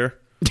 Ticketmaster,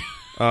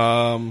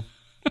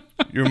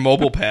 your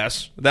mobile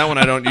pass. That one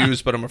I don't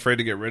use, but I'm afraid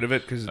to get rid of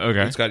it because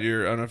it's got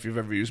your. I don't know if you've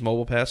ever used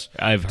mobile pass.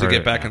 I've heard to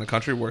get back in the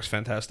country. It works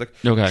fantastic.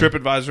 Okay.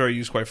 TripAdvisor I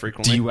use quite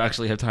frequently. Do you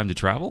actually have time to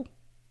travel?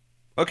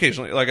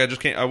 Occasionally, like I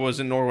just can't. I was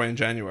in Norway in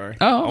January.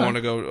 Oh, okay. I want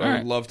to go. I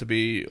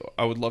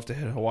would love to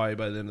hit Hawaii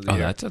by the end of the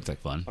year. Oh, that sounds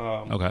like fun.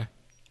 Okay.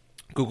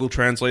 Google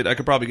Translate. I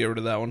could probably get rid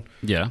of that one.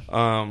 Yeah.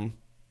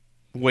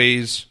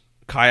 Waze,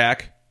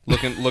 kayak.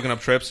 Looking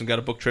up trips and got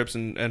to book trips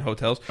and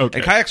hotels. Okay.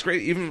 And kayak's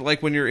great even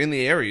like when you're in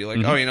the area. You're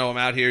like, oh, I'm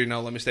out here,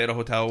 let me stay at a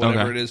hotel,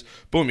 whatever it is.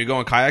 Boom, you go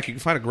on kayak, you can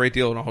find a great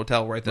deal in a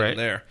hotel right then and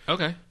there.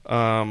 Okay.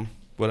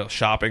 What else?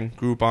 Shopping,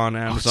 Groupon,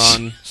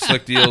 Amazon,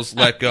 Slick Deals,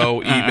 Let Go,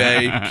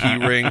 eBay,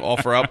 Keyring,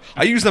 OfferUp.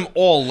 I use them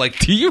all like...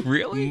 Do you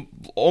really?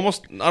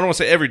 Almost, I don't want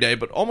to say every day,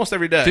 but almost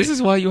every day. This is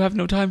why you have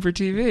no time for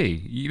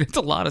TV. It's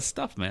a lot of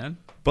stuff, man.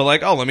 But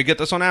like, oh, let me get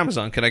this on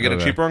Amazon. Can I get it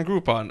cheaper on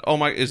Groupon? Oh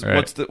my,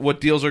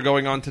 what deals are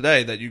going on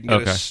today that you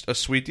can get a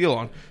sweet deal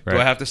on? Do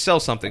I have to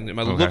sell something? Am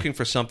I looking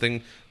for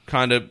something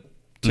kind of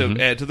to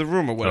add to the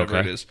room or whatever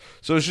it is?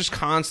 So it's just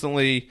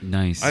constantly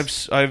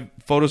nice. I've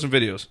photos and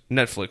videos,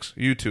 Netflix,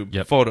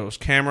 YouTube, photos,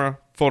 camera,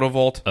 photo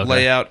vault,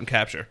 layout, and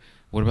capture.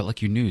 What about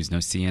like your news? No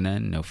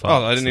CNN, no Fox?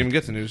 Oh, I didn't even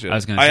get the news yet.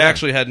 I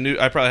actually had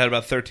I probably had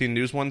about 13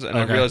 news ones, and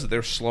I realized that they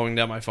were slowing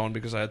down my phone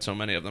because I had so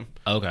many of them.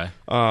 Okay.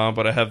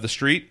 But I have The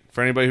Street.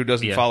 For anybody who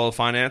doesn't follow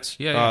finance,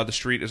 The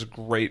Street is a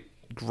great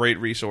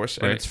resource,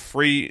 and it's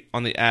free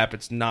on the app.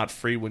 It's not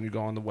free when you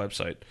go on the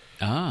website.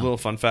 Little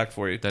fun fact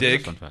for you.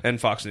 Dig and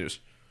Fox News.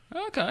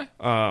 Okay.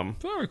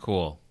 Very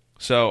cool.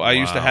 So I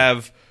used to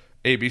have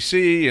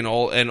ABC and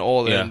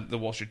all the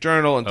Wall Street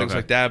Journal and things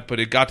like that, but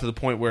it got to the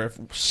point where if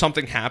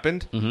something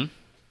happened,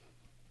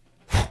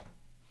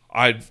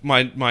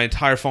 my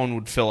entire phone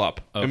would fill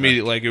up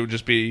immediately. Like it would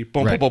just be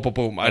boom, boom, boom, boom,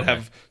 boom. I'd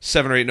have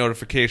 7 or 8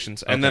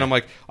 notifications, and then I'm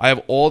like, I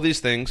have all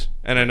these things,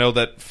 and I know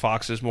that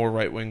Fox is more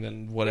right wing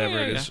than whatever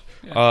it is.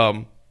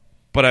 Yeah.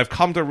 But I've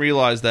come to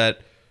realize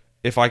that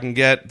if I can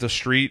get The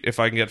Street, if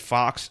I can get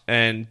Fox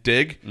and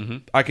Dig,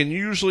 I can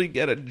usually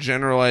get a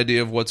general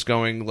idea of what's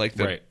going, like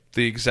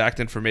the exact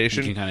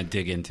information. You can kind of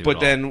dig into it. But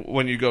then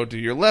when you go to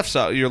your left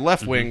side, your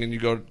left wing, and you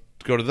go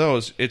to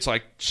those, it's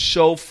like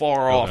so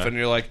far off, and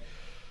you're like,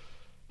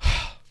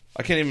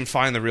 I can't even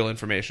find the real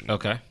information.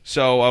 Okay.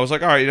 So I was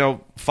like, all right,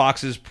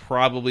 Fox is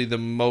probably the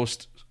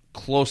most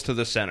close to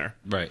the center.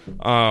 Right.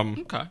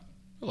 Okay. I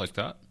like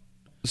that.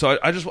 So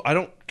I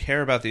don't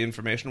care about the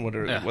information,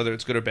 whether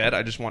it's good or bad.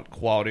 I just want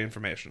quality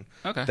information.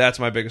 Okay. That's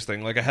my biggest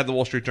thing. Like I had the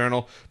Wall Street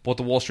Journal, bought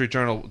the Wall Street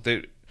Journal.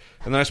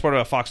 And the nice part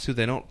about Fox too,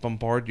 they don't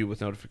bombard you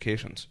with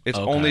notifications. It's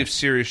only if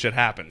serious shit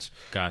happens.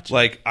 Gotcha.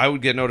 Like I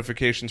would get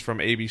notifications from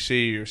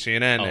ABC or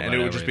CNN, and it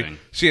would just be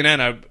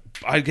CNN.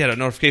 I'd get a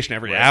notification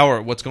every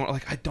hour. What's going on?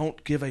 Like I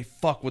don't give a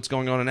fuck what's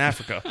going on in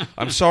Africa.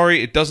 I'm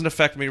sorry, it doesn't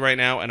affect me right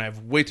now, and I have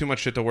way too much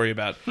shit to worry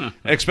about.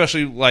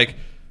 Especially like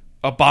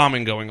a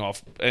bombing going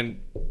off and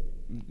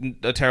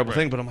a terrible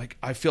thing. But I'm like,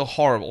 I feel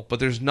horrible. But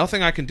there's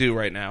nothing I can do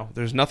right now.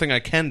 There's nothing I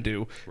can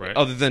do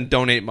other than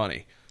donate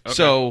money. Okay.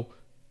 So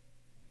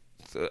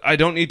I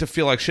don't need to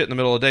feel like shit in the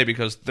middle of the day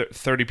because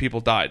 30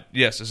 people died.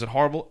 Yes, is it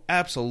horrible?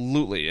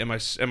 Absolutely. Am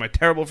I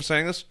terrible for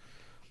saying this?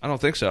 I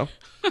don't think so.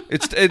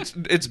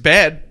 It's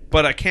bad,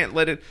 but I can't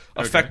let it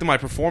affect my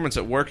performance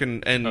at work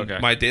and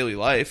my daily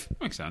life.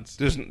 Makes sense.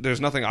 There's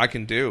nothing I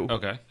can do.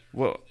 Okay.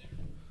 Well,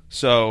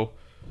 so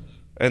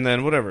and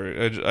then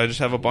whatever. I just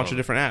have a bunch of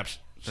different apps.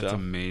 That's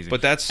amazing.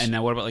 But and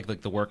now what about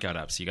like the workout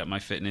apps? You got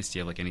MyFitness. Do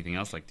you have like anything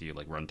else? Like do you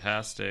like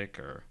Runtastic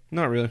or?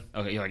 Not really.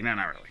 Okay, you're like no,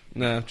 not really.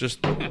 No,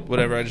 just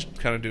whatever. I just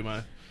kind of do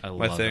my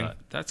thing. That.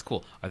 That's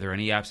cool. Are there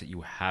any apps that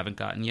you haven't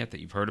gotten yet that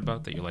you've heard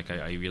about that you're like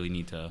I really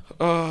need to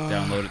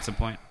download at some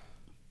point?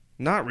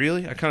 Not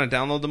really. I kind of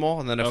download them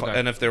all, and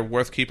then if they're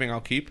worth keeping,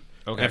 I'll keep.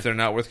 Okay. And if they're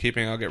not worth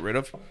keeping, I'll get rid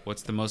of.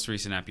 What's the most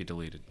recent app you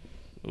deleted?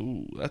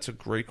 Ooh, that's a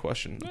great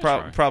question.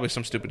 Right. Probably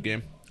some stupid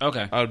game.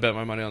 Okay. I would bet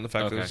my money on the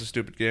fact that it's a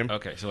stupid game.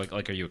 Okay, so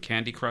like, are you a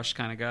Candy Crush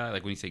kind of guy?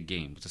 Like when you say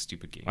game, what's a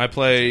stupid game? I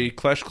play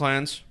Clash of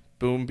Clans,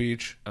 Boom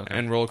Beach,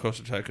 and Roller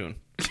Coaster Tycoon.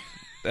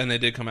 And they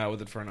did come out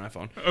with it for an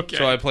iPhone. Okay.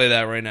 So I play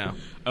that right now.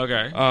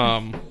 Okay.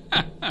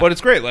 But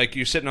it's great. Like,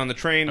 you're sitting on the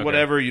train,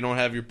 whatever. You don't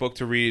have your book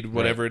to read,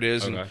 whatever it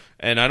is.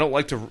 And I don't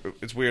like to...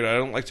 It's weird. I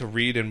don't like to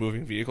read in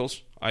moving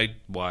vehicles.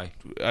 Why?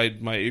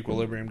 My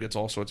equilibrium gets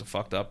all sorts of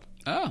fucked up.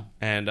 Oh.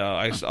 And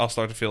I'll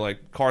start to feel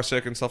like car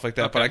sick and stuff like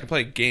that. But I can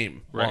play a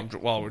game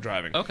while we're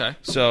driving. Okay.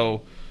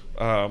 So...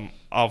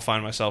 I'll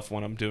find myself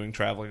when I'm doing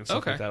traveling and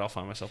stuff like that. I'll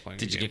find myself playing.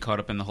 Did you get caught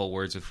up in the whole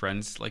Words with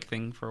Friends like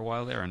thing for a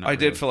while there? Or not I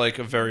did for like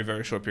a very,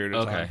 very short period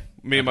of time.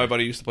 Me and my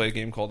buddy used to play a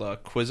game called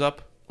Quiz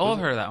Up. Oh, I've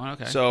heard of that one.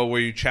 Okay. So where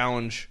you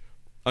challenge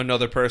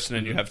another person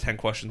and you have 10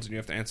 questions and you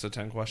have to answer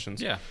 10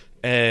 questions. Yeah.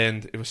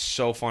 And it was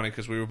so funny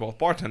because we were both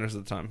bartenders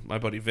at the time. My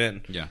buddy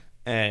Vin. Yeah.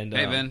 And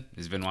hey Vin,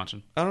 is Vin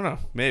watching? I don't know.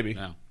 Maybe.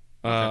 No.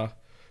 Okay.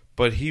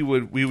 But we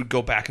would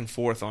go back and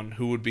forth on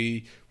who would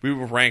be. We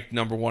were ranked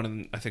number one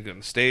in, I think, in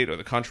the state or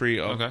the country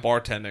of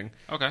bartending.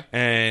 Okay.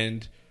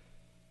 And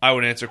I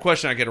would answer a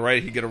question, I'd get it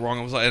right, he'd get it wrong.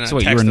 I was like, and so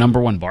wait, you were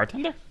number one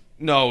bartender?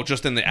 No,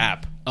 just in the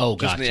app. Oh,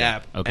 just in the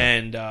app. Okay.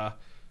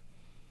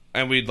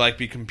 And we'd like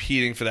be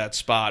competing for that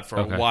spot for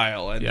a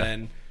while, and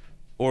then.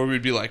 Or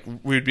we'd be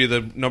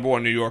the number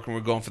one in New York, and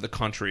we're going for the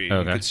country.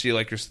 You could see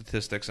like your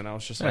statistics, and I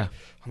was just like,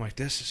 I'm like,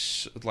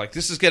 this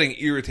is getting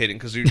irritating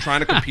because you're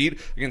trying to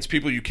compete against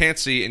people you can't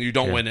see, and you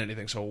don't win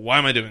anything. So why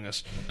am I doing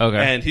this? Okay.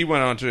 And he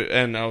went on to,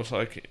 and I was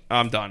like,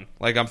 I'm done.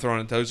 Like I'm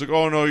throwing it. He's like,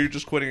 oh no, you're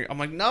just quitting. I'm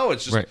like, no,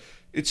 it's just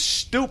it's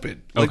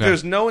stupid. Like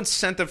there's no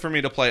incentive for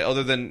me to play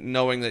other than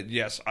knowing that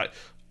yes,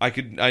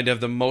 I'd have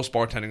the most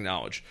bartending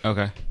knowledge.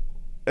 Okay.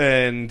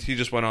 And he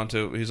just went on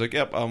to, he's like,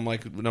 yep, I'm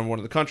like number one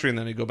in the country, and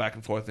then he'd go back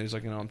and forth, and he's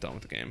like, I'm done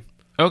with the game.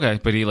 Okay,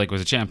 but he like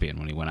was a champion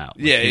when he went out.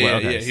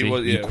 Like, he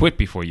was. You quit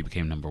before you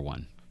became number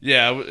one.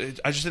 Yeah,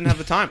 I just didn't have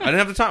the time. I didn't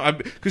have the time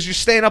because you're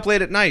staying up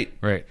late at night.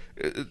 Right.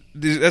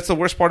 That's the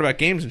worst part about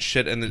games and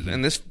shit, and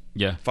this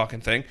yeah.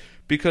 fucking thing,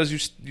 because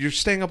you're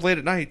staying up late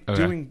at night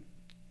doing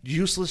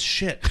useless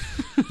shit.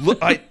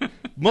 Look,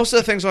 most of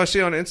the things I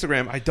see on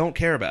Instagram, I don't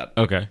care about.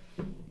 Okay.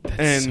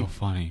 That's so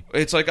funny.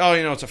 It's like, oh,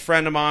 it's a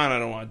friend of mine. I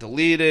don't want to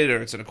delete it,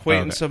 or it's an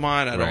acquaintance of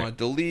mine. I don't want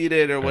to delete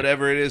it, or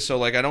whatever it is. So,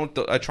 like,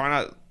 I try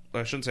not.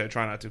 I shouldn't say I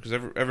try not to, because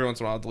every once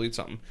in a while I'll delete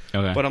something.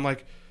 Okay. But I'm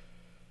like,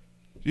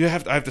 I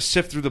have to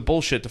sift through the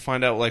bullshit to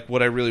find out like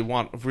what I really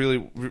want. Really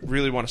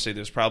want to see.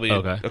 There's probably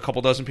a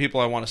couple dozen people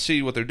I want to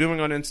see what they're doing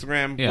on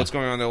Instagram, what's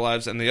going on in their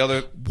lives, and the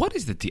other. What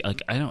is the deal?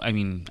 Like, I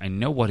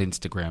know what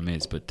Instagram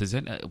is, but does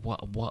it?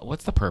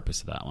 What's the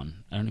purpose of that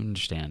one? I don't even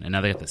understand. And now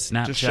they got the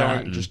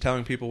Snapchat. Just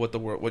telling people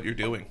what you're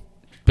doing.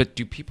 But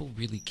do people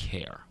really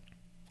care?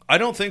 I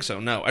don't think so.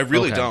 No, I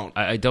really don't.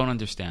 I don't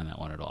understand that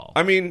one at all.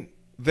 I mean,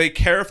 they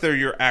care if they're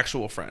your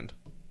actual friend.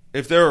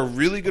 If they're a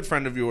really good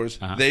friend of yours,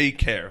 they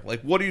care.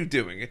 Like, what are you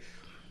doing?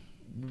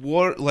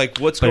 What's going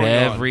on? But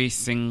every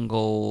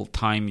single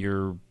time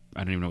you're,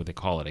 I don't even know what they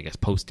call it, I guess,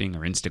 posting or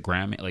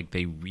Instagram, like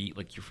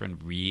like your friend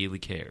really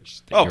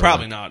cares. Oh,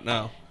 probably not.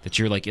 No. That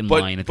you're like in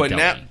line at the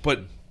deli.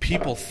 But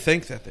people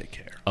think that they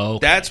care. Oh,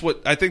 okay.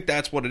 I think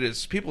that's what it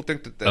is. People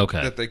think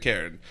that they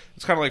care.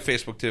 It's kind of like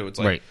Facebook too. It's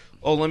like,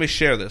 oh, let me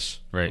share this.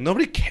 Right. Well,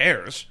 nobody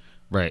cares.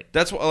 Right.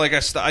 That's what. Like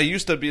I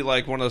used to be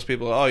like one of those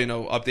people. Oh,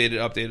 update it,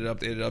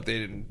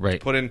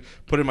 and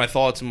put in my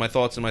thoughts,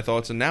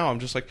 and now I'm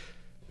just like,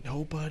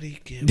 nobody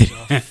gives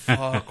a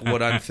fuck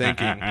what I'm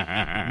thinking.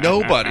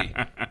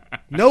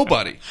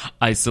 Nobody.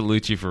 I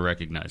salute you for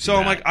recognizing. So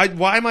that. I'm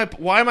like,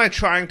 why am I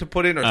trying to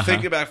put in or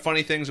think about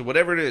funny things or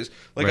whatever it is?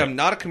 Like I'm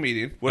not a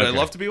comedian. Would I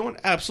love to be one?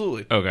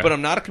 Absolutely. Okay. But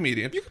I'm not a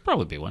comedian. You could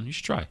probably be one. You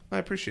should try. I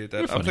appreciate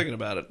that. I'm thinking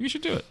about it. You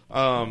should do it.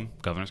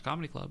 Governor's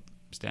Comedy Club.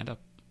 Stand up.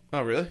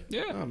 Oh, really?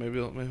 Yeah. Oh,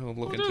 maybe I'll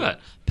look into that.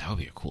 That would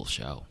be a cool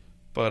show.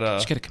 But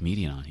just get a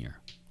comedian on here.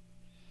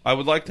 I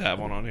would like to have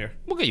one on here.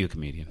 We'll get you a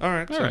comedian. All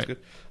right, sounds good.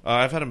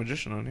 I've had a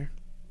magician on here.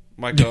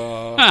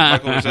 Michael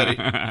Rossetti,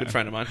 good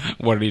friend of mine.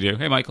 What did he do?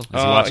 Hey, Michael.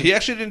 He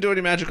actually didn't do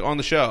any magic on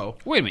the show.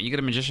 Wait a minute, you get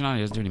a magician on,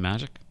 he doesn't do any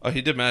magic?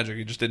 He did magic,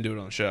 he just didn't do it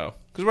on the show.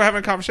 Because we're having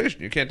a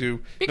conversation. You can't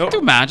do... You can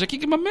do magic, you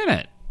give him a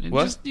minute.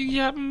 What?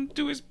 You have him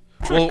do his...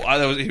 Trick.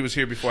 Well, he was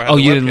here before I had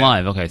the webcam. You didn't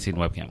live. Okay, I see the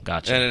webcam.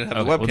 Gotcha. And I didn't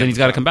have the webcam. Well, then he's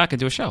got to come back and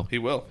do a show. He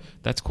will.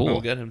 That's cool.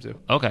 We'll get him to.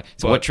 Okay.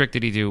 So what trick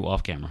did he do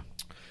off camera?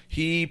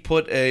 He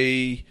put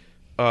a...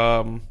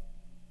 what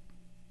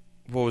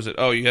was it?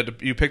 Oh,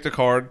 you picked a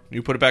card,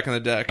 you put it back in the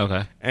deck.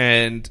 Okay.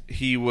 And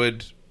he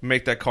would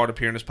make that card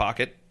appear in his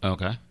pocket.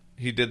 Okay.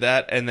 He did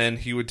that, and then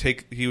he would do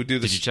this.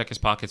 Did you check his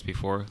pockets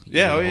before?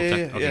 Yeah,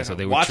 Okay, so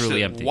they were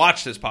truly empty.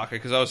 Watched his pocket,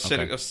 because I was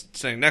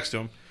sitting next to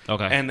him.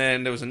 Okay. And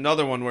then there was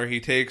another one where he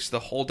takes the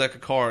whole deck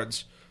of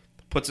cards,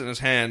 puts it in his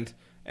hand,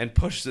 and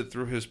pushes it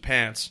through his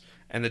pants,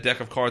 and the deck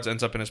of cards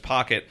ends up in his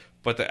pocket,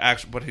 but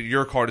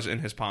your card is in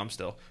his palm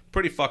still.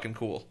 Pretty fucking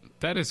cool.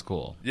 That is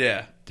cool.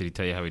 Yeah. Did he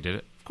tell you how he did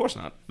it? Of course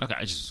not. Okay,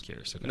 I just was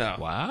curious. Okay. No.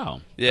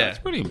 Wow. Yeah. That's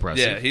pretty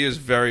impressive. Yeah, he is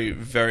very,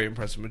 very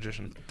impressive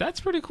magician. That's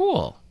pretty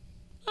cool.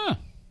 Huh.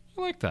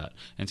 I like that.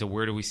 And so,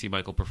 where do we see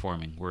Michael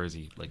performing? Where is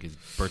he? Like his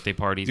birthday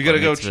parties? You got to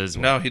go.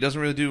 No, he doesn't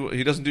really do.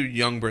 He doesn't do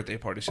young birthday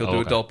parties. He'll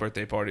do adult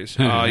birthday parties.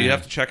 You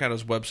have to check out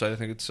his website. I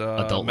think it's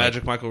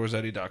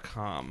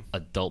magicmichaelrossetti.com.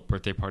 Adult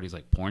birthday parties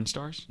like porn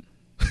stars.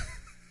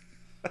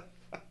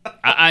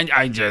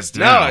 I just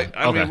no.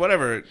 I mean,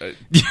 whatever.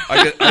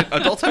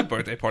 Adults have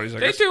birthday parties. I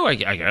guess they do. I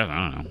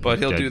don't know. But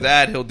he'll do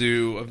that. He'll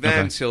do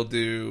events. He'll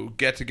do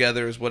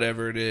get-togethers.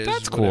 Whatever it is.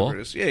 That's cool. It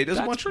is. Yeah, he does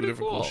a bunch of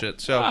different cool shit.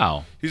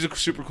 So he's a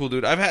super cool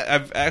dude.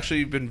 I've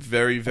actually been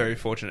very, very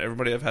fortunate.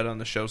 Everybody I've had on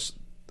the show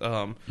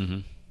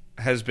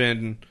has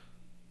been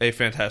a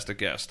fantastic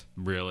guest.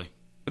 Really?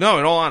 No,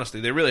 in all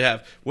honesty, they really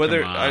have.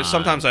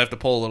 Sometimes I have to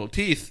pull a little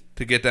teeth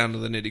to get down to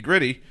the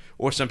nitty-gritty,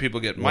 or some people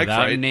get mic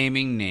fright. Without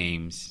naming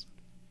names,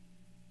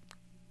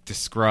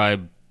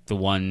 describe the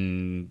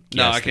one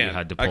guest that you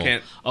had to pull. I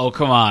can't. Oh,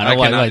 come on. I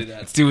cannot do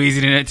that. It's too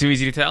easy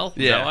to tell?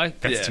 Yeah.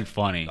 That's too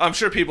funny. I'm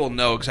sure people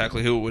know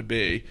exactly who it would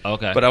be.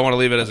 Okay. But I want to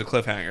leave it as a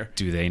cliffhanger.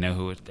 Do they know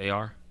who they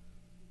are?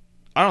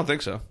 I don't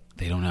think so.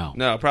 They don't know.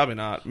 No, probably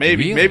not.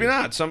 Maybe. Really? Maybe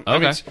not. Okay. I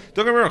mean,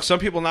 don't get me wrong. Some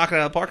people knock it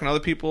out of the park, and other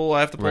people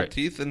I have to pull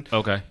teeth.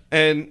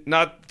 And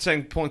not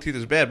saying pulling teeth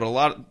is bad,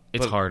 but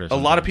it's harder. A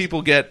lot of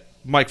people get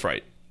mic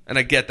fright, and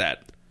I get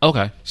that.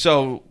 Okay.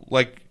 So,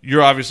 like,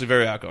 you're obviously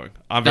very outgoing.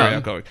 I'm very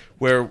outgoing.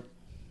 Where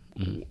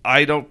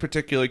I don't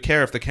particularly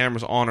care if the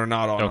camera's on or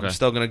not on. I'm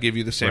still going to give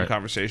you the same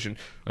conversation.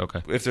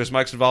 Okay. If there's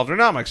mics involved or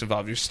not mics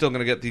involved, you're still going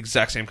to get the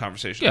exact same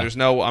conversation. Yeah. There's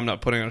no, I'm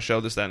not putting on a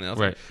show, this, that, and the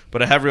other. Right.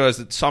 But I have realized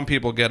that some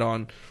people get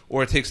on,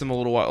 or it takes them a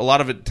little while. A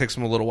lot of it takes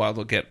them a little while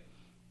to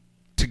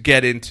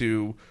get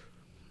into,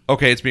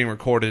 okay, it's being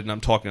recorded and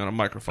I'm talking on a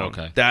microphone.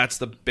 Okay. That's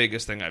the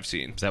biggest thing I've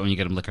seen. Is that when you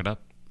get them liquored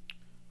up?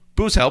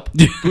 Booze help.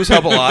 Booze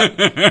help a lot.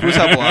 Booze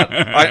help a lot.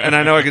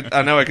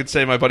 I know I could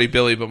say my buddy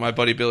Billy, but my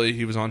buddy Billy,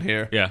 he was on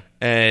here. Yeah.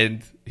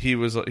 And he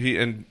was like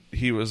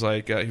he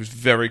was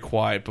very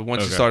quiet, but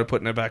once he started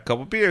putting in back a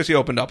couple beers, he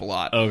opened up a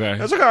lot. Okay.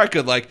 I was like, all right,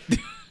 good. Like,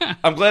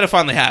 I'm glad it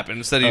finally happened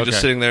instead of you just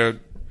sitting there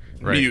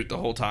mute the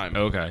whole time.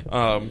 Okay.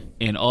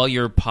 In all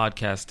your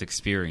podcast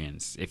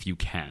experience, if you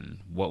can,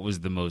 what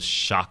was the most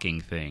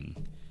shocking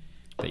thing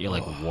that you're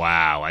like,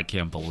 wow, I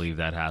can't believe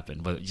that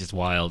happened, but just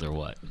wild or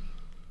what?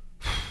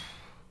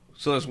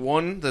 So there's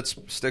one that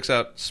sticks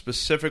out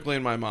specifically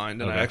in my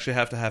mind, and I actually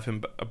have to have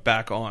him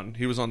back on.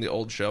 He was on the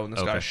old show, and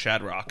this guy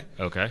Shadrock.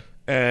 Okay.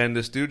 And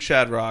this dude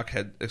Shadrock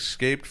had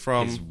escaped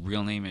from... His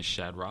real name is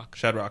Shadrock?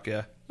 Shadrock,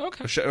 yeah.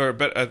 Okay.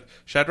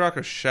 Shadrock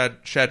or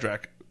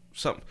Shadrach?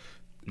 Something.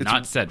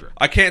 Not Cedric.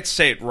 I can't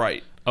say it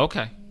right.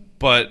 Okay.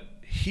 But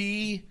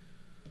he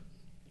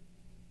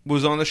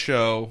was on the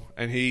show,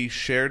 and he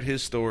shared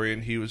his story,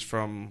 and he was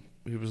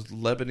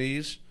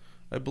Lebanese,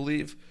 I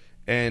believe,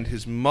 and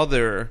his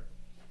mother...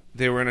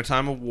 They were in a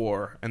time of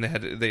war, and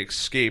they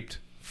escaped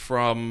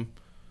from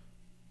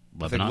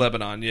Lebanon. I think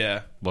Lebanon,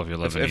 yeah. Well, if you're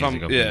Lebanese, you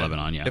go from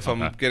Lebanon, yeah. If I'm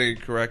getting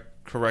it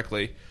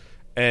correctly,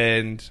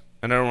 and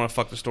I don't want to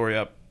fuck the story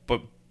up, but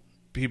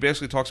he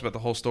basically talks about the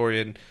whole story,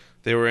 and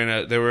they were in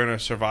a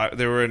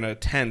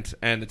tent,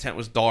 and the tent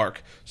was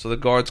dark, so the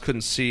guards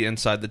couldn't see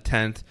inside the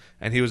tent,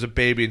 and he was a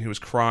baby, and he was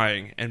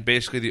crying, and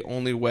basically the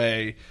only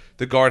way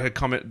the guard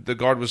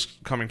was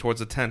coming towards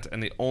the tent,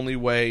 and the only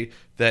way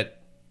that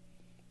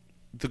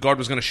the guard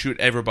was going to shoot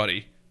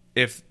everybody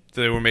if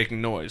they were making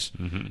noise,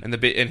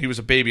 and he was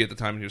a baby at the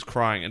time, and he was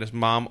crying, and his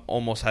mom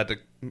almost had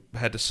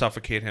to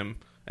suffocate him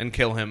and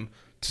kill him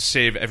to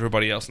save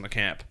everybody else in the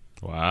camp.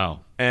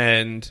 Wow!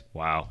 And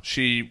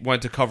she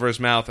went to cover his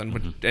mouth,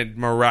 and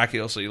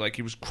miraculously, like,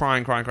 he was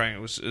crying. It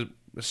was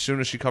as soon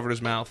as she covered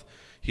his mouth,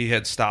 he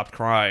had stopped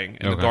crying,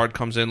 and the guard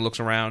comes in,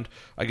 looks around,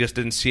 I guess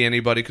didn't see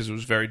anybody because it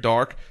was very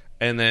dark.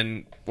 And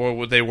then,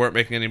 or they weren't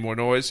making any more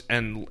noise,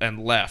 and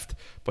left.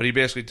 But he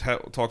basically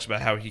talks about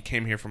how he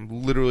came here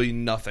from literally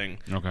nothing,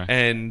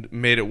 and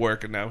made it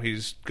work, and now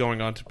he's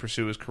going on to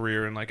pursue his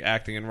career in, like,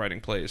 acting and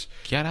writing plays.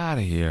 Get out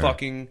of here!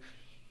 Fucking,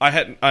 I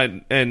had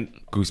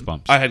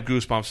goosebumps. I had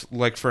goosebumps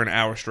like for an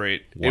hour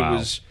straight. Wow. It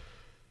was.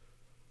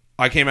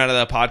 I came out of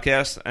that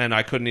podcast and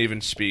I couldn't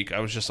even speak. I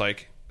was just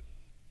like,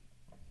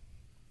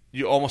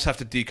 you almost have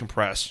to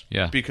decompress,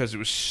 because it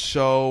was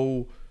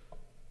so.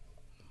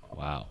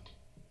 Wow.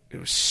 It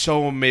was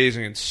so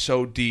amazing and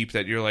so deep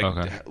that you're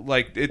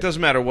like it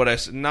doesn't matter what I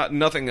say.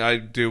 Nothing I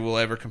do will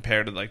ever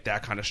compare to like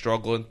that kind of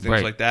struggle and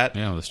things like that.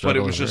 Yeah, the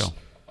struggle is just real.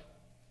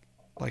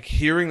 Like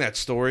hearing that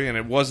story, and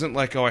it wasn't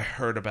like, oh, I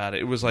heard about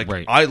it. It was like,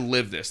 I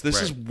lived this. This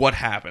is what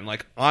happened.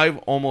 Like, I've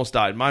almost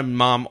died. My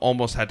mom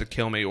almost had to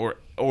kill me, or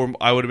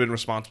I would have been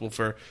responsible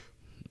for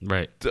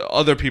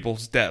other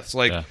people's deaths.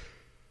 Like.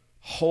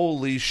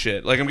 Holy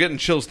shit. Like, I'm getting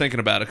chills thinking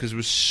about it because it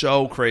was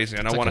so crazy,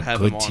 and I want to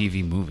have him on. It's a good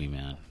TV movie,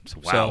 man.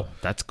 Wow,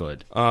 that's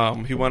good.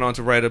 He went on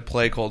to write a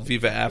play called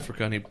Viva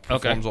Africa, and he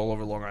performs all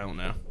over Long Island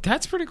now.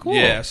 That's pretty cool.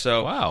 Yeah,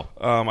 so wow.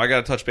 I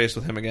got to touch base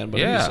with him again, but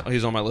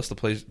he's on my list of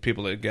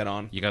people to get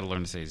on. You got to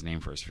learn to say his name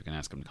first if you can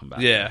ask him to come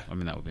back. Yeah. I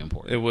mean, that would be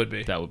important. It would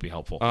be. That would be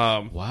helpful.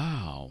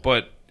 Wow.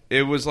 But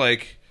it was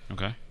like...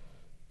 Okay.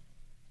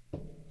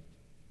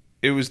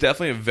 It was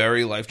definitely a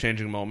very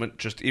life-changing moment,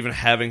 just even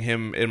having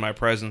him in my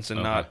presence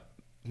and not...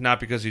 not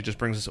because he just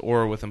brings this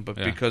aura with him, but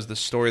because the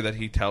story that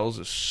he tells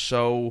is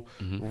so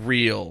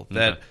real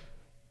that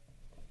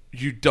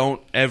you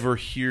don't ever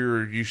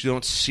hear, you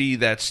don't see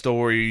that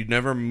story, you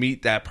never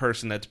meet that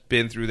person that's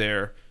been through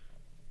there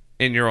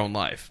in your own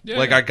life.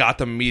 I got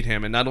to meet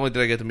him, and not only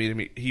did I get to meet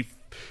him,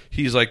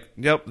 he's like,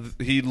 yep,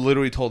 he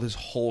literally told his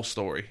whole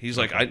story. He's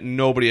like,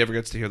 nobody ever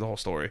gets to hear the whole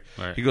story.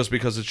 Right. He goes,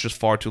 because it's just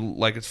far too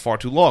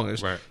long.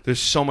 There's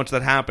so much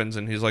that happens,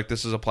 and he's like,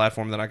 this is a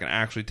platform that I can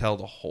actually tell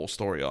the whole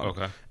story on.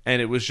 Okay.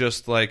 And it was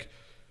just like,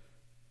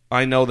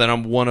 I know that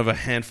I'm one of a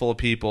handful of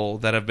people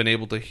that have been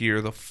able to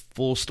hear the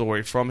full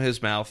story from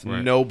his mouth.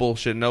 Right. No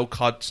bullshit, no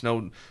cuts,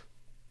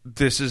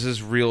 this is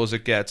as real as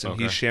it gets, and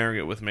he's sharing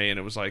it with me, and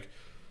it was like,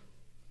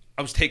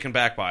 I was taken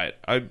back by it.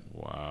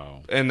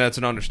 Wow. And that's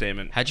an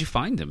understatement. How'd you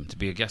find him to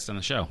be a guest on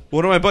the show?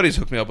 One of my buddies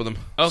hooked me up with him.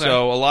 Okay.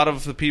 So a lot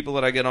of the people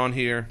that I get on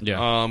here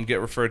get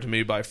referred to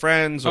me by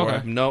friends,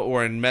 or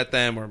or met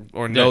them,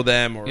 or know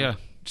them, or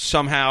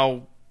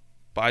somehow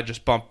I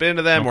just bump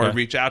into them, or I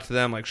reach out to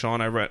them. Like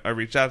Sean, I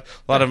reach out.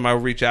 A lot of them I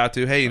reach out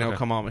to, hey,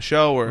 come on the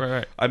show,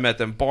 or I met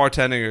them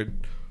bartending, or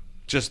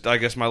just, I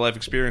guess my life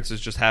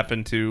experiences just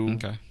happened to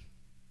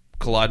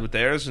collide with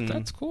theirs. And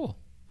that's cool.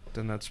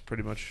 Then that's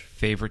pretty much...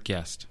 Favorite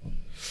guest?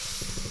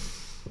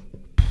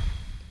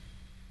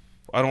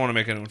 I don't want to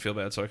make anyone feel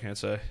bad, so I can't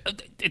say.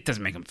 It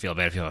doesn't make them feel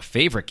bad if you have a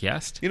favorite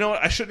guest. You know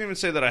what? I shouldn't even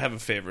say that I have a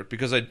favorite,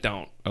 because I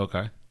don't.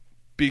 Okay.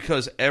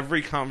 Because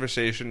every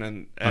conversation,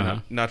 and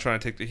I'm not trying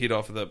to take the heat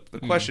off of the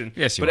question,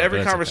 yes, but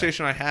every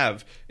conversation I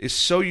have is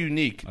so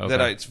unique that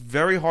it's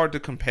very hard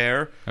to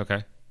compare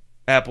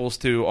apples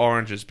to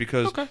oranges,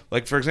 because,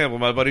 like, for example,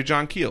 my buddy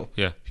John Keel,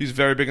 he's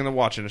very big in the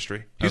watch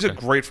industry. He's a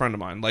great friend of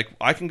mine. Like,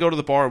 I can go to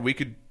the bar, we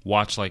could...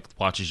 Watch, like,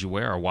 watches you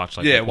wear, or watch,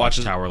 like, the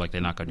watchtower, like,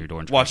 they knock on your door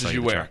and try watches to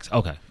you wear. Tracks.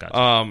 Okay,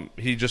 gotcha.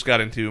 He just got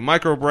into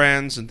micro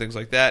brands and things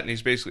like that, and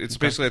he's basically... It's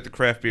basically like the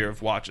craft beer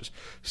of watches.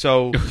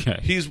 So,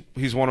 he's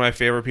one of my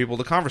favorite people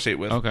to conversate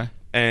with. Okay.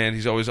 And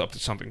he's always up to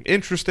something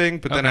interesting,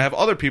 but then I have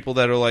other people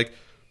that are like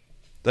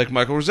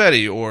Michael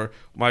Rossetti, or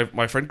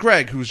my friend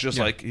Greg, who's just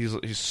like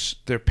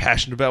they're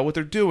passionate about what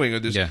they're doing. Or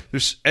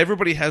there's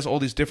everybody has all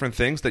these different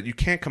things that you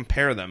can't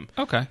compare them.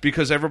 Okay.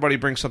 Because everybody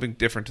brings something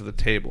different to the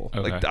table.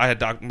 Okay. Like, I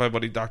had my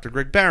buddy Dr.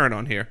 Greg Barron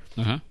on here,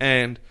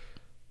 and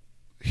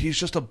he's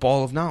just a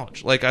ball of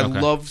knowledge. Like, I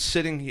love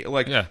sitting here.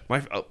 Like,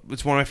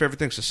 it's one of my favorite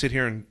things to sit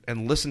here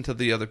and listen to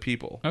the other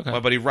people. Okay.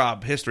 My buddy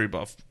Rob, history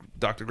buff,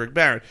 Dr. Greg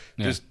Barron,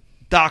 just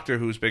doctor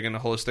who's big into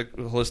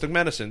holistic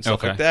medicine,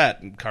 stuff like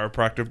that, and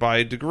chiropractor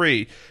by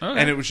degree.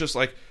 And it was just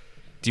like,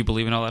 do you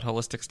believe in all that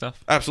holistic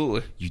stuff?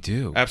 Absolutely. You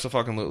do?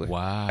 Absolutely.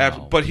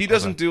 Wow. But he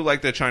doesn't do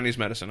like the Chinese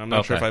medicine. I'm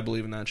not sure if I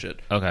believe in that shit.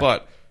 Okay.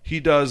 But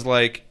he does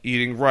like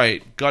eating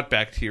right, gut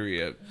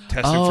bacteria,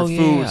 testing for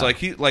foods.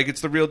 Like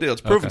it's the real deal. It's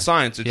proven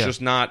science. It's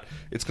just not.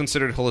 It's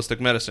considered holistic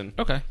medicine.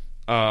 Okay.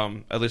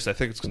 At least I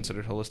think it's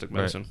considered holistic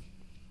medicine. Right.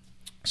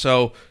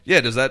 So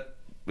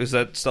is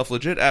that stuff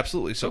legit?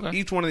 Absolutely. So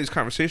each one of these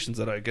conversations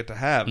that I get to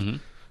have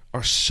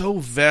are so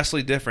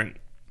vastly different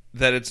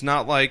that it's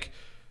not like,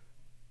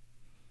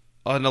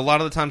 and a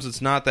lot of the times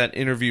it's not that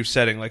interview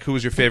setting, like who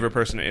was your favorite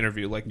person to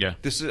interview? Like,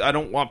 this is, I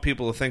don't want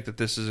people to think that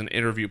this is an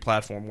interview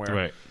platform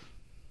where,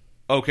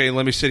 okay,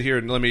 let me sit here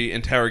and let me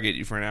interrogate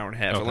you for an hour and a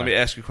half, or let me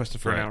ask you a question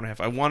for an hour and a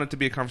half. I want it to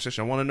be a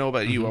conversation. I want to know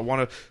about you. I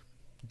want to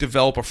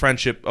develop a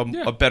friendship,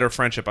 a better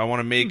friendship. I want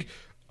to make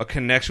a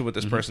connection with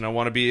this person. I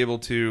want to be able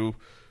to,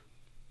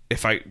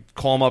 if I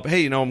call him up,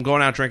 hey, I'm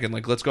going out drinking.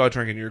 Like, let's go out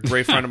drinking. You're a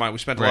great friend of mine. We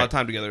spent a lot of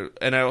time together.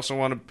 And I also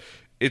want to...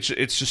 It's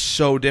just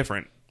so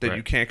different that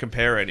you can't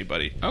compare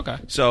anybody. Okay.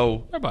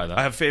 So I buy that.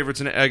 I have favorites,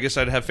 and I guess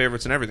I'd have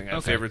favorites in everything. I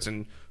have favorites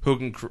in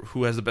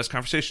who has the best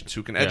conversations,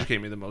 who can educate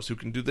me the most, who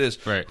can do this,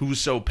 who's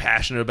so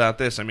passionate about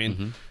this. I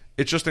mean,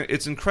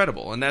 it's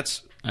incredible, and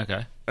that's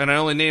okay. And I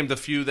only named a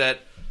few that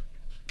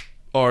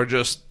are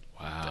just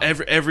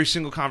every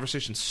single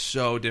conversation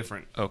so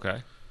different.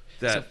 Okay.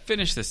 So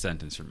finish this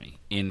sentence for me.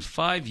 In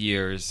 5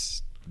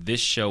 years, this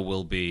show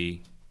will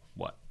be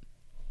what?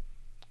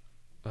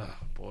 Oh,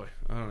 boy.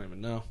 I don't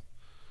even know.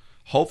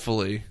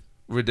 Hopefully,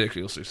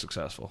 ridiculously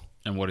successful.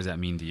 And what does that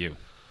mean to you?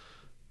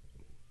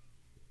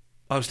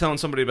 I was telling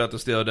somebody about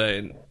this the other day,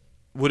 and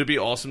would it be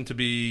awesome to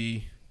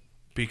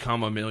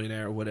become a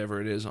millionaire or whatever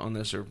it is on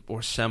this,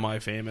 or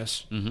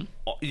semi-famous?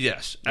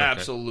 Yes,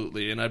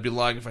 absolutely. And I'd be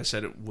lying if I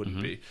said it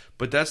wouldn't be.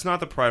 But that's not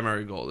the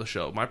primary goal of the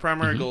show. My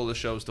primary goal of the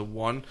show is to,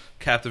 one,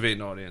 captivate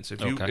an audience.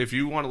 If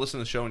you want to listen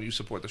to the show and you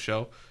support the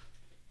show,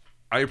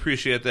 I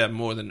appreciate that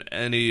more than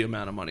any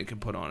amount of money can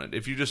put on it.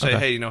 If you just say,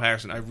 hey,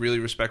 Harrison, I really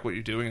respect what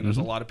you're doing, and there's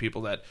a lot of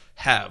people that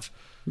have.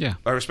 Yeah.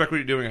 I respect what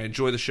you're doing. I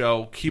enjoy the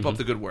show. Keep up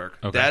the good work.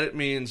 That it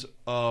means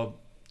a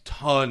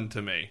ton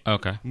to me.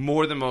 Okay.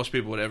 More than most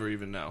people would ever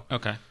even know.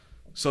 Okay.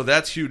 So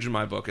that's huge in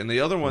my book. And the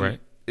other one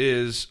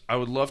is, I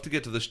would love to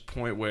get to this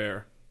point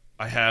where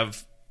I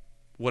have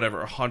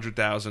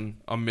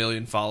 100,000, 1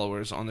 million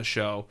followers on the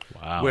show.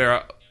 Wow.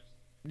 Where,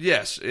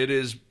 yes, it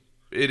is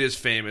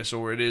famous,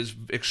 or it is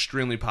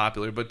extremely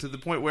popular, but to the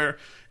point where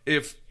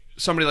if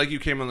somebody like you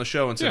came on the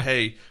show and said,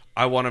 hey,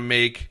 I want to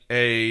make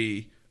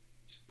a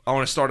I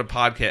want to start a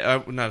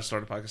podcast. Not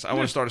start a podcast. I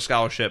want to start a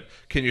scholarship.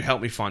 Can you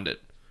help me fund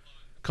it?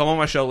 Come on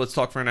my show. Let's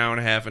talk for an hour and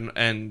a half.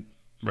 And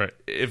right.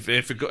 if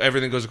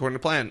everything goes according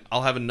to plan,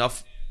 I'll have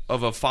enough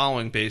of a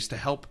following base to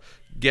help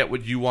get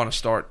what you want to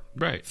start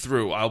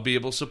through. I'll be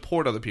able to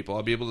support other people.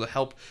 I'll be able to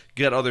help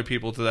get other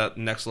people to that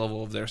next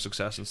level of their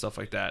success and stuff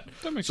like that.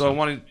 That makes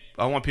sense.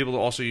 I want people to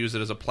also use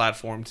it as a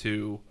platform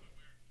to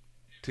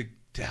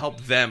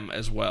help them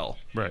as well.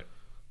 Right.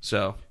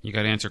 So you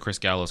got to answer Chris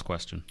Gallo's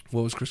question.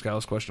 What was Chris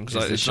Gallo's question?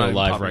 Because it's show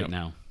live right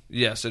now.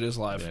 Yes, it is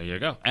live. There you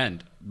go.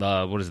 And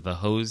what is it? The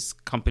Hose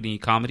Company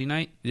Comedy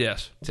Night?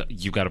 Yes. So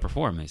you got to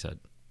perform. They said.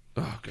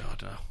 Oh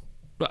God,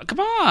 no.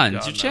 Come on,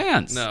 it's your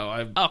chance.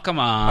 No, come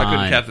on. I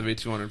couldn't captivate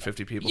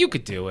 250 people. You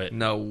could do it.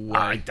 No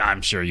way.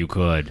 I'm sure you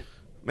could.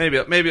 Maybe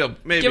give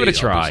it a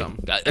try.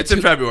 It's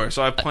in February,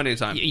 so I have plenty of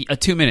time. A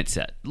 2-minute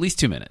set, at least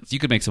 2 minutes. You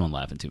could make someone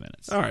laugh in 2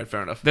 minutes. All right,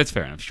 fair enough. That's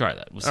fair enough. Try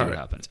that. We'll see what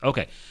happens.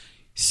 Okay,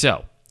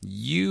 so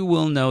you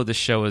will know the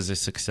show is a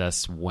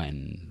success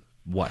when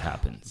what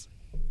happens.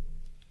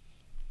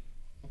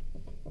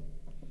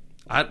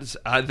 That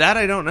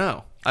I don't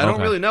know. I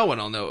don't really know when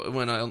I'll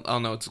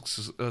know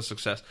it's a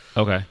success.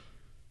 Okay.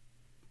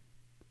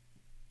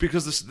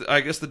 Because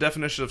I guess the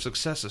definition of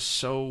success is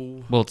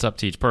so... Well, it's up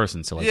to each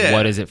person. So,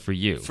 what is it for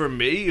you? For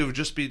me, it would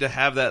just be to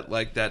have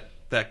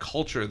that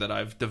culture that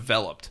I've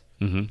developed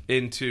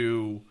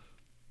into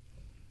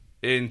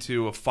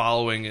a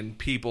following and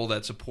people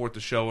that support the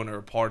show and are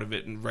a part of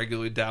it and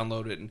regularly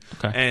download it.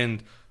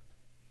 And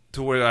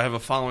to where I have a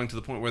following to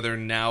the point where they're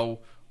now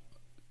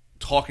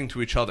talking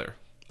to each other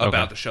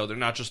about the show. They're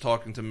not just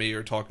talking to me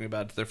or talking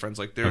about it to their friends.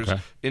 Like, there's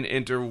an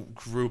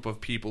intergroup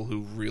of people who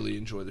really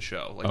enjoy the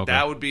show. Like,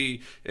 that would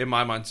be, in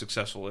my mind,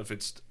 successful. If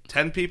it's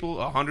 10 people,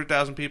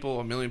 100,000 people,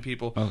 1 million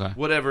people,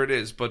 whatever it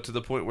is. But to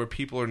the point where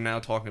people are now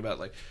talking about,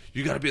 like,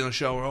 you got to be on the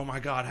show, or, oh, my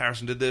God,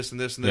 Harrison did this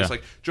and this and this.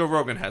 Like, Joe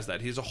Rogan has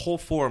that. He has a whole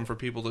forum for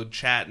people to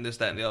chat and this,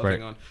 that, and the other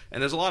thing on.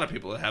 And there's a lot of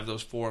people that have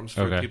those forums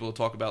for people to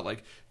talk about,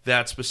 like,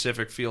 that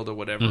specific field or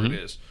whatever it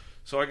is.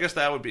 So I guess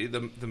that would be,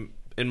 the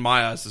in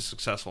my eyes, the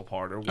successful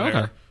part, or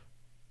where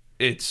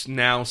it's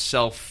now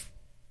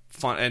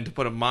self-fund, and to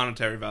put a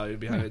monetary value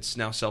behind it, it's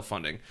now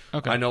self-funding.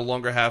 I no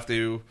longer have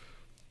to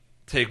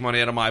take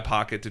money out of my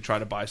pocket to try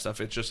to buy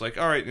stuff. It's just like,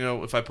 all right,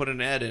 if I put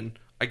an ad in,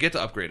 I get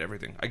to upgrade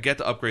everything. I get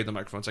to upgrade the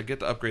microphones. I get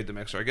to upgrade the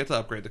mixer. I get to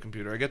upgrade the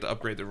computer. I get to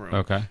upgrade the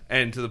room.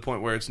 And to the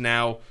point where it's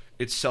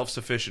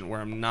self-sufficient,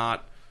 where I'm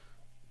not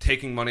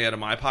taking money out of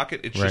my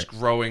pocket. It's just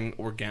growing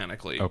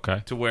organically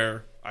to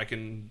where I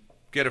can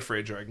get a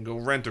fridge, or I can go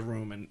rent a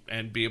room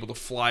and be able to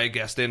fly a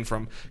guest in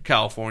from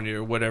California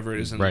or whatever it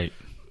is. And I'm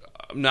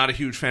not a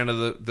huge fan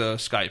of the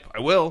Skype.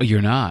 I will. Oh,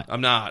 you're not? I'm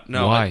not.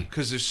 No. Why?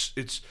 Because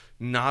it's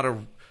not a...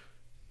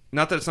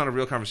 Not that it's not a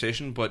real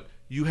conversation, but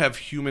you have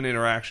human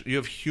interaction. You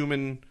have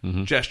human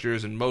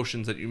gestures and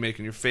motions that you make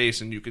in your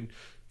face, and you can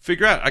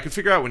figure out... I can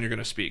figure out when you're going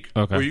to speak.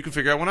 Or you can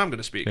figure out when I'm going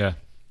to speak.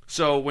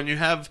 So when you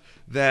have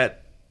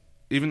that...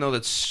 Even though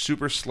that's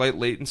super slight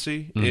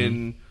latency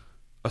in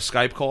a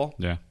Skype call,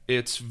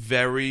 it's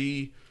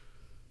very...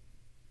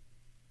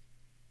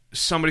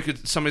 Somebody's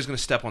going to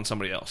step on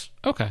somebody else.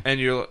 And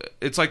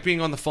it's like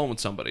being on the phone with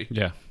somebody.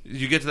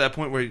 You get to that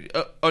point where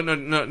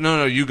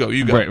no, you go.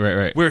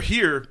 Right. Where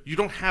here you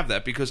don't have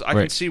that, because I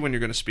can see when you're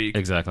going to speak.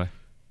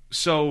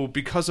 So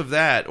because of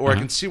that, or I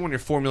can see when you're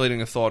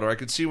formulating a thought, or I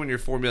can see when you're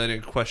formulating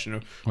a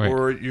question,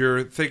 or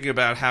you're thinking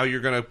about how you're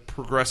going to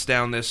progress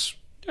down this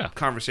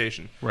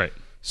conversation.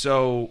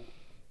 So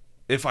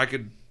if I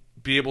could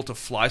be able to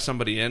fly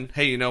somebody in,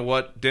 hey, you know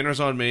what? Dinner's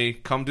on me.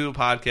 Come do a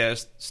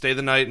podcast. Stay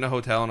the night in a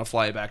hotel, and I'll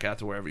fly you back out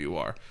to wherever you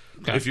are.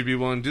 If you'd be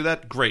willing to do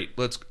that, great.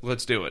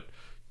 Let's do it.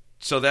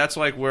 So that's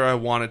like where I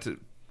wanted to.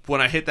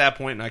 When I hit that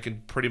point, and I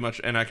can pretty much,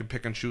 and I can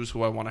pick and choose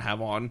who I want to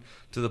have on,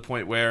 to the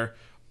point where,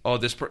 oh,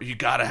 you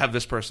got to have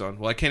this person on.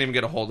 Well, I can't even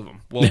get a hold of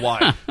them. Well,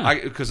 why?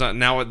 Because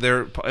now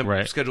their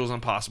schedule is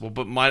impossible.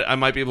 But I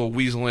might be able to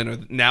weasel in. Or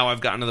now I've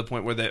gotten to the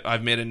point where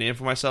I've made a name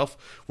for myself,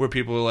 where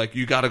people are like,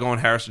 you got to go on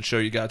Harrison's show.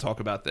 You got to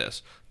talk about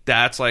this.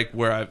 That's like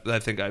where I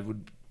think I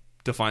would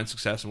define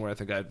success, and where I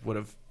think I would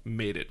have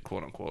made it,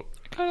 quote unquote.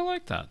 I kind of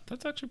like that.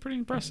 That's actually pretty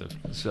impressive.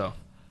 So,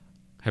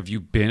 have you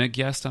been a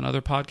guest on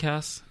other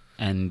podcasts?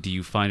 And do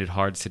you find it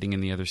hard sitting in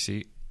the other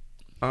seat?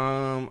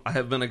 I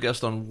have been a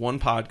guest on one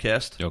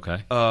podcast.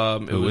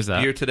 Who was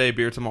that? Beer Today,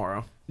 Beer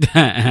Tomorrow.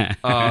 It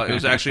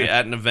was actually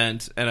at an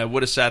event, and I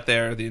would have sat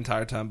there the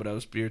entire time, but I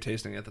was beer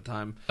tasting at the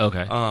time.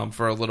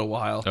 For a little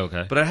while.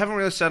 But I haven't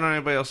really sat on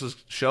anybody else's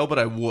show, but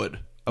I would.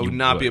 I would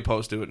not be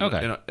opposed to it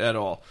at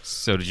all.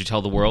 So did you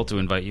tell the world to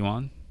invite you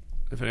on?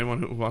 If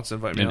anyone who wants to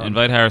invite me on.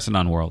 Invite Harrison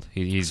on, world.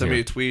 He's send here.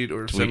 me a tweet,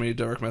 or send me a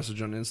direct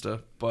message on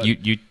Insta. But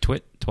you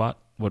twat?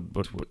 What?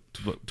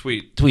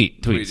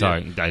 Tweet.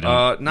 Sorry. Yeah. I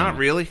don't. Not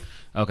really.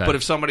 But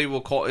if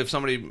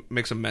somebody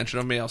makes a mention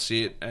of me, I'll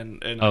see it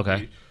and I'll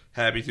be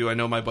happy to. I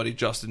know my buddy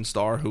Justin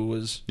Starr, who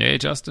was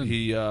Justin.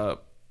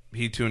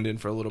 He tuned in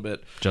for a little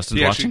bit.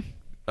 Justin's watching?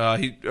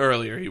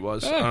 Earlier he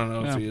was. I don't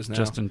know if he is now.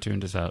 Justin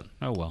tuned us out.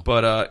 Oh well.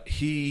 But a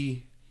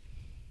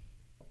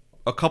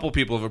couple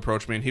people have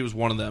approached me, and he was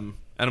one of them.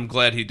 And I'm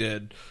glad he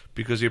did,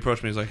 because he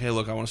approached me. He's like, hey,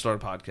 look, I want to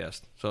start a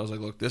podcast. So I was like,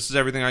 look, this is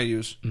everything I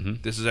use.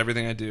 This is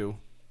everything I do.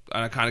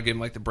 And I kind of gave him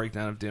like the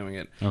breakdown of doing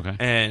it. Okay.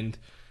 And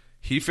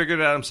he figured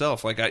it out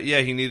himself. Like,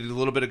 he needed a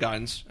little bit of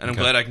guidance, and I'm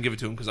glad I can give it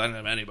to him because I didn't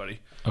have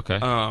anybody. Okay.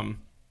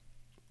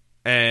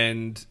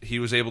 And he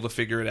was able to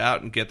figure it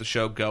out and get the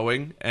show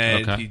going,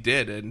 and he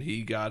did, and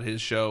he got his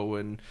show,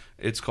 and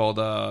it's called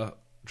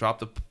Drop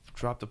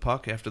the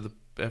Puck after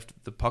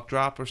the puck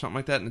drop or something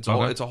like that, and it's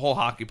a whole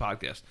hockey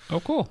podcast. Oh,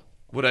 cool.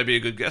 Would I be a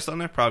good guest on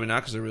there? Probably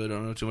not, because I really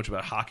don't know too much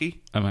about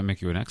hockey. I might make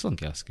you an excellent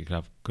guest. You could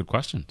have good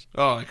questions.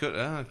 Oh, I could.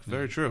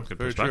 Very true. Good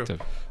very perspective.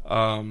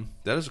 True.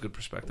 That is a good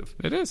perspective.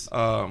 It is.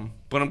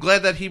 But I'm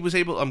glad that he was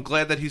able. I'm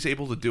glad that he's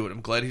able to do it. I'm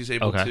glad he's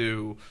able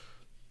to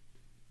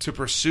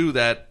pursue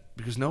that,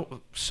 because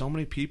so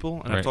many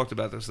people, and I've talked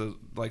about this,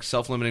 like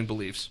self-limiting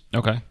beliefs.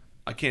 Okay.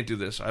 I can't do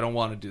this. I don't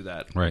want to do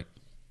that. Right.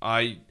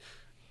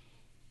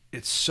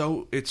 It's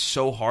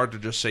so hard to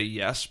just say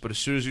yes, but as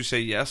soon as you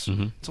say yes,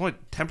 it's only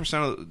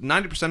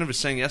 90% of it is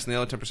saying yes, and the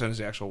other 10% is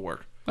the actual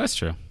work. That's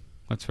true.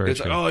 That's very true. It's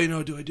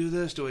like, do I do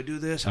this? Do I do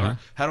this? How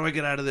do I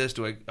get out of this?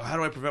 How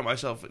do I prevent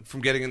myself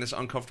from getting in this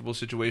uncomfortable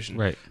situation?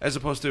 Right. As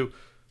opposed to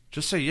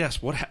just say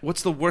yes.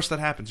 What's the worst that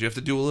happens? You have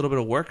to do a little bit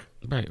of work.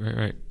 Right.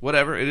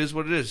 Whatever, it is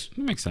what it is.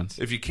 It makes sense.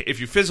 If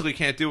you physically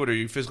can't do it, or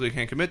you physically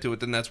can't commit to it,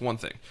 then that's one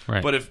thing.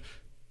 Right. But if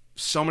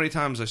so many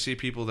times I see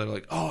people that are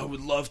like, oh, I would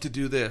love to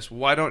do this.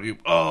 Why don't you?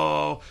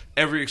 Oh,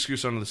 every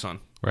excuse under the sun.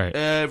 Right.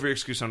 Every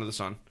excuse under the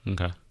sun.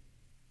 Okay.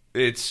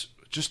 It's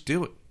just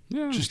do it.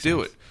 Yeah, just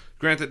do it.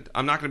 Granted,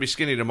 I'm not going to be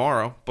skinny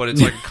tomorrow, but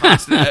it's like a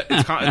constant.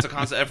 It's a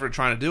constant effort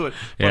trying to do it.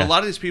 But a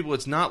lot of these people,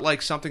 it's not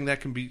like something that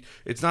can be.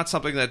 It's not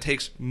something that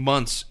takes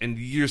months and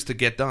years to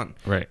get done.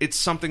 Right. It's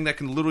something that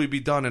can literally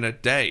be done in a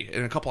day,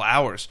 in a couple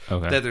hours.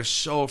 Okay. That they're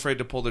so afraid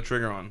to pull the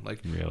trigger on, like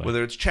Really?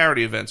 whether it's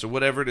charity events or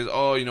whatever it is.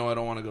 Oh, I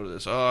don't want to go to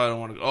this. Oh, I don't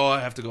want to. Oh,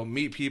 I have to go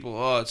meet people.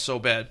 Oh, it's so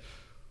bad.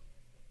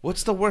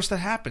 What's the worst that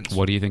happens?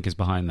 What do you think is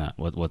behind that?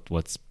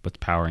 What's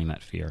powering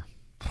that fear?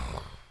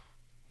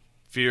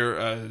 Fear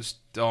is,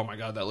 oh my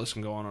God, that list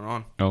can go on and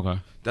on. Okay.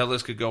 That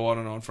list could go on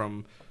and on,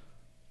 from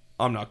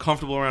I'm not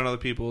comfortable around other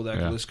people. That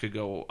list could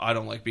go, I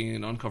don't like being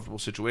in uncomfortable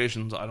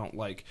situations. I don't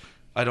like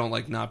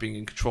not being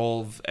in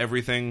control of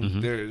everything.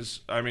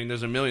 There's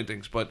a million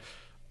things, but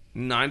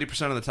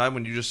 90% of the time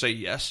when you just say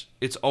yes,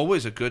 it's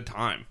always a good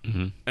time.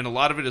 And a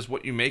lot of it is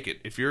what you make it.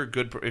 If you're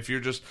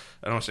just,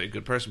 I don't want to say a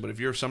good person, but if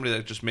you're somebody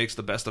that just makes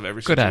the best of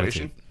every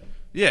situation.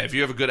 Yeah, if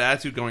you have a good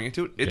attitude going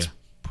into it, it's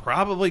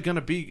probably going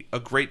to be a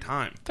great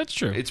time. That's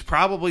true. It's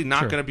probably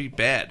not going to be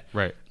bad.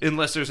 Right.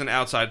 Unless there's an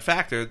outside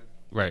factor.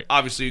 Right.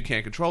 Obviously you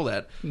can't control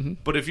that.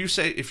 But if you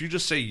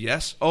just say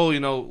yes,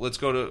 let's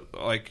go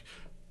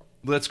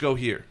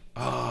here.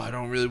 Oh, I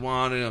don't really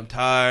want it. I'm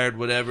tired,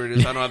 whatever it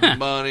is. I don't have the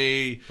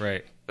money.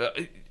 Right.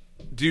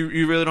 Do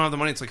you really don't have the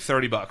money? It's like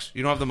 $30.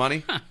 You don't have the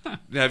money?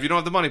 Yeah, if you don't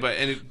have the money,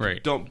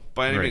 don't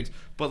by any means.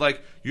 But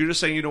like, you're just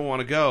saying you don't want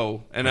to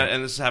go, and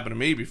and this has happened to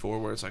me before,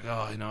 where it's like,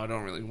 I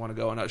don't really want to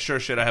go, and I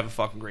have a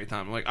fucking great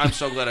time. I'm like, I'm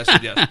so glad I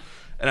said yes,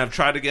 and I've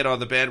tried to get on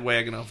the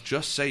bandwagon of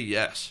just say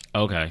yes.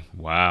 Okay.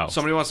 Wow.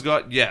 Somebody wants to go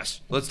out?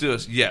 Yes. Let's do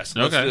this. Yes.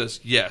 Let's do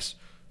this. Yes.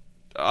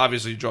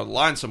 Obviously, you draw the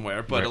line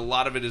somewhere, but a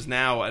lot of it is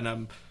now,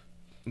 and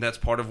that's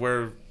part of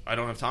where I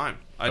don't have time.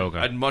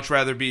 I'd much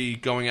rather be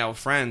going out with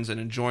friends and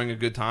enjoying a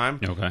good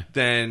time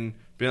than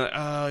being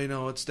like,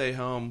 let's stay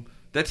home.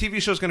 That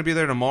TV show's going to be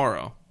there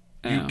tomorrow.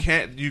 You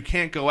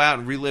can't go out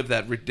and relive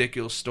that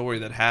ridiculous story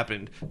that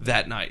happened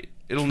that night.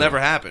 It'll never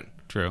happen.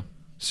 True.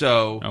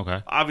 So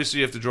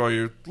obviously you have to draw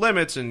your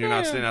limits, and you're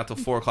not staying out till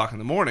 4 o'clock in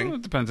the morning. Well,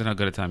 it depends on how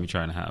good a time you're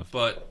trying to have.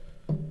 But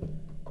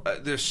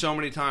there's so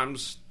many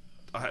times,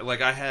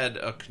 I had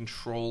a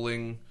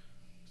controlling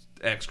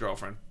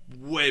ex-girlfriend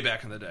way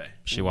back in the day.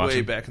 She watching?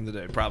 Way back in the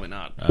day. Probably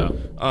not.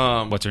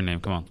 What's her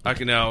name? Come on.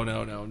 No,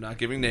 I'm not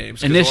giving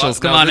names. Initials.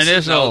 Come on,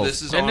 initials.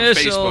 This is on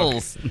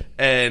Facebook.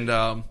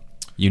 And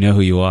you know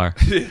who you are.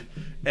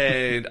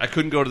 And I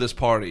couldn't go to this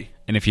party.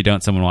 And if you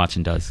don't, someone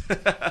watching does.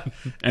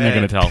 And they're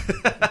going to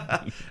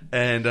tell.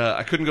 And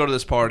I couldn't go to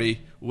this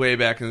party way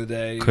back in the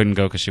day. Couldn't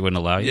go because she wouldn't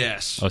allow you?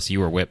 Yes. Oh, so you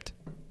were whipped.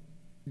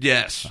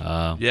 Yes.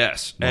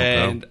 Yes.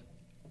 And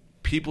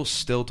people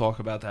still talk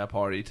about that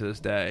party to this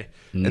day.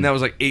 And that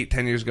was like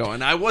 8-10 years ago.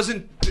 And I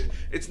wasn't...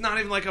 It's not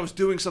even like I was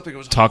doing something. I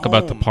was Talk home.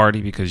 about the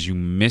party because you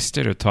missed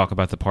it, or talk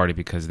about the party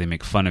because they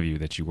make fun of you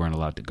that you weren't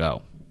allowed to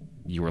go?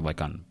 You were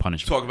like on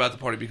punishment. Talk about the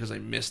party because I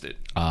missed it.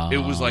 It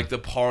was like the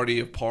party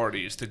of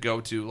parties to go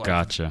to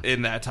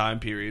in that time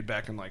period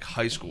back in like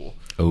high school.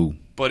 Oh.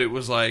 But it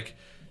was like,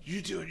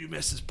 you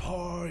missed this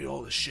party,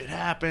 all this shit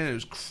happened, it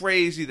was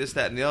crazy, this,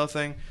 that, and the other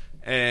thing.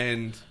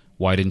 And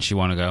why didn't she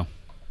want to go?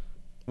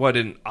 Why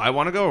didn't I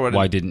want to go? Or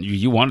why didn't you?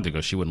 You wanted to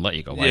go. She wouldn't let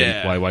you go.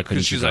 Why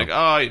couldn't she's you go? She's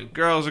like,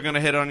 girls are going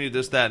to hit on you,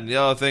 this, that, and the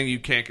other thing. You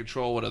can't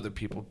control what other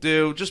people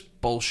do.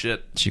 Just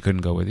bullshit. She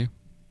couldn't go with you?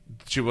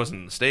 She wasn't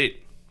in the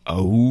state.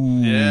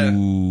 Oh. Yeah,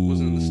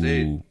 wasn't in the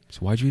state. So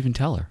why'd you even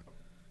tell her?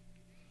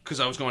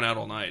 Because I was going out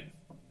all night.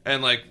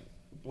 And like,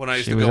 when I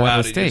used to go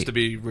out, it used to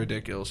be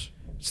ridiculous.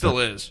 Still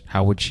is.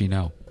 How would she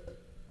know?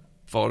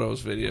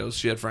 photos, videos.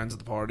 She had friends at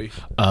the party.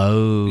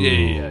 Oh,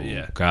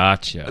 Yeah.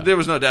 Gotcha. There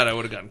was no doubt I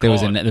would have gotten There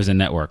caught. was a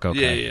network.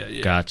 Okay,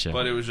 Yeah. Gotcha.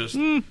 But it was just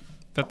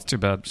That's too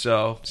bad.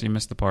 so. So you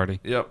missed the party.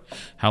 Yep.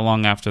 How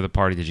long after the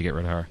party did you get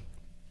rid of her?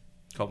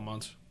 Couple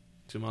months,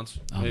 2 months.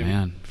 Oh maybe.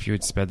 man, if you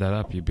had sped that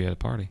up, you'd be at a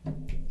party.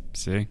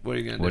 See, What are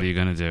you gonna do? What are you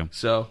gonna do?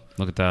 So,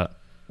 Look at that.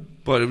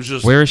 but it was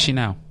just. Where is she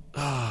now?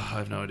 I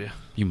have no idea.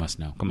 You must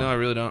know. Come No, on. I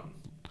really don't.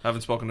 I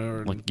haven't spoken to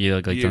her. Like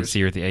you don't years. see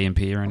her at the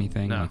A&P or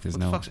anything. No. Like there's What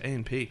no. the fuck's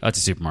A&P? Oh, it's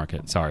a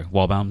supermarket. Sorry,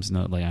 Wallbaum's.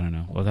 No, like I don't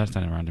know. Well, that's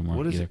not around anymore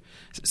What is either.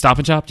 Stop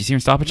and Shop. Do you see her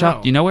in Stop and Shop?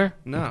 No. Do you know where?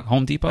 No. Like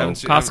Home Depot, haven't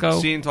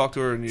Costco, seen, talked to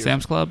her in years.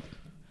 Sam's Club.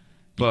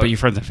 But- But you're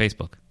friends on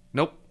Facebook.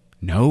 Nope.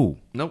 No.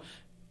 Nope.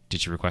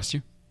 Did she request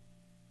you?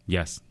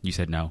 Yes. You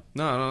said no.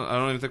 No, I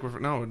don't even think we're.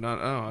 No, not.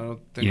 No, I don't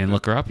think. You didn't that-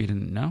 look her up. You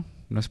didn't know.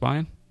 No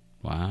spying.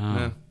 Wow.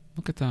 Yeah.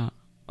 Look at that.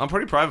 I'm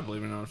pretty private,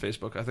 believe it or not, on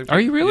Facebook. I think. Are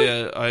you really?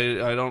 Yeah,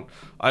 I don't.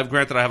 I've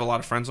granted I have a lot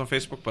of friends on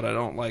Facebook, but I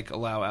don't like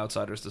allow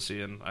outsiders to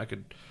see. And I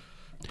could.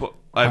 But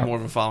I have more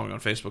of a following on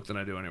Facebook than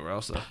I do anywhere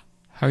else, though.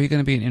 How are you going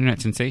to be an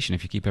internet sensation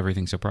if you keep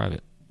everything so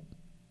private?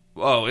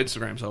 Oh,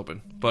 Instagram's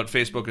open, but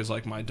Facebook is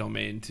like my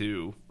domain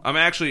too. I've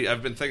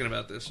been thinking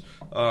about this,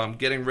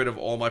 getting rid of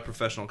all my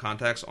professional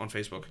contacts on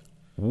Facebook.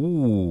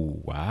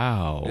 Ooh,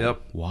 wow.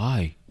 Yep.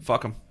 Why?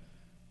 Fuck them.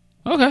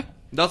 Okay.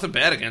 Nothing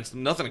bad against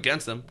them. Nothing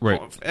against them. Right.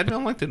 Add me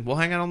on LinkedIn. We'll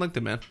hang out on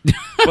LinkedIn, man.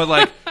 But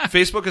like,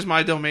 Facebook is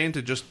my domain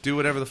to just do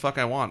whatever the fuck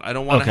I want. I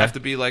don't want to Okay. have to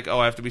be like, oh,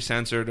 I have to be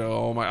censored.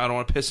 Oh my, I don't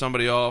want to piss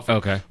somebody off.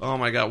 Okay. Oh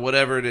my god,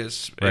 whatever it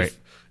is. Right.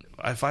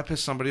 If I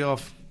piss somebody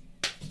off,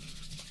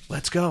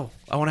 let's go.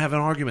 I want to have an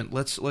argument.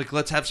 Let's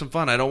have some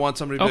fun. I don't want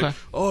somebody to be like, Okay.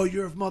 oh,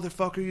 you're a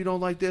motherfucker. You don't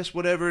like this.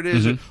 Whatever it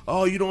is. Mm-hmm.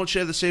 Oh, you don't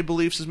share the same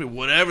beliefs as me.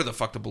 Whatever the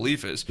fuck the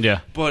belief is. Yeah.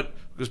 But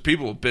because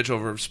people will bitch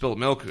over spilled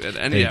milk at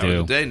any They hour do.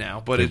 of the day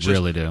now. But They it's just,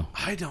 really do.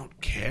 I don't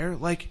care.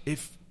 Like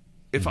if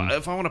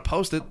Mm-hmm. I want to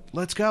post it,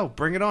 let's go.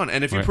 Bring it on.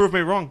 And if you Right. prove me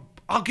wrong,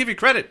 I'll give you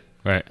credit.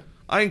 Right.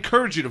 I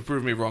encourage you to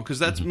prove me wrong because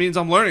that means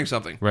I'm learning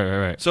something. Mm-hmm.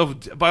 Right. So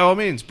by all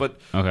means, but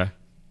Okay.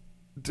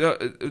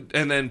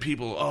 and then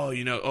people,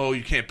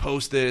 you can't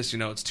post this.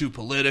 It's too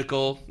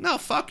political. No,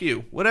 fuck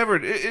you. Whatever.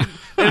 And it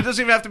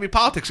doesn't even have to be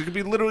politics. It could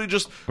be literally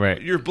just Right.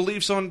 your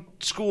beliefs on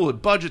school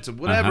and budgets and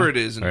whatever it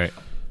is. And Right.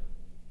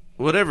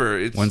 whatever.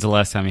 It's When's the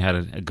last time you had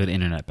a good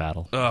internet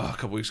battle? a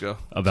couple weeks ago.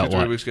 About 2-3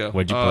 what? weeks ago.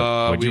 What'd you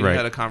put? What'd you we write?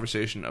 had a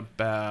conversation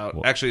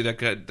about actually that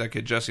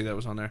kid Jesse that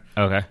was on there.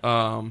 Okay.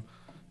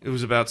 It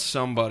was about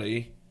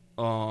somebody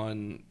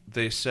on.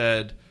 They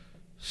said,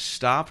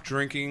 "Stop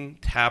drinking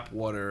tap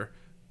water.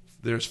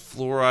 There's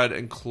fluoride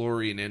and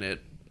chlorine in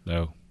it.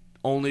 No.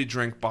 Only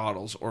drink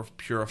bottles or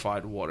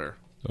purified water."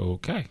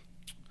 Okay.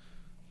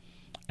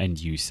 And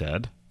you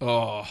said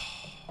Oh,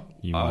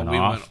 you went we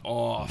off. went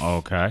off.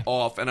 Okay.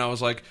 Off, and I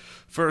was like,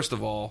 first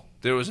of all,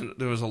 there was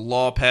a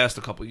law passed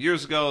a couple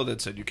years ago that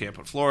said you can't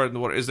put fluoride in the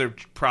water. Is there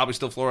probably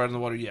still fluoride in the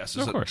water? Yes.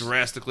 Is Of it course.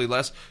 drastically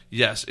less?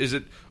 Yes. Is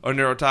it a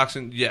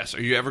neurotoxin? Yes.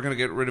 Are you ever going to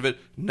get rid of it?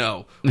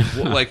 No.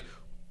 Like,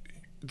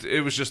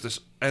 it was just this,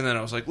 and then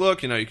I was like,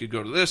 look, you could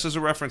go to this as a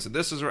reference and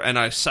this as and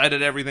I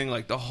cited everything,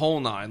 like the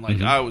whole nine.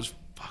 Like, I was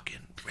fucking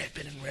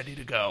ripping and ready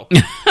to go.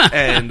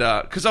 And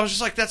because I was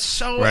just like, that's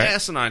so Right.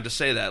 asinine to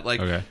say that. Like,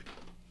 Okay.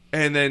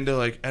 and then they're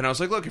like, and I was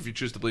like, look, if you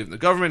choose to believe in the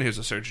government, here's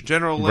a Surgeon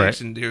General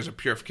links, Right. and here's a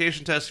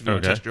purification test if you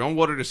want Okay. to test your own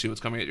water to see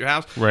what's coming at your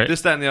house. Right.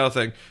 This, that, and the other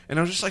thing. And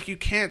I was just like, you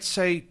can't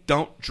say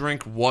don't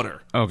drink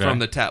water Okay. from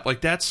the tap.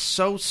 Like, that's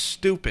so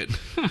stupid.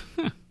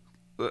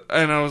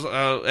 And I was,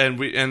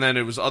 and then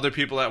it was other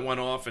people that went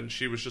off, and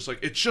she was just like,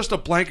 it's just a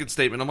blanket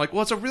statement. I'm like,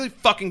 well, it's a really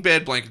fucking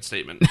bad blanket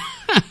statement.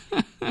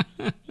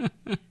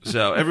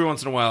 So every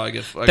once in a while, I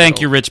get.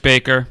 Thank you, Rich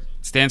Baker.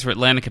 Stands for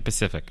Atlantic and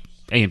Pacific.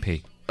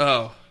 A&P.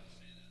 Oh,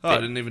 I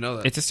didn't even know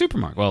that. It's a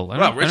supermarket. Well,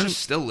 Wow, Rich is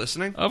still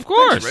listening. Of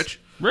course, Thanks, Rich.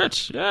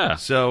 Rich, yeah.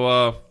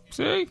 So,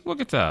 See, look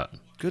at that.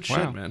 good Wow.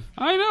 shit, man.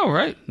 I know,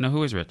 right? No,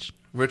 who is Rich?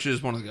 Rich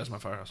is one of the guys in my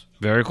firehouse.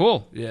 Very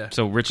cool. Yeah.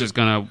 So Rich is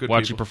gonna good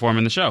watch you people. perform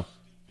in the show.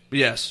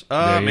 Yes.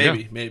 There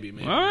you Maybe.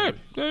 All right,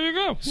 there you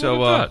go. So,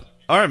 Look at that.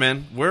 all right,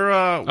 man. We're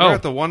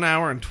at the 1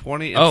 hour and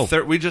 20. Oh.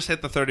 We just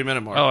hit the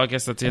 30-minute mark. Oh, I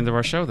guess that's the end of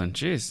our show then.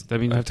 Jeez, that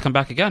means we have to come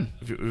back again.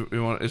 If you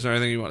want, is there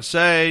anything you want to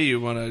say? You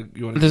want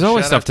to? There's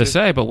always stuff to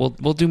say, but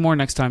we'll do more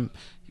next time.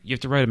 You have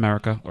to write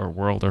America or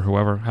World or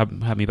whoever have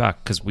me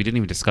back because we didn't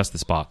even discuss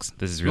this box.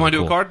 This is really You want to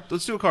cool. do a card?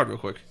 Let's do a card real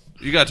quick.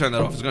 You got to turn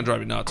that off. It's going to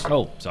drive you nuts.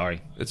 Oh,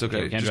 sorry. It's okay.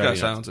 We You can't just drive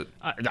got to you nuts.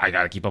 silence it. I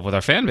got to keep up with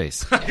our fan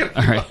base. All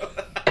right.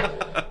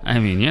 I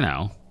mean,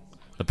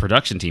 the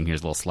production team here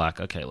is a little slack.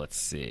 Okay, let's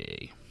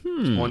see.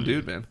 It's one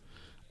dude, man.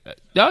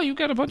 Oh, you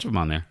got a bunch of them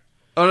on there.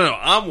 Oh no,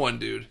 I'm one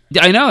dude.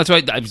 Yeah, I know. That's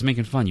why I was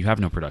making fun. You have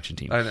no production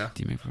team. I know.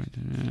 Do you make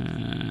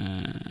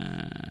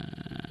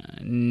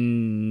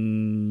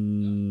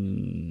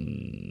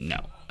no?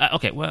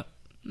 Okay. Well.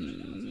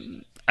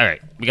 All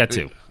right. We got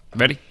two.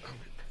 Ready?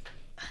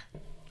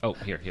 Oh,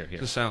 here.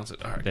 Just silence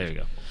it. All right. There you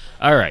go.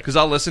 All right. Because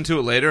I'll listen to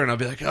it later and I'll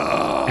be like,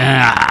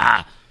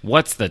 oh.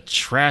 What's the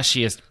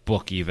trashiest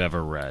book you've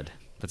ever read?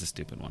 That's a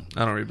stupid one.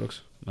 I don't read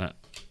books.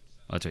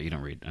 That's right. You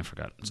don't read. I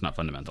forgot. It's not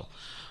fundamental.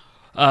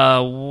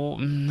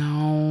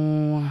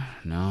 No.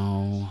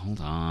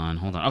 Hold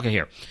on. Okay,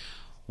 here.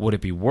 Would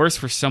it be worse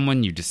for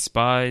someone you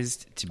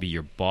despised to be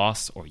your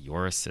boss or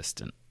your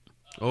assistant?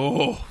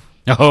 Oh.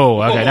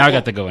 Oh, okay. Now I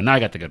got the good one.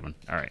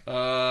 All right.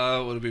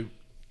 Would it be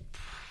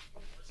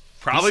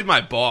probably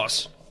my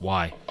boss?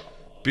 Why?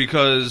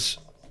 Because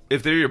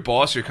if they're your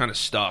boss, you're kind of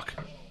stuck.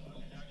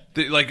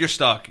 Like you're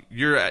stuck.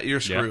 You're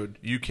screwed.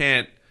 You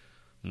can't.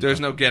 There's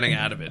no getting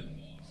out of it.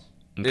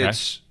 Okay.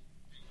 That's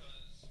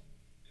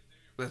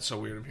so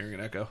weird. I'm hearing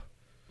an echo.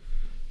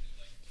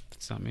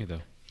 It's not me though.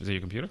 Is it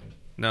your computer?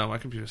 No, my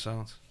computer's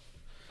silent.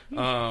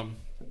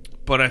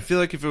 But I feel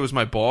like if it was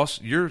my boss,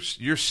 you're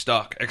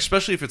stuck.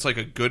 Especially if it's like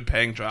a good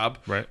paying job,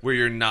 right? Where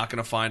you're not going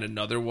to find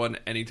another one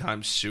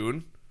anytime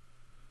soon.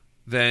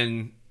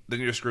 Then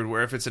you're screwed.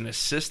 Where if it's an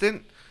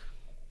assistant,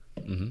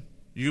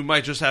 you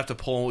might just have to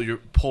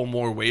pull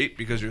more weight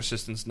because your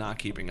assistant's not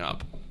keeping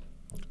up.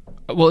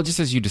 Well, it just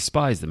says you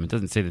despise them. It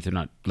doesn't say that they're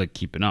not like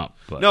keeping up.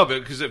 But. No,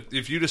 because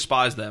if you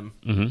despise them,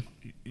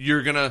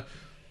 you're gonna.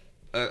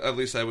 At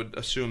least I would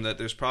assume that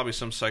there's probably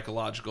some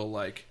psychological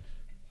like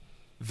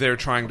they're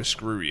trying to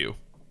screw you.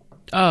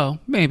 Oh,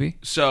 maybe.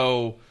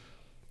 So,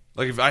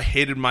 like if I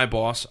hated my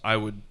boss, I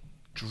would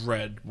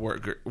dread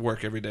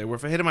work every day. Where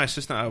if I hated my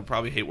assistant, I would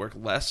probably hate work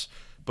less.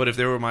 But if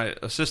they were my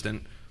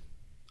assistant,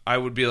 I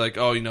would be like,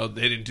 oh,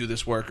 they didn't do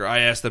this work, or I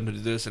asked them to do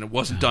this, and it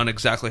wasn't done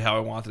exactly how I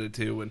wanted it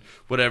to, and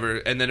whatever.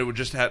 And then it would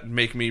just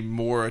make me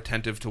more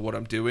attentive to what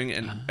I'm doing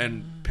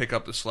and pick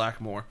up the slack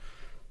more.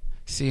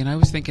 See, and I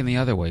was thinking the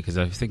other way, because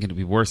I was thinking it'd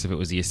be worse if it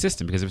was the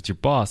assistant, because if it's your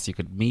boss, you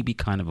could maybe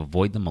kind of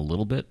avoid them a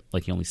little bit.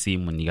 Like, you only see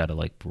them when you got to,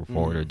 like,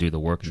 report or do the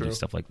work and do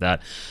stuff like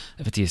that.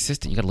 If it's the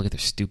assistant, you got to look at their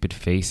stupid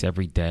face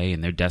every day,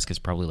 and their desk is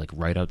probably, like,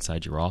 right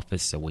outside your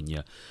office, so when you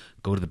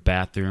go to the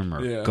bathroom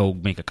or go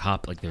make a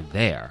cop, like, they're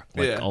there.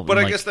 Like, but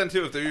I guess then,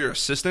 too, if they're your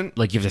assistant...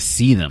 Like, you have to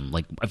see them.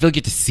 Like, I feel like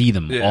you have to see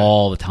them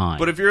all the time.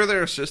 But if you're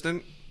their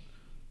assistant,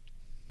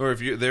 or if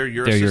they're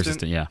your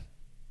assistant, yeah.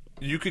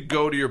 You could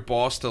go to your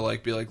boss to,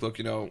 like, be like, look,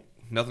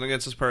 nothing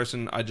against this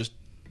person. I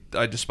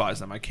despise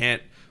them. I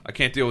can't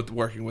deal with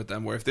working with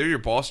them. Where if they're your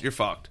boss, you're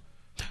fucked.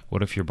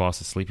 What if your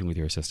boss is sleeping with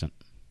your assistant?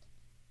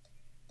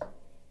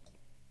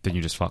 Then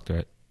you just fucked,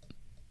 right?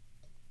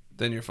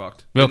 Then you're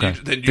fucked. Okay.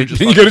 Then you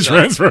go to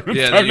transfer.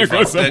 Yeah, then you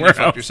fuck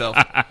yourself.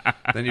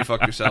 Then you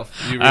fuck yourself.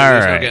 There's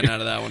no getting out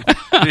of that one.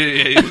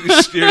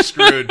 You're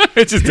screwed.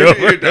 It's just over.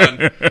 You're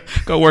done.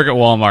 Go work at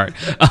Walmart.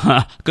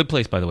 Good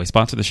place, by the way.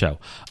 Sponsor the show.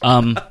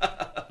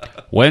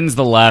 When's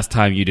the last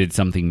time you did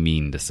something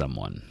mean to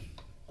someone?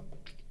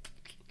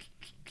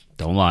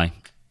 Don't lie.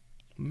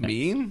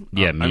 Mean?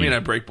 Yeah, mean. I mean, I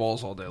break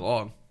balls all day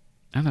long.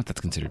 I don't know if that's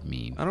considered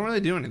mean. I don't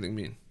really do anything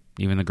mean.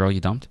 Even the girl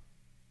you dumped?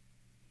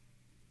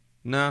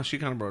 No, she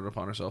kind of brought it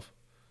upon herself.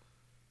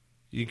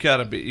 There's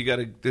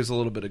a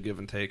little bit of give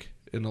and take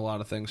in a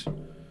lot of things.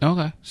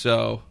 Okay.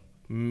 So,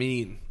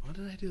 mean. What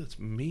did I do that's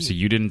mean? So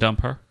you didn't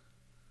dump her?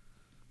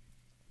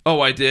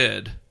 Oh, I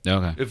did.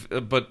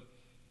 Okay. But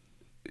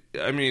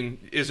I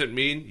mean, is it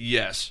mean?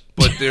 Yes.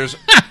 But there's...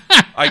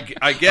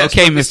 I guess...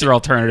 Okay, Mr.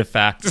 Alternative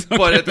Facts.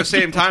 But at the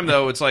same time,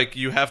 though, it's like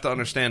you have to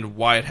understand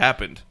why it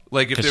happened.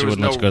 Like if there she was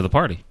wouldn't let you go to the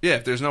party. Yeah,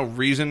 if there's no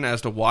reason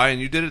as to why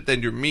and you did it,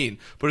 then you're mean.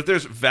 But if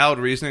there's valid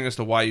reasoning as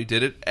to why you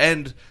did it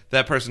and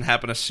that person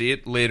happened to see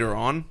it later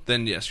on,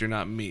 then yes, you're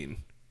not mean.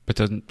 But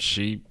doesn't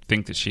she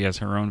think that she has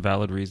her own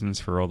valid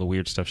reasons for all the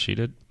weird stuff she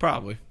did?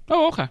 Probably.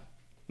 Oh, okay.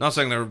 Not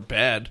saying they were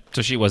bad.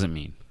 So she wasn't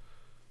mean.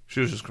 She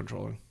was just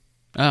controlling.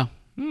 Oh.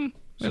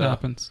 It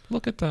happens.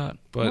 Look at that.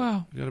 But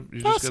wow.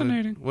 You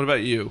Fascinating. What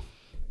about you?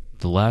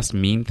 The last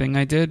mean thing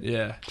I did?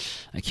 Yeah.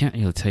 I can't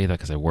really tell you that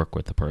because I work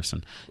with the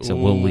person. So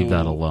we'll leave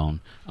that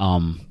alone.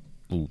 I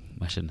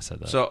shouldn't have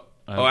said that. So,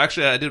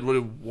 actually, I did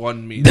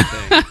one mean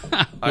thing,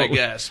 I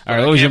guess. All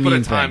right, what was your mean thing? I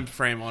can't put a time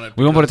frame on it.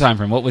 We won't put a time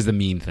frame. What was the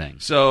mean thing?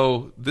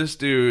 So, this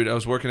dude, I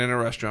was working in a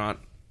restaurant,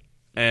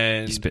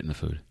 and... You spit in the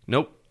food?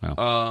 Nope.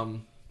 Oh.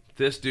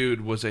 This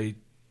dude was a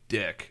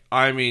dick.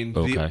 I mean,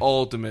 the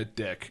ultimate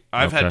dick.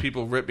 I've had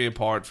people rip me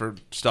apart for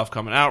stuff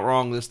coming out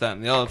wrong, this, that,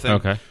 and the other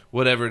thing.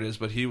 Whatever it is,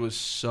 but he was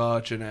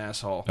such an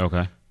asshole.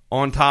 Okay.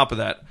 On top of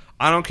that,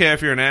 I don't care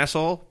if you're an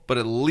asshole, but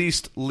at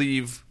least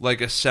leave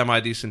like a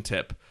semi-decent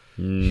tip.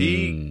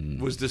 He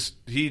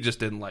just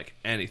didn't like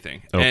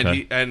anything.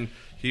 Okay. And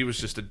he was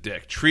just a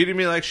dick. Treated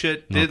me like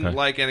shit, didn't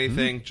like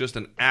anything, just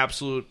an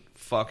absolute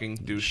fucking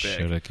douchebag.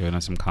 Should have given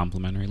us some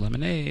complimentary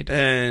lemonade.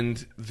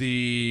 And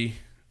the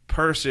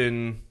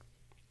person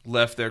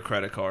left their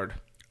credit card.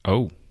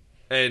 Oh.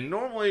 And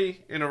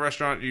normally in a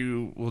restaurant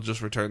you will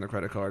just return the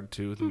credit card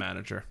to the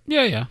manager.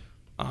 Yeah.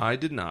 I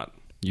did not.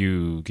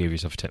 You gave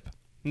yourself a tip?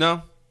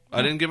 No,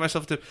 I didn't give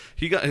myself a tip.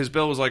 His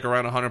bill was like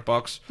around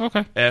 $100.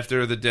 Okay.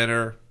 After the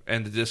dinner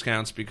and the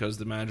discounts because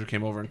the manager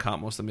came over and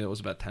comped most of the meal. It was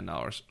about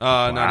 $10.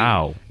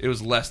 Wow. It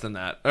was less than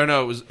that. Or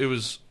no, it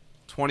was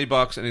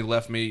 $20 and he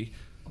left me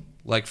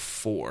like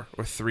 $4 or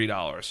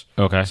 $3.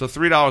 Okay. So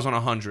 $3 on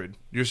 100.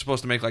 You're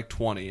supposed to make like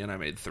 20, and I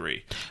made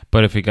 3.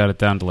 But if you got it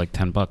down to like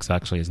 $10,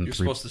 actually, isn't you're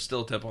 3? Supposed to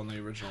still tip on the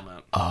original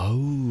amount.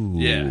 Oh.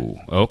 Yeah.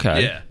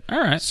 Okay. Yeah. All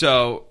right.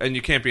 So, and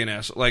you can't be an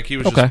asshole. Like he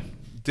was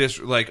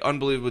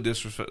unbelievably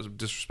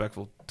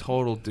disrespectful,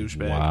 total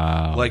douchebag.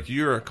 Wow. Like,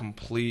 you're a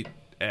complete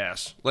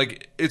ass.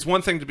 Like, it's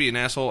one thing to be an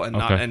asshole and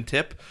not and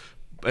tip.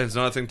 It's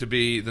another thing to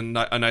be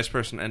a nice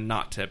person and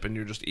not tip, and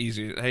you're just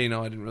easy. Hey,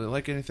 I didn't really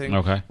like anything.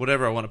 Okay.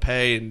 Whatever, I want to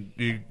pay, and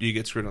you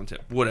get screwed on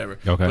tip. Whatever.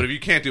 Okay. But if you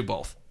can't do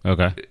both,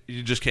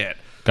 you just can't.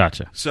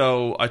 Gotcha.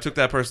 So I took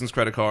that person's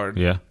credit card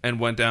and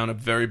went down a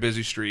very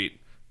busy street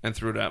and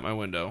threw it out my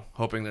window,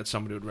 hoping that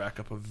somebody would rack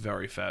up a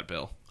very fat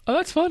bill. Oh,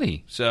 that's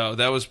funny. So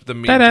that was the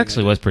mean That thing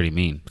actually was pretty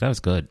mean, but that was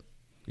good.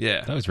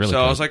 Yeah. That was really good.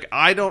 I was like,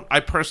 I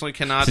personally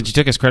cannot... Since you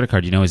took his credit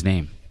card, you know his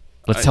name.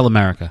 Let's tell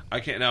America. I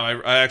can't. No,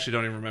 I actually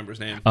don't even remember his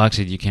name. Oh,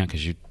 actually, you can't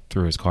because you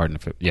threw his card.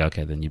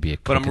 Okay, then you'd be a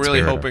But I'm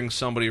really hoping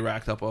somebody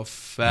racked up a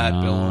fat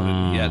bill on it,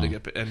 and he had to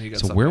get... And he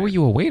got so where were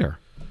you a waiter?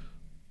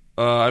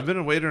 I've been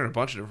a waiter in a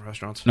bunch of different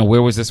restaurants. No,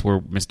 where was this? Where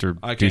Mr.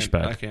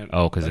 Douchebag? I can't.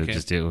 Oh,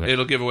 because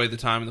it'll give away the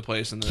time and the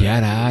place. And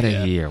get out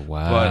of here!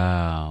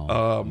 Wow.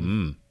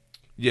 But,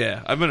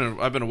 yeah, I've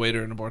been a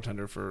waiter and a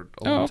bartender for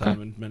a long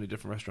time in many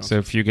different restaurants. So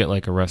if you get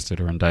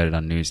arrested or indicted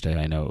on Newsday,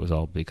 I know it was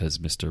all because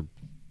Mr.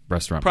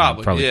 Restaurant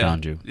probably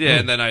found you. Yeah,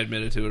 and then I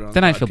admitted to it.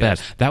 Then I feel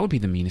bad. That would be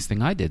the meanest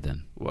thing I did.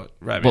 Then what?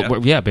 Rat me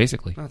out? Yeah,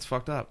 basically. That's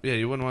fucked up. Yeah,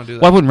 you wouldn't want to do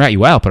that. Well, I wouldn't rat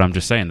you out, but I'm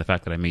just saying the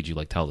fact that I made you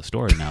tell the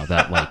story now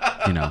that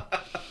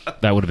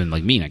that would have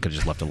been mean. I could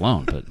have just left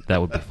alone, but that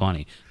would be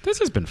funny. This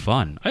has been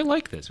fun. I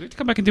like this. We have to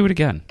come back and do it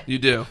again. You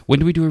do. When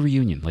do we do a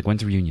reunion?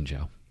 When's a reunion,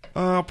 Joe?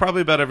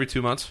 Probably about every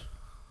 2 months.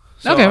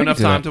 So enough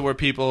time to where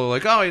people are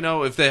like,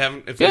 if they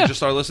just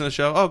start listening to the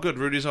show, good,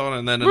 Rudy's on,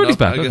 and then Rudy's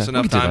back.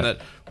 enough time that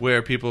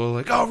where people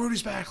are like,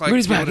 Rudy's back.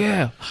 Rudy's back,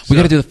 yeah. We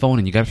got to do the phone,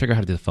 and you got to figure out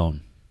how to do the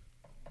phone.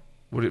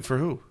 For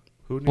who?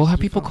 We'll have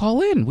people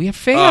call in. We have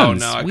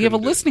fans. We have a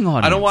listening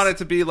audience. I don't want it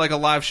to be like a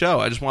live show.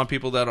 I just want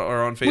people that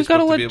are on Facebook we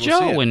gotta to let be able Joe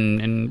to see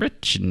it. and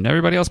Rich and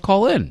everybody else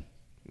call in.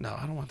 No,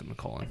 I don't want them to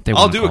call in.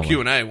 I'll do a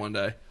Q&A one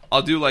day.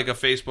 I'll do a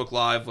Facebook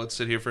Live. Let's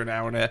sit here for an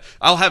hour and a half.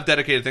 I'll have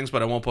dedicated things,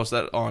 but I won't post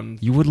that on...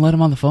 You wouldn't let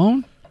them on the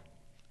phone?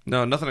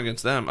 No, nothing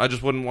against them. I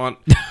just wouldn't want...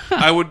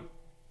 I would...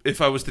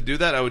 If I was to do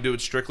that, I would do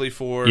it strictly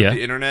for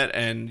the internet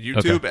and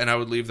YouTube, and I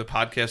would leave the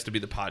podcast to be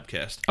the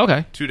podcast.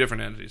 Okay. 2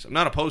 different entities. I'm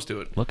not opposed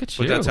to it. Look at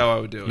you. But that's how I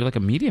would do it. You're like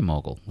a media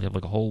mogul. You have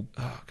a whole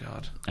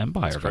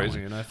empire. That's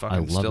crazy, going. and I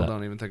still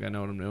don't even think I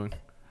know what I'm doing.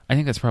 I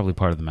think that's probably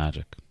part of the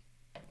magic.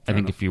 I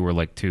think if you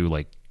were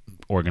too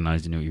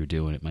organized and knew what you were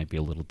doing, it might be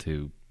a little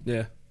too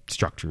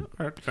structured.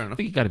 All right, fair enough. I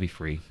think you got to be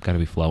free, got to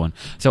be flowing.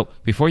 So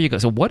before you go,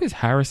 what is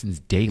Harrison's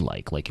day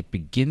like? It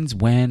begins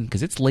when?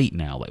 Because it's late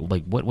now.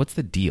 What's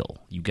the deal?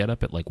 You get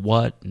up at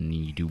what? And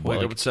you do what?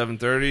 Wake up at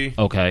 7:30.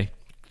 Okay.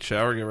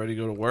 Shower, get ready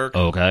to go to work.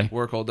 Okay.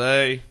 Work all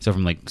day. So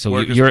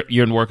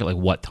you're in work at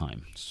what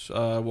time?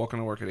 Walking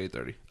to work at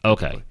 8:30.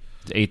 Okay.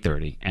 It's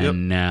 8:30,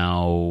 and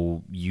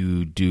now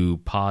you do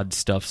pod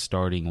stuff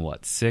starting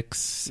 6,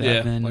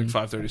 7? Yeah,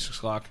 5:30, 6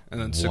 o'clock, and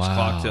then 6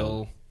 o'clock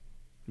till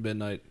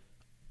midnight.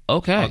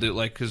 Okay. I'll do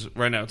because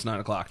right now it's 9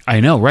 o'clock. I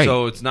know, right?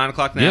 So it's 9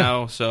 o'clock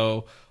now.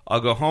 So I'll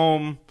go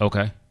home.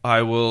 Okay.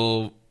 I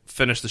will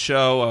finish the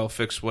show. I'll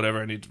fix whatever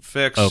I need to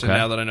fix. Okay. And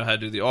now that I know how to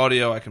do the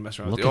audio, I can mess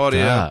around with the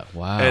audio. That.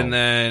 Wow. And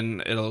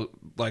then I'll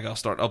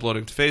start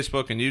uploading to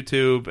Facebook and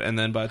YouTube, and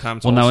then by the time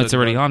it's it's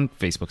already on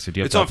Facebook. So do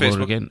you have to upload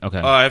it again? Okay.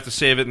 I have to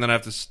save it, and then I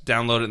have to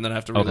download it, and then I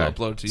have to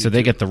upload it to YouTube. So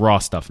they get the raw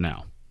stuff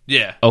now.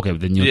 Yeah. Okay.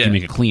 Then you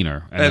make it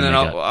cleaner, and then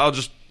I'll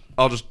just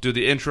do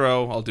the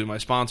intro. I'll do my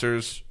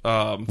sponsors.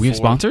 We have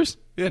sponsors?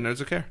 Yeah, Nerds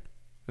That Care.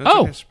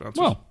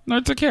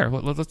 Nerds That Care.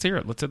 Let's hear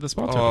it. Let's hit the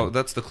sponsor. Oh,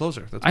 that's the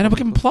closer. I know, but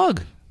give him a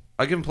plug.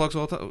 I give them plugs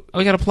all the time. Oh,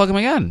 you got to plug them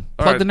again.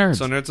 Plug the nerds.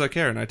 So Nerds That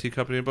Care, an IT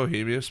company in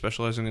Bohemia,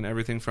 specializing in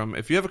everything from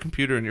if you have a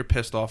computer and you're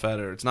pissed off at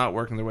it or it's not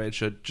working the way it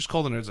should, just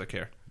call the Nerds That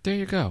Care. There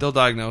you go. They'll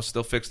diagnose,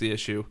 they'll fix the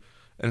issue,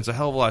 and it's a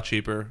hell of a lot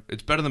cheaper.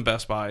 It's better than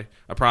Best Buy.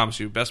 I promise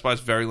you. Best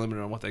Buy's very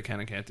limited on what they can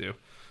and can't do.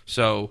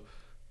 So,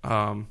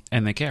 and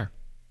they care.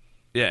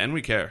 Yeah, and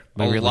we care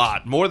a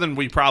lot more than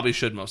we probably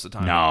should most of the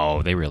time.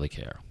 No, they really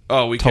care.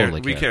 Oh, we totally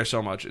care. We care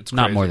so much. It's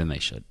not crazy. More than they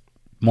should.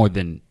 More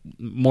than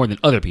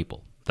other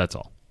people. That's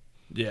all.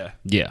 Yeah.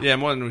 Yeah.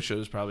 More than we should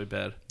is probably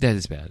bad. That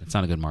is bad. It's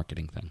not a good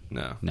marketing thing.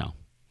 No.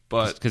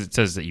 But because it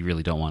says that you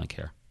really don't want to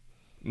care.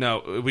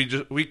 No, we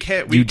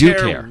care. We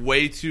care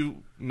way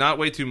too, not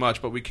way too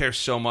much, but we care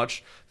so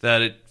much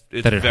that it's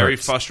very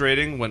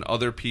frustrating when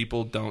other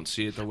people don't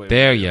see it the way.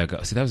 There you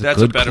go. See, that was a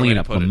good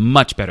cleanup, a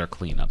much better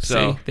cleanup.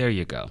 So, see, there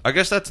you go. I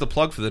guess that's the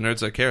plug for the Nerds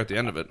That Care at the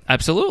end of it.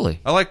 Absolutely,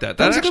 I like that.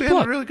 That actually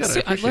was really good.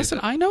 See, listen,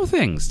 I know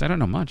things. I don't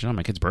know much. I know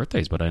my kids'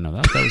 birthdays, but I know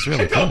that was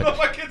really good. I don't know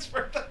my kids'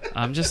 birthday.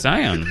 I'm just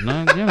saying.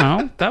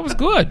 That was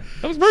good.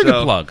 That was a very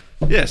good plug.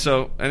 Yeah.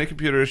 So, any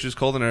computer issues,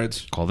 call the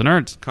Nerds. Call the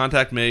Nerds.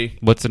 Contact me.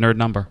 What's the nerd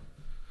number?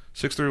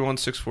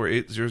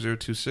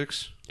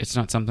 631-648-0026. It's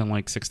not something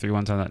like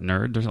 631's on that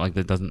nerd. There's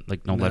that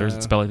doesn't no letters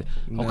that spell it.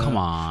 No. Oh, come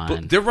on.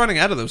 But they're running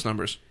out of those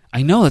numbers.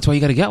 I know. That's why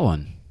you got to get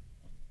one.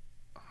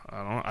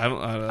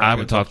 I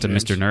would talk to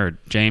Mr. Nerd.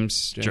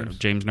 James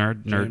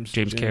Nerd.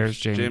 James Cares.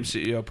 James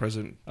CEO,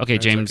 President. Okay,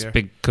 James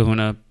Big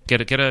Kahuna.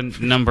 Get a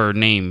number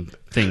name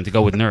thing to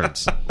go with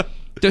nerds.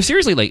 No,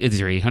 seriously, like, is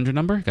there an 800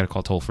 number? Got to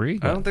call toll free?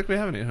 I don't think we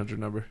have an 800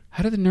 number.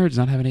 How do the nerds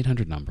not have an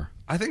 800 number?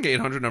 I think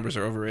 800 numbers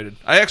are overrated.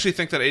 I actually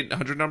think that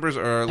 800 numbers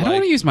are like... I don't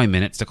want to use my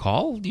minutes to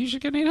call. You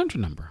should get an 800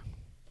 number.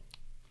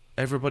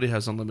 Everybody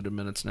has unlimited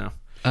minutes now.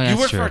 Oh, you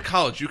work true. for a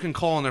college. You can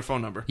call on their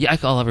phone number. Yeah, I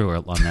call everywhere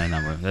on that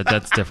number.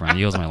 That's different. I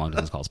use my long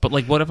distance calls. But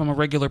like, what if I'm a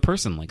regular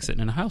person, like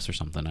sitting in a house or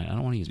something? I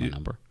don't want to use my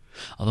number.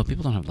 Although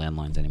people don't have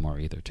landlines anymore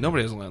either. Too.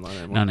 Nobody has a landline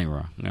anymore. Not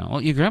anymore. No.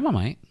 Well, your grandma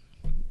might.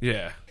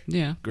 Yeah.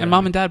 Yeah. Grammy. And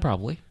mom and dad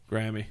probably.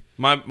 Grammy.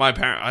 My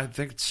parent. I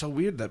think it's so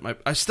weird that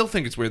I still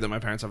think it's weird that my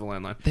parents have a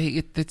landline.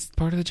 It's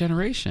part of the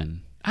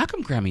generation. How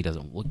come Grammy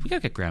doesn't? We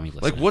gotta get Grammy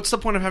listening. Like, what's the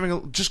point of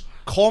having just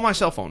call my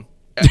cell phone?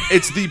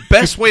 It's the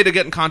best way to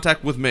get in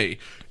contact with me.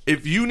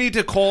 If you need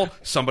to call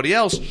somebody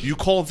else, you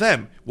call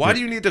them. Why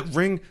do you need to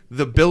ring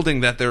the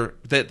building that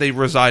they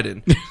reside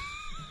in?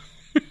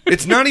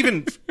 It's not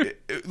even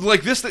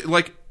like this.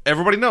 Like,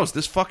 everybody knows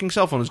this fucking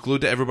cell phone is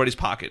glued to everybody's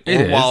pocket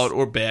or wallet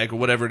or bag or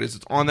whatever it is.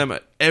 It's on them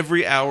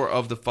every hour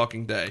of the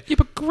fucking day. Yeah,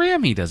 but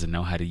Grammy doesn't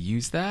know how to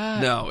use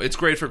that. No, it's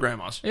great for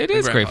grandmas. It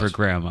is great for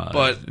grandmas.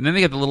 But and then they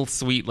get the little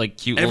sweet, like,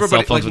 cute little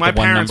everybody, cell phones like with my the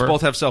one parents number.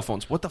 both have cell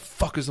phones. What the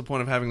fuck is the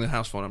point of having the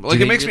house phone number? Like,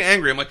 it makes me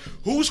angry. I'm like,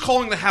 who's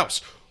calling the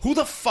house? Who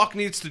the fuck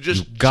needs to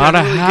just gotta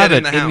generally have get it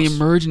in the house? in the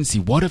emergency.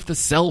 What if the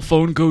cell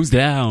phone goes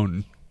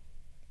down?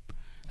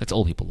 That's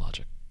old people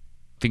logic.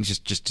 Things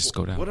just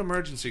go down. What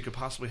emergency could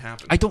possibly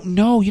happen? I don't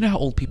know. You know how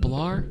old people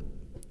are?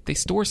 They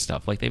store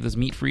stuff. Like, they have those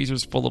meat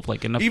freezers full of,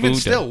 like, enough Even food.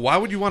 still, why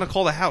would you want to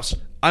call the house?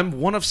 I'm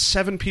one of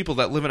 7 people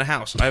that live in a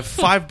house. I have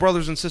 5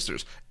 brothers and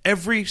sisters.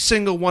 Every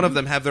single one of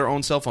them have their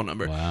own cell phone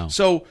number. Wow.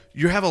 So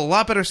you have a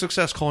lot better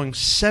success calling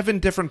 7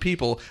 different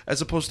people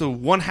as opposed to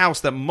one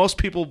house that most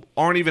people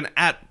aren't even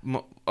at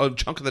a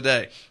chunk of the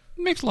day.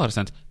 Makes a lot of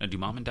sense. Now, do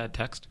mom and dad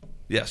text?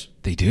 Yes.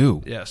 They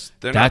do. Yes.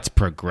 That's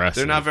progressive.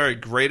 They're not very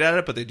great at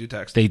it, but they do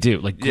text. They do.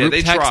 Like, group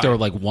they text try. or,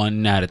 like,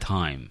 one at a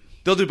time?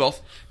 They'll do both.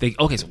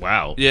 Okay, so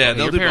wow. Yeah, okay,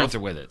 they'll your do parents both.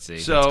 are with it. See,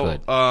 So,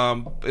 that's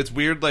good. it's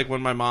weird, like,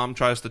 when my mom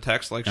tries to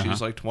text, like,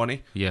 she's, like,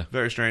 20. Yeah.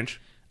 Very strange.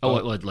 Oh,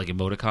 what, like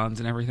emoticons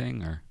and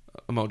everything, or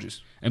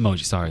Emojis.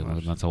 emoji? Sorry,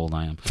 that's how old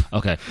I am.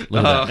 Okay,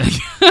 look at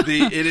that.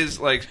 It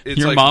is, like, it's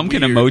Your like mom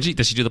can weird. emoji.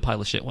 Does she do the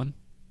pile of shit one?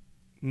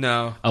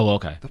 No. Oh,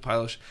 okay. The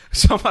pile of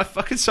so my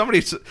fucking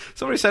somebody said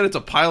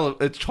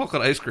it's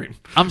chocolate ice cream.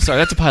 I'm sorry,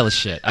 that's a pile of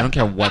shit. I don't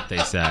care what they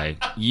say.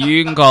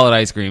 You can call it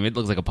ice cream. It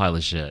looks like a pile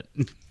of shit.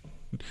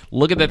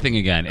 Look at that thing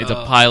again. It's a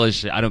pile of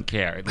shit. I don't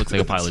care. It looks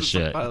like a pile of It's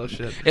shit. a pile of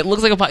shit. It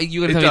looks like a pile.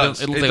 You gotta It tell me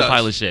does. it looks It like a does.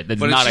 pile of shit. That's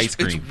But not it's ice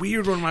cream. It's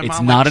weird when my It's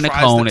mom not like, in a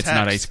tries cone. to It's not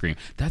text. ice cream.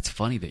 That's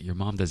funny that your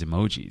mom does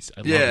emojis.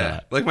 I love Yeah,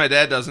 that. like my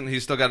dad doesn't.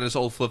 He's still got his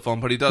old flip phone,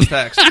 but he does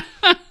text.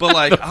 But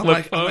like, I'm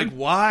like,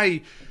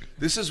 why?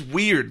 This is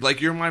weird. Like,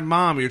 you're my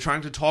mom. You're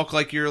trying to talk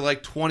like you're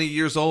like 20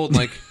 years old.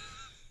 Like,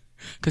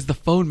 Because the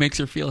phone makes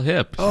her feel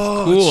hip. It's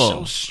oh, cool. it's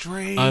so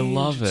strange. I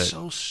love it. It's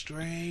so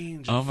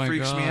strange. Oh It my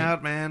freaks me God.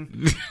 out, man.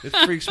 It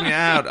freaks me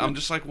out. I'm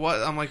just like, what?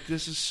 I'm like,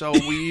 this is so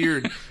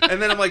weird.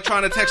 And then I'm like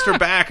trying to text her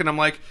back, and I'm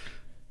like,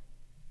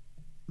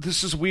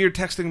 this is weird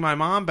texting my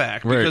mom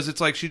back because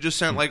it's like she just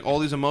sent like all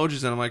these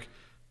emojis, and I'm like,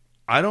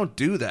 I don't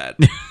do that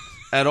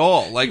at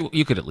all. Like,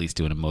 You could at least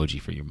do an emoji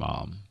for your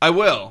mom. I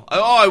will.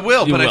 Oh, I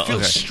will. You But will, I feel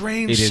okay.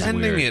 strange It is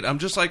sending weird. it. I'm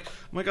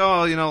like,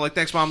 oh, like,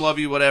 thanks, mom, love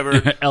you,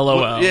 whatever.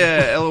 LOL.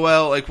 Yeah,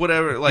 LOL, like,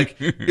 whatever. Like,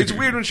 it's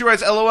weird when she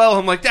writes LOL.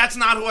 I'm like, that's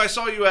not who I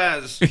saw you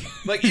as.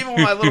 Like, even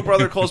when my little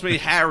brother calls me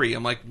Harry,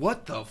 I'm like,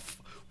 what the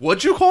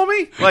what'd you call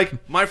me?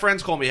 Like, my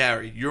friends call me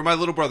Harry. You're my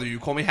little brother. You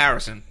call me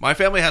Harrison. My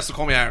family has to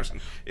call me Harrison.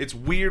 It's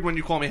weird when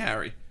you call me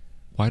Harry.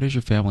 Why does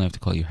your family have to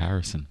call you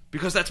Harrison?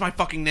 Because that's my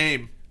fucking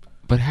name.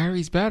 But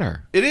Harry's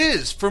better. It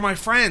is, for my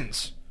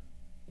friends.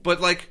 But,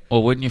 like...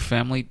 Well, wouldn't your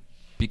family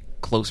be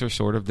closer,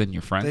 sort of, than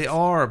your friends? They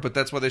are, but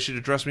that's why they should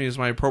address me as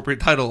my appropriate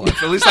title.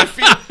 At least I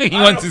feel...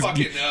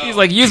 He's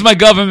like, use my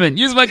government.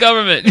 Use my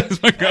government.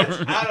 Use my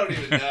government. I don't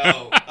even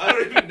know. I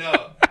don't even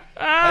know.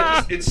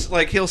 It's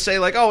like, he'll say,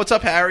 like, oh, what's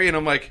up, Harry? And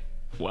I'm like...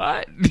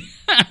 What?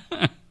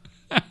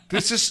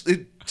 This is...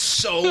 It's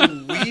so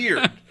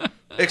weird.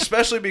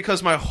 Especially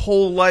because my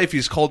whole life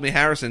he's called me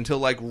Harrison until,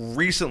 like,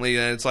 recently,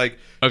 and it's like...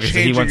 Okay, so he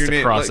changing wants your to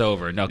name. cross Like,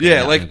 over. No,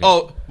 yeah, like,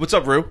 oh, what's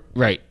up, Rue?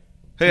 Right.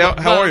 Hey,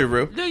 how are you,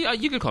 Rue? Yeah,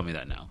 you can call me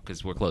that now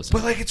because we're close.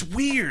 But, like, it's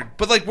weird.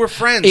 But, like, we're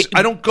friends.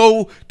 I don't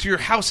go to your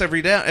house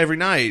every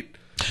night.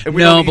 And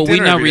we No, don't eat but we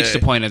dinner now every reached day.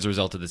 the point as a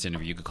result of this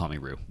interview. You could call me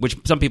Rue, which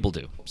some people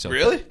do. So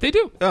Really? They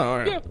do. Oh, all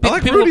right. Yeah, I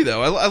like people- Rudy,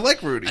 though. I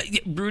like Rudy. Yeah,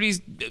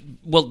 Rudy's,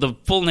 well, the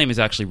full name is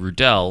actually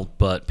Rudell,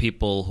 but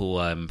people who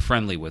I'm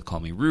friendly with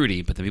call me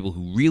Rudy, but the people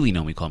who really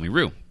know me call me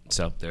Rue.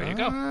 So there you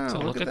go. So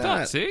look look at at that.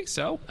 that. See?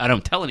 So I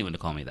don't tell anyone to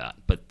call me that,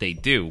 but they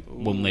do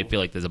when they feel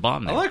like there's a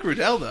bomb there. I like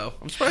Rudell, though.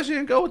 I'm surprised you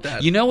didn't go with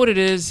that. You know what it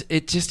is?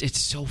 It's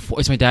so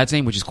it's my dad's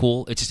name, which is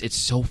cool. It's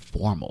so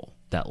formal.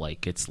 that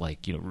like it's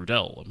like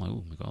Rudell. I'm like,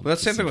 oh my god. Well,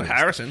 that's the same thing with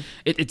Harrison.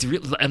 It's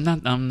real. I'm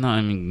not. I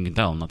mean, you can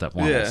tell I'm not that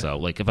formal. Yeah. So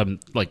like if I'm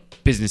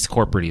like business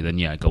corporate-y, then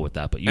yeah, I go with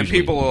that. But usually, And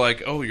people are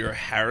like, "Oh, you're a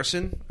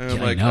Harrison," and I'm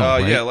Yeah, I like, know,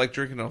 right? "Yeah, I like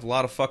drinking a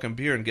lot of fucking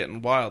beer and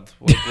getting wild.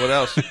 What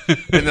else?"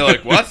 And they're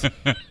like, "What?"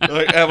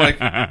 I'm like,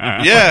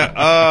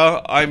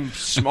 "Yeah, I'm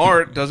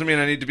smart. Doesn't mean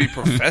I need to be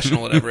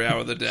professional at every hour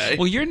of the day."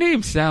 well, your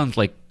name sounds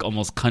like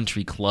almost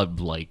country club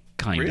like.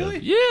 Kind Really?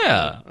 of.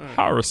 Yeah.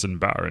 Harrison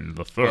Barron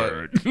the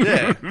third. But,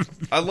 yeah,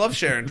 I love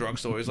sharing drunk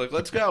stories. Like,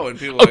 let's go, and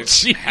people are like,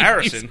 jeez.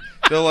 Harrison.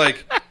 They're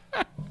like,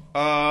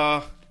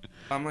 I'm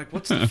like,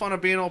 what's the fun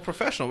of being all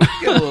professional? We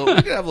can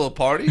have a little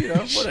party,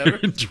 whatever.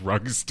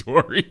 Drug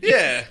story.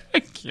 Yeah, I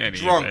can't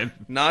drunk, even.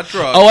 not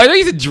drunk. Oh, I thought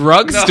you said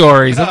drug No,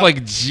 stories. no. I'm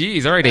like,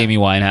 geez, all right, Amy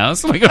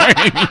Winehouse. I'm like, all right,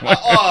 Amy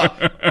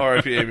Winehouse.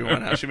 R.I.P. Amy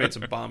Winehouse. She made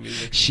some bomb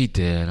music. She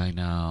did, I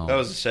know. That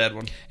was a sad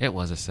one. It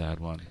was a sad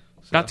one.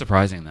 Not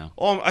surprising, though.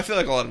 I feel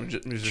like a lot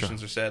of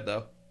musicians are sad,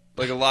 though.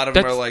 Like, a lot of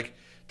them are like,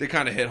 they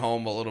kind of hit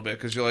home a little bit,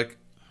 because you're like,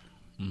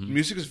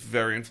 music is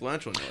very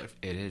influential in your life.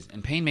 It is.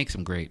 And pain makes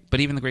them great. But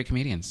even the great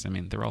comedians, I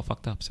mean, they're all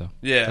fucked up, so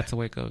Yeah. that's the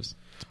way it goes.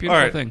 It's a beautiful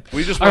All right. thing.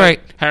 We just all went-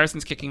 right,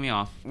 Harrison's kicking me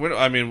off.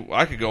 I mean,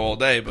 I could go all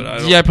day, but I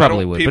don't. Yeah, I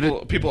probably would, People,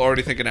 but people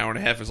already think an hour and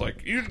a half is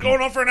like, you're going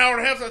on for an hour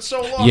and a half. That's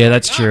so long. Yeah,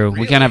 that's Not true. really.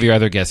 We can't have your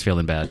other guests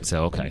feeling bad,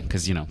 so okay.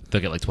 Because, they'll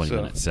get like 20 So,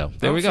 minutes. So I there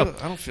don't we go.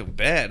 I don't feel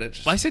bad. It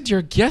just, I said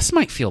your guests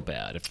might feel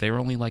bad if they were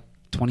only like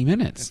 20 if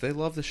minutes. they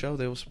love the show,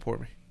 they will support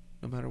me,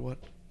 no matter what.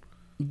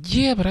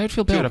 Yeah, but I would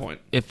feel To a bad point.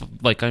 if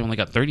like I only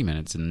got 30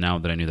 minutes, and now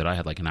that I knew that I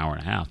had like an hour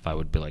and a half, I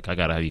would be like, I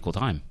gotta have equal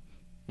time.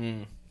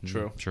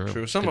 True.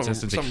 True. Some of them.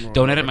 Consistency.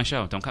 Don't edit my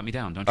show. Don't cut me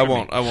down. Don't. I trim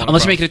won't. me. I won't, I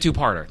Unless you make promise. it a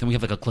two-parter, then we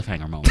have like a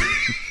cliffhanger moment.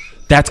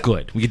 That's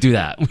good. We could do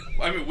that.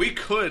 I mean,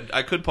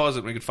 I could pause it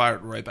and we could fire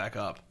it right back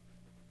up.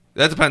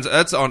 That depends.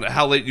 That's on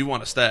how late you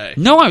want to stay.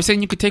 No, I was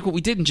saying you could take what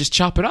we did and just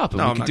chop it up, and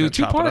No, we I'm could not do a gonna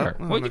chop it two-parter. up.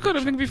 No, Well, I'm you not could. I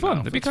gonna think it'd be chop- fun. no,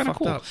 That'd be that's kind of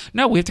fucked cool. up.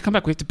 No, we have to come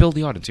back. We have to build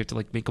the audience. We have to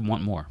like make them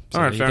want more. So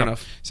All right, there you fair go.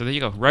 enough. So there you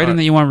go. Right in right.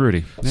 that you want Rudy.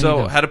 There you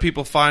So, go. how do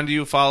people find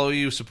you, follow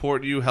you,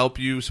 support you, help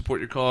you,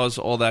 support your cause,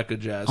 all that good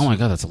jazz? Oh my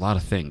god, that's a lot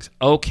of things.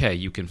 Okay,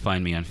 you can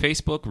find me on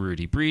Facebook,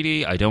 Rudy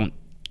Breedy. I don't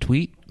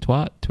tweet.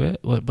 What is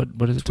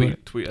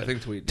it? Tweet. I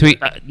think tweet.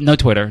 Tweet. No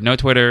Twitter. There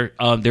is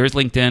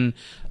LinkedIn.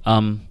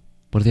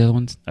 What are the other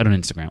ones? I don't know,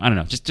 Instagram. I don't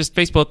know. Just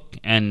Facebook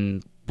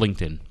and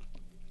LinkedIn. You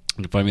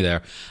can find me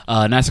there.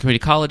 Nassau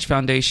Community College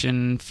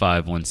Foundation,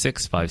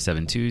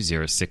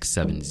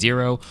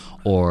 516-572-0670,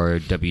 or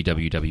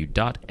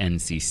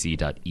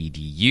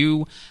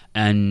www.ncc.edu.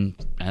 And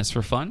as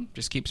for fun,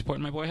 just keep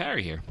supporting my boy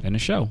Harry here in the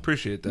show.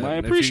 Appreciate that. I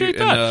And if appreciate you-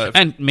 that.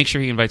 And make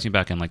sure he invites me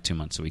back in like 2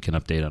 months so we can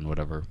update on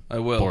whatever I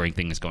will. boring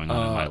thing is going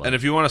on in my life. And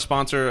if you want to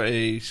sponsor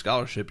a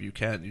scholarship, you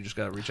can. You just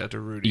got to reach out to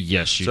Rudy.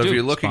 Yes, you so do. if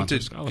you're looking Sponsor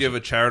to scholarship. give a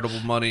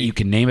charitable money, You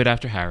can name it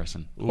after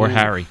Harrison or Ooh,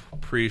 Harry.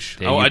 Preach.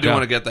 There Oh, you I do go.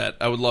 want to get that.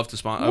 I would love to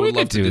sponsor. I We would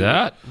love could to do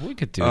that. that. We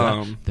could do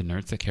that. The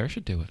nerds that care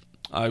should do it.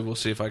 I will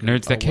see if I can.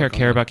 Nerds that I'll work on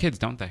care that. about kids,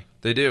 don't they?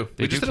 They do.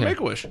 They We just do did a care.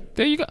 Make-A-Wish.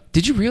 There you go.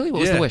 Did you really? What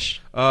was Yeah. the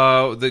wish?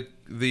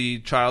 The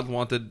child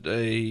wanted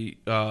the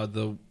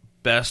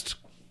best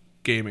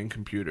gaming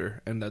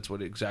computer, and that's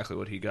exactly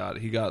what he got.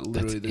 He got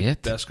literally That's the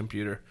it? best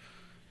computer.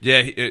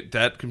 Yeah,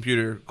 that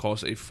computer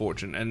cost a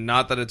fortune, and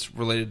not that it's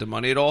related to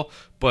money at all,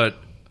 but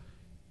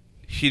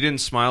he didn't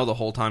smile the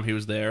whole time he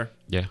was there.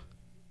 Yeah.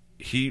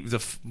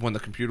 When the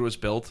computer was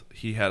built,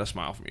 he had a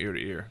smile from ear to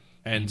ear.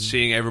 And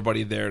seeing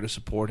everybody there to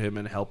support him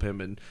and help him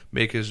and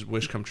make his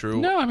wish come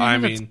true. No, I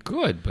mean that's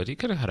good, but he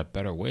could have had a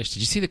better wish. Did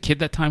you see the kid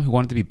that time who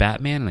wanted to be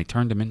Batman and they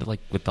turned him into like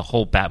with the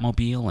whole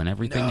Batmobile and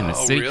everything in the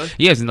No, city? really?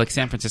 Yeah, it was in like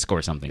San Francisco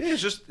or something. yeah,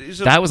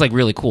 That was like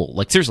really cool.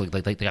 Like seriously,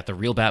 like they got the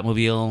real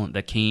Batmobile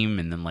that came,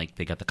 and then like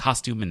they got the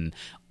costume, and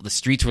the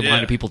streets were lined Yeah,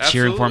 with people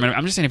cheering for him. absolutely.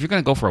 I'm just saying, if you're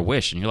gonna go for a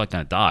wish and you're like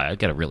gonna die, I'd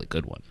get a really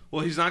good one.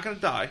 well, he's not going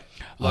to die.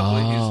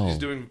 Luckily, Oh.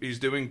 he's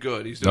doing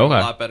good. He's doing Okay.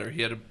 a lot better.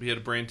 He had a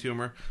brain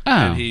tumor, Oh.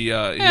 and he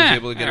was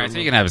able to get all it right, so you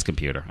removed. can have his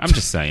computer. I'm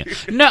just saying.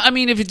 No, I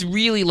mean if it's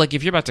really like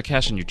if you're about to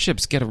cash in your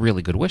chips, get a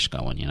really good wish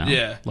going. You know,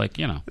 Yeah. like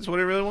That's what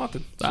he really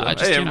wanted. So, just,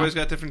 hey, you know, everybody's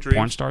got different dreams.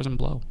 porn stars and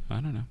blow. I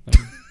don't know.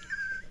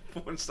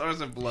 Porn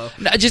stars and blow.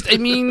 No, I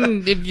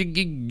mean, if you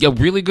get a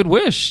really good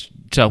wish.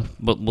 So,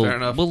 but Fair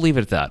enough. we'll leave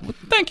it at that. Well,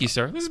 thank you,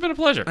 sir. This has been a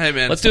pleasure. Hey,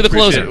 man. Let's do the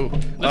appreciate closer.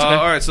 it. That's okay.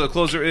 All right, so the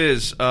closer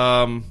is,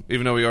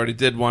 even though we already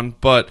did one,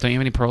 but Don't you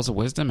have any pearls of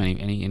wisdom?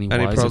 Any any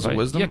wise pearls of advice?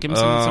 wisdom? Yeah, give me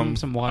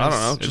some wise I don't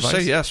know. Just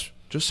advice. say yes.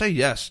 Just say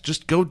yes.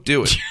 Just go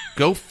do it.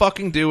 Go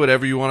fucking do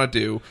whatever you want to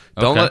do.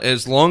 Don't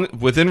Okay.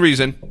 within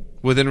reason.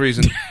 Within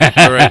reason.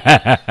 All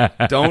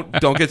right. Don't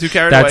get too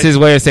carried away. That's his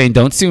way of saying,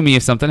 don't sue me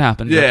if something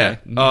happens. Yeah.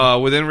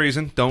 Okay. Within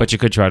reason. Don't. But you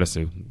could try to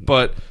sue.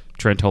 But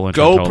Trentola and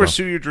go Trentola.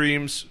 pursue your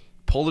dreams.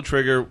 Pull the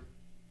trigger.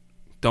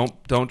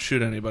 Don't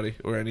shoot anybody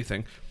or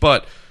anything.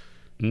 But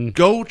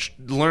go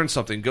learn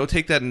something. Go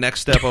take that next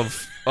step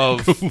of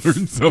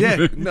learn something.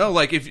 Yeah, no,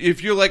 like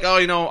if you're like, oh,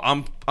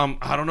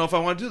 I don't know if I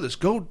want to do this.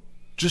 Go,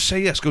 just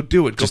say yes. Go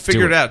do it. Go Just do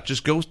figure it. it out.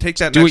 Just go take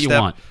that Do next what you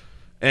step. want.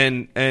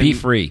 And Be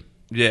free.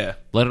 Yeah,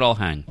 Let it all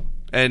hang.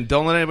 and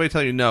don't let anybody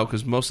tell you no,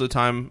 because most of the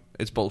time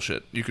it's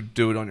bullshit. You could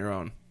do it on your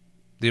own.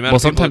 The amount Well,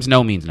 of people, sometimes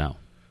no means no.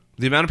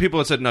 The amount of people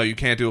that said, no, you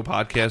can't do a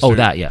podcast. Oh,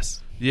 that,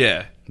 yes.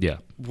 Yeah. Yeah.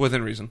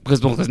 Within reason.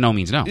 Because no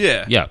means no.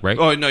 Yeah. Yeah, right?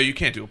 Oh, no, you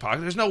can't do a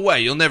podcast. There's no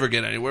way. You'll never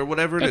get anywhere,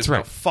 whatever it That's is. right.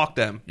 No, fuck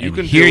them. You And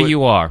can here do it.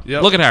 you are.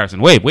 Yep. Look at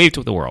Harrison. Wave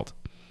to the world.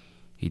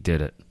 He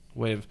did it.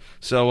 Wave.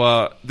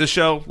 So this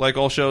show, like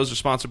all shows, are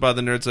sponsored by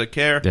the Nerds That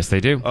Care. Yes, they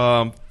do.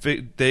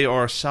 They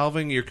are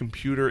solving your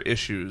computer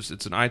issues.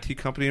 It's an IT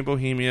company in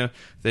Bohemia.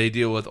 They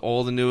deal with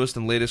all the newest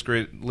and latest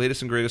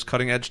and greatest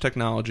cutting edge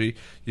technology.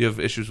 You have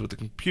issues with the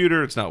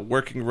computer, it's not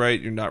working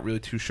right, you're not really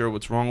too sure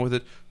what's wrong with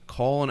it.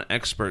 Call an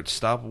expert.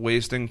 Stop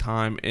wasting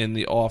time in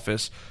the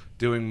office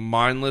doing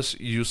mindless,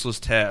 useless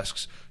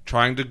tasks,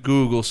 trying to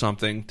Google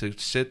something, to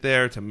sit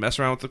there, to mess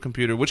around with the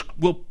computer, which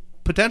will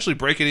potentially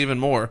break it even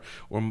more,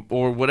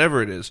 or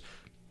whatever it is.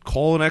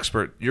 Call an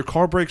expert. Your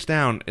car breaks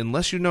down.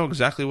 Unless you know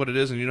exactly what it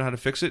is and you know how to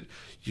fix it,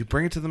 you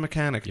bring it to the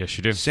mechanic. Yes,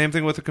 you do. Same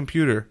thing with a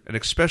computer, and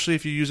especially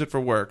if you use it for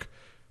work.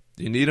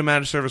 You need a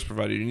managed service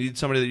provider. You need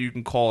somebody that you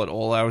can call at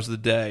all hours of the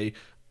day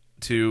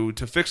to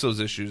fix those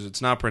issues.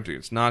 It's not printing.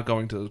 It's not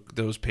going to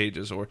those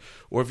pages. Or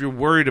if you're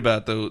worried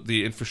about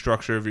the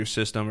infrastructure of your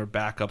system or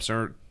backups,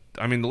 or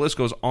I mean, the list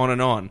goes on and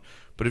on.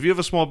 But if you have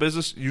a small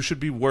business, you should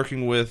be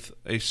working with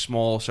a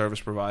small service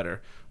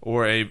provider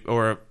or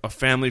a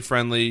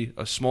family-friendly,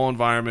 a small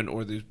environment,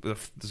 or there's a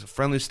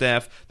friendly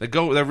staff that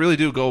really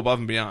do go above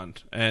and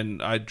beyond.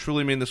 And I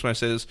truly mean this when I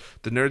say this.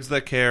 The Nerds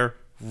That Care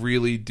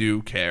really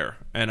do care.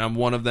 And I'm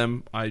one of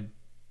them. I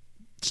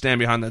stand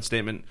behind that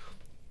statement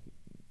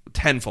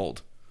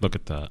tenfold. Look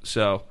at that.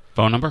 So,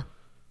 phone number?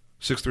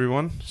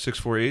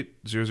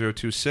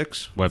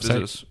 631-648-0026. Website?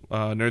 Visit us,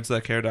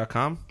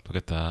 nerdsthatcare.com. Look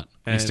at that.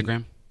 And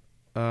Instagram?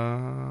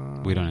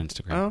 We don't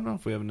Instagram. I don't know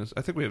if we have an.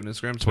 I think we have an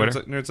Instagram.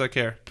 Twitter? Nerds That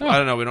Care. Oh. I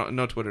don't know. We don't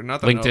know Twitter.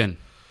 Not that I know. LinkedIn?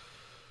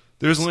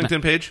 There's a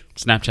LinkedIn page.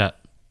 Snapchat?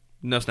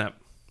 No Snap.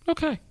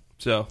 Okay.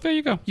 So there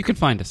you go. You can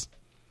find us.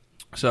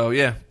 So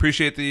yeah,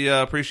 appreciate the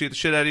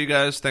shit out of you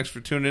guys. Thanks for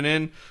tuning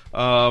in.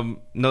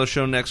 Another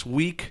show next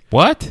week.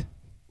 What?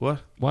 What?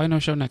 Why no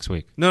show next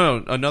week?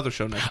 No, another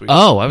show next week.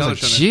 Oh, I was Another like,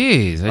 show next-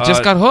 jeez, I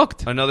just got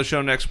hooked. Another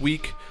show next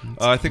week.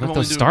 I think I'm Let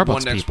only those doing Starbucks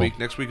one next people. week.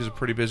 Next week is a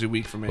pretty busy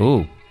week for me.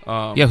 Ooh.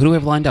 Yeah, who do we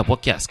have lined up?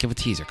 What guest? Give a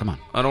teaser. Come on.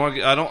 I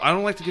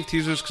don't like to give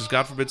teasers because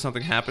God forbid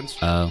something happens.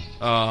 Oh.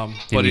 But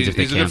means he's if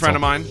they a good friend cancel.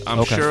 of mine. I'm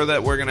Okay. sure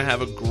that we're gonna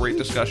have a great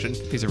discussion.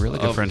 If he's a really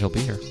good friend, he'll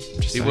be here.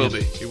 Just He saying. will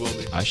be. He will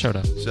be. I showed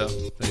up. So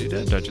there you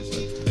did. Judges.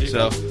 There you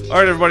So go. all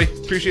right, everybody.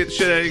 Appreciate the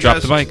shit out of you Drop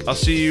guys. the mic. I'll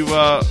see you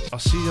all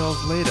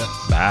later.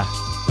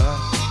 Bye.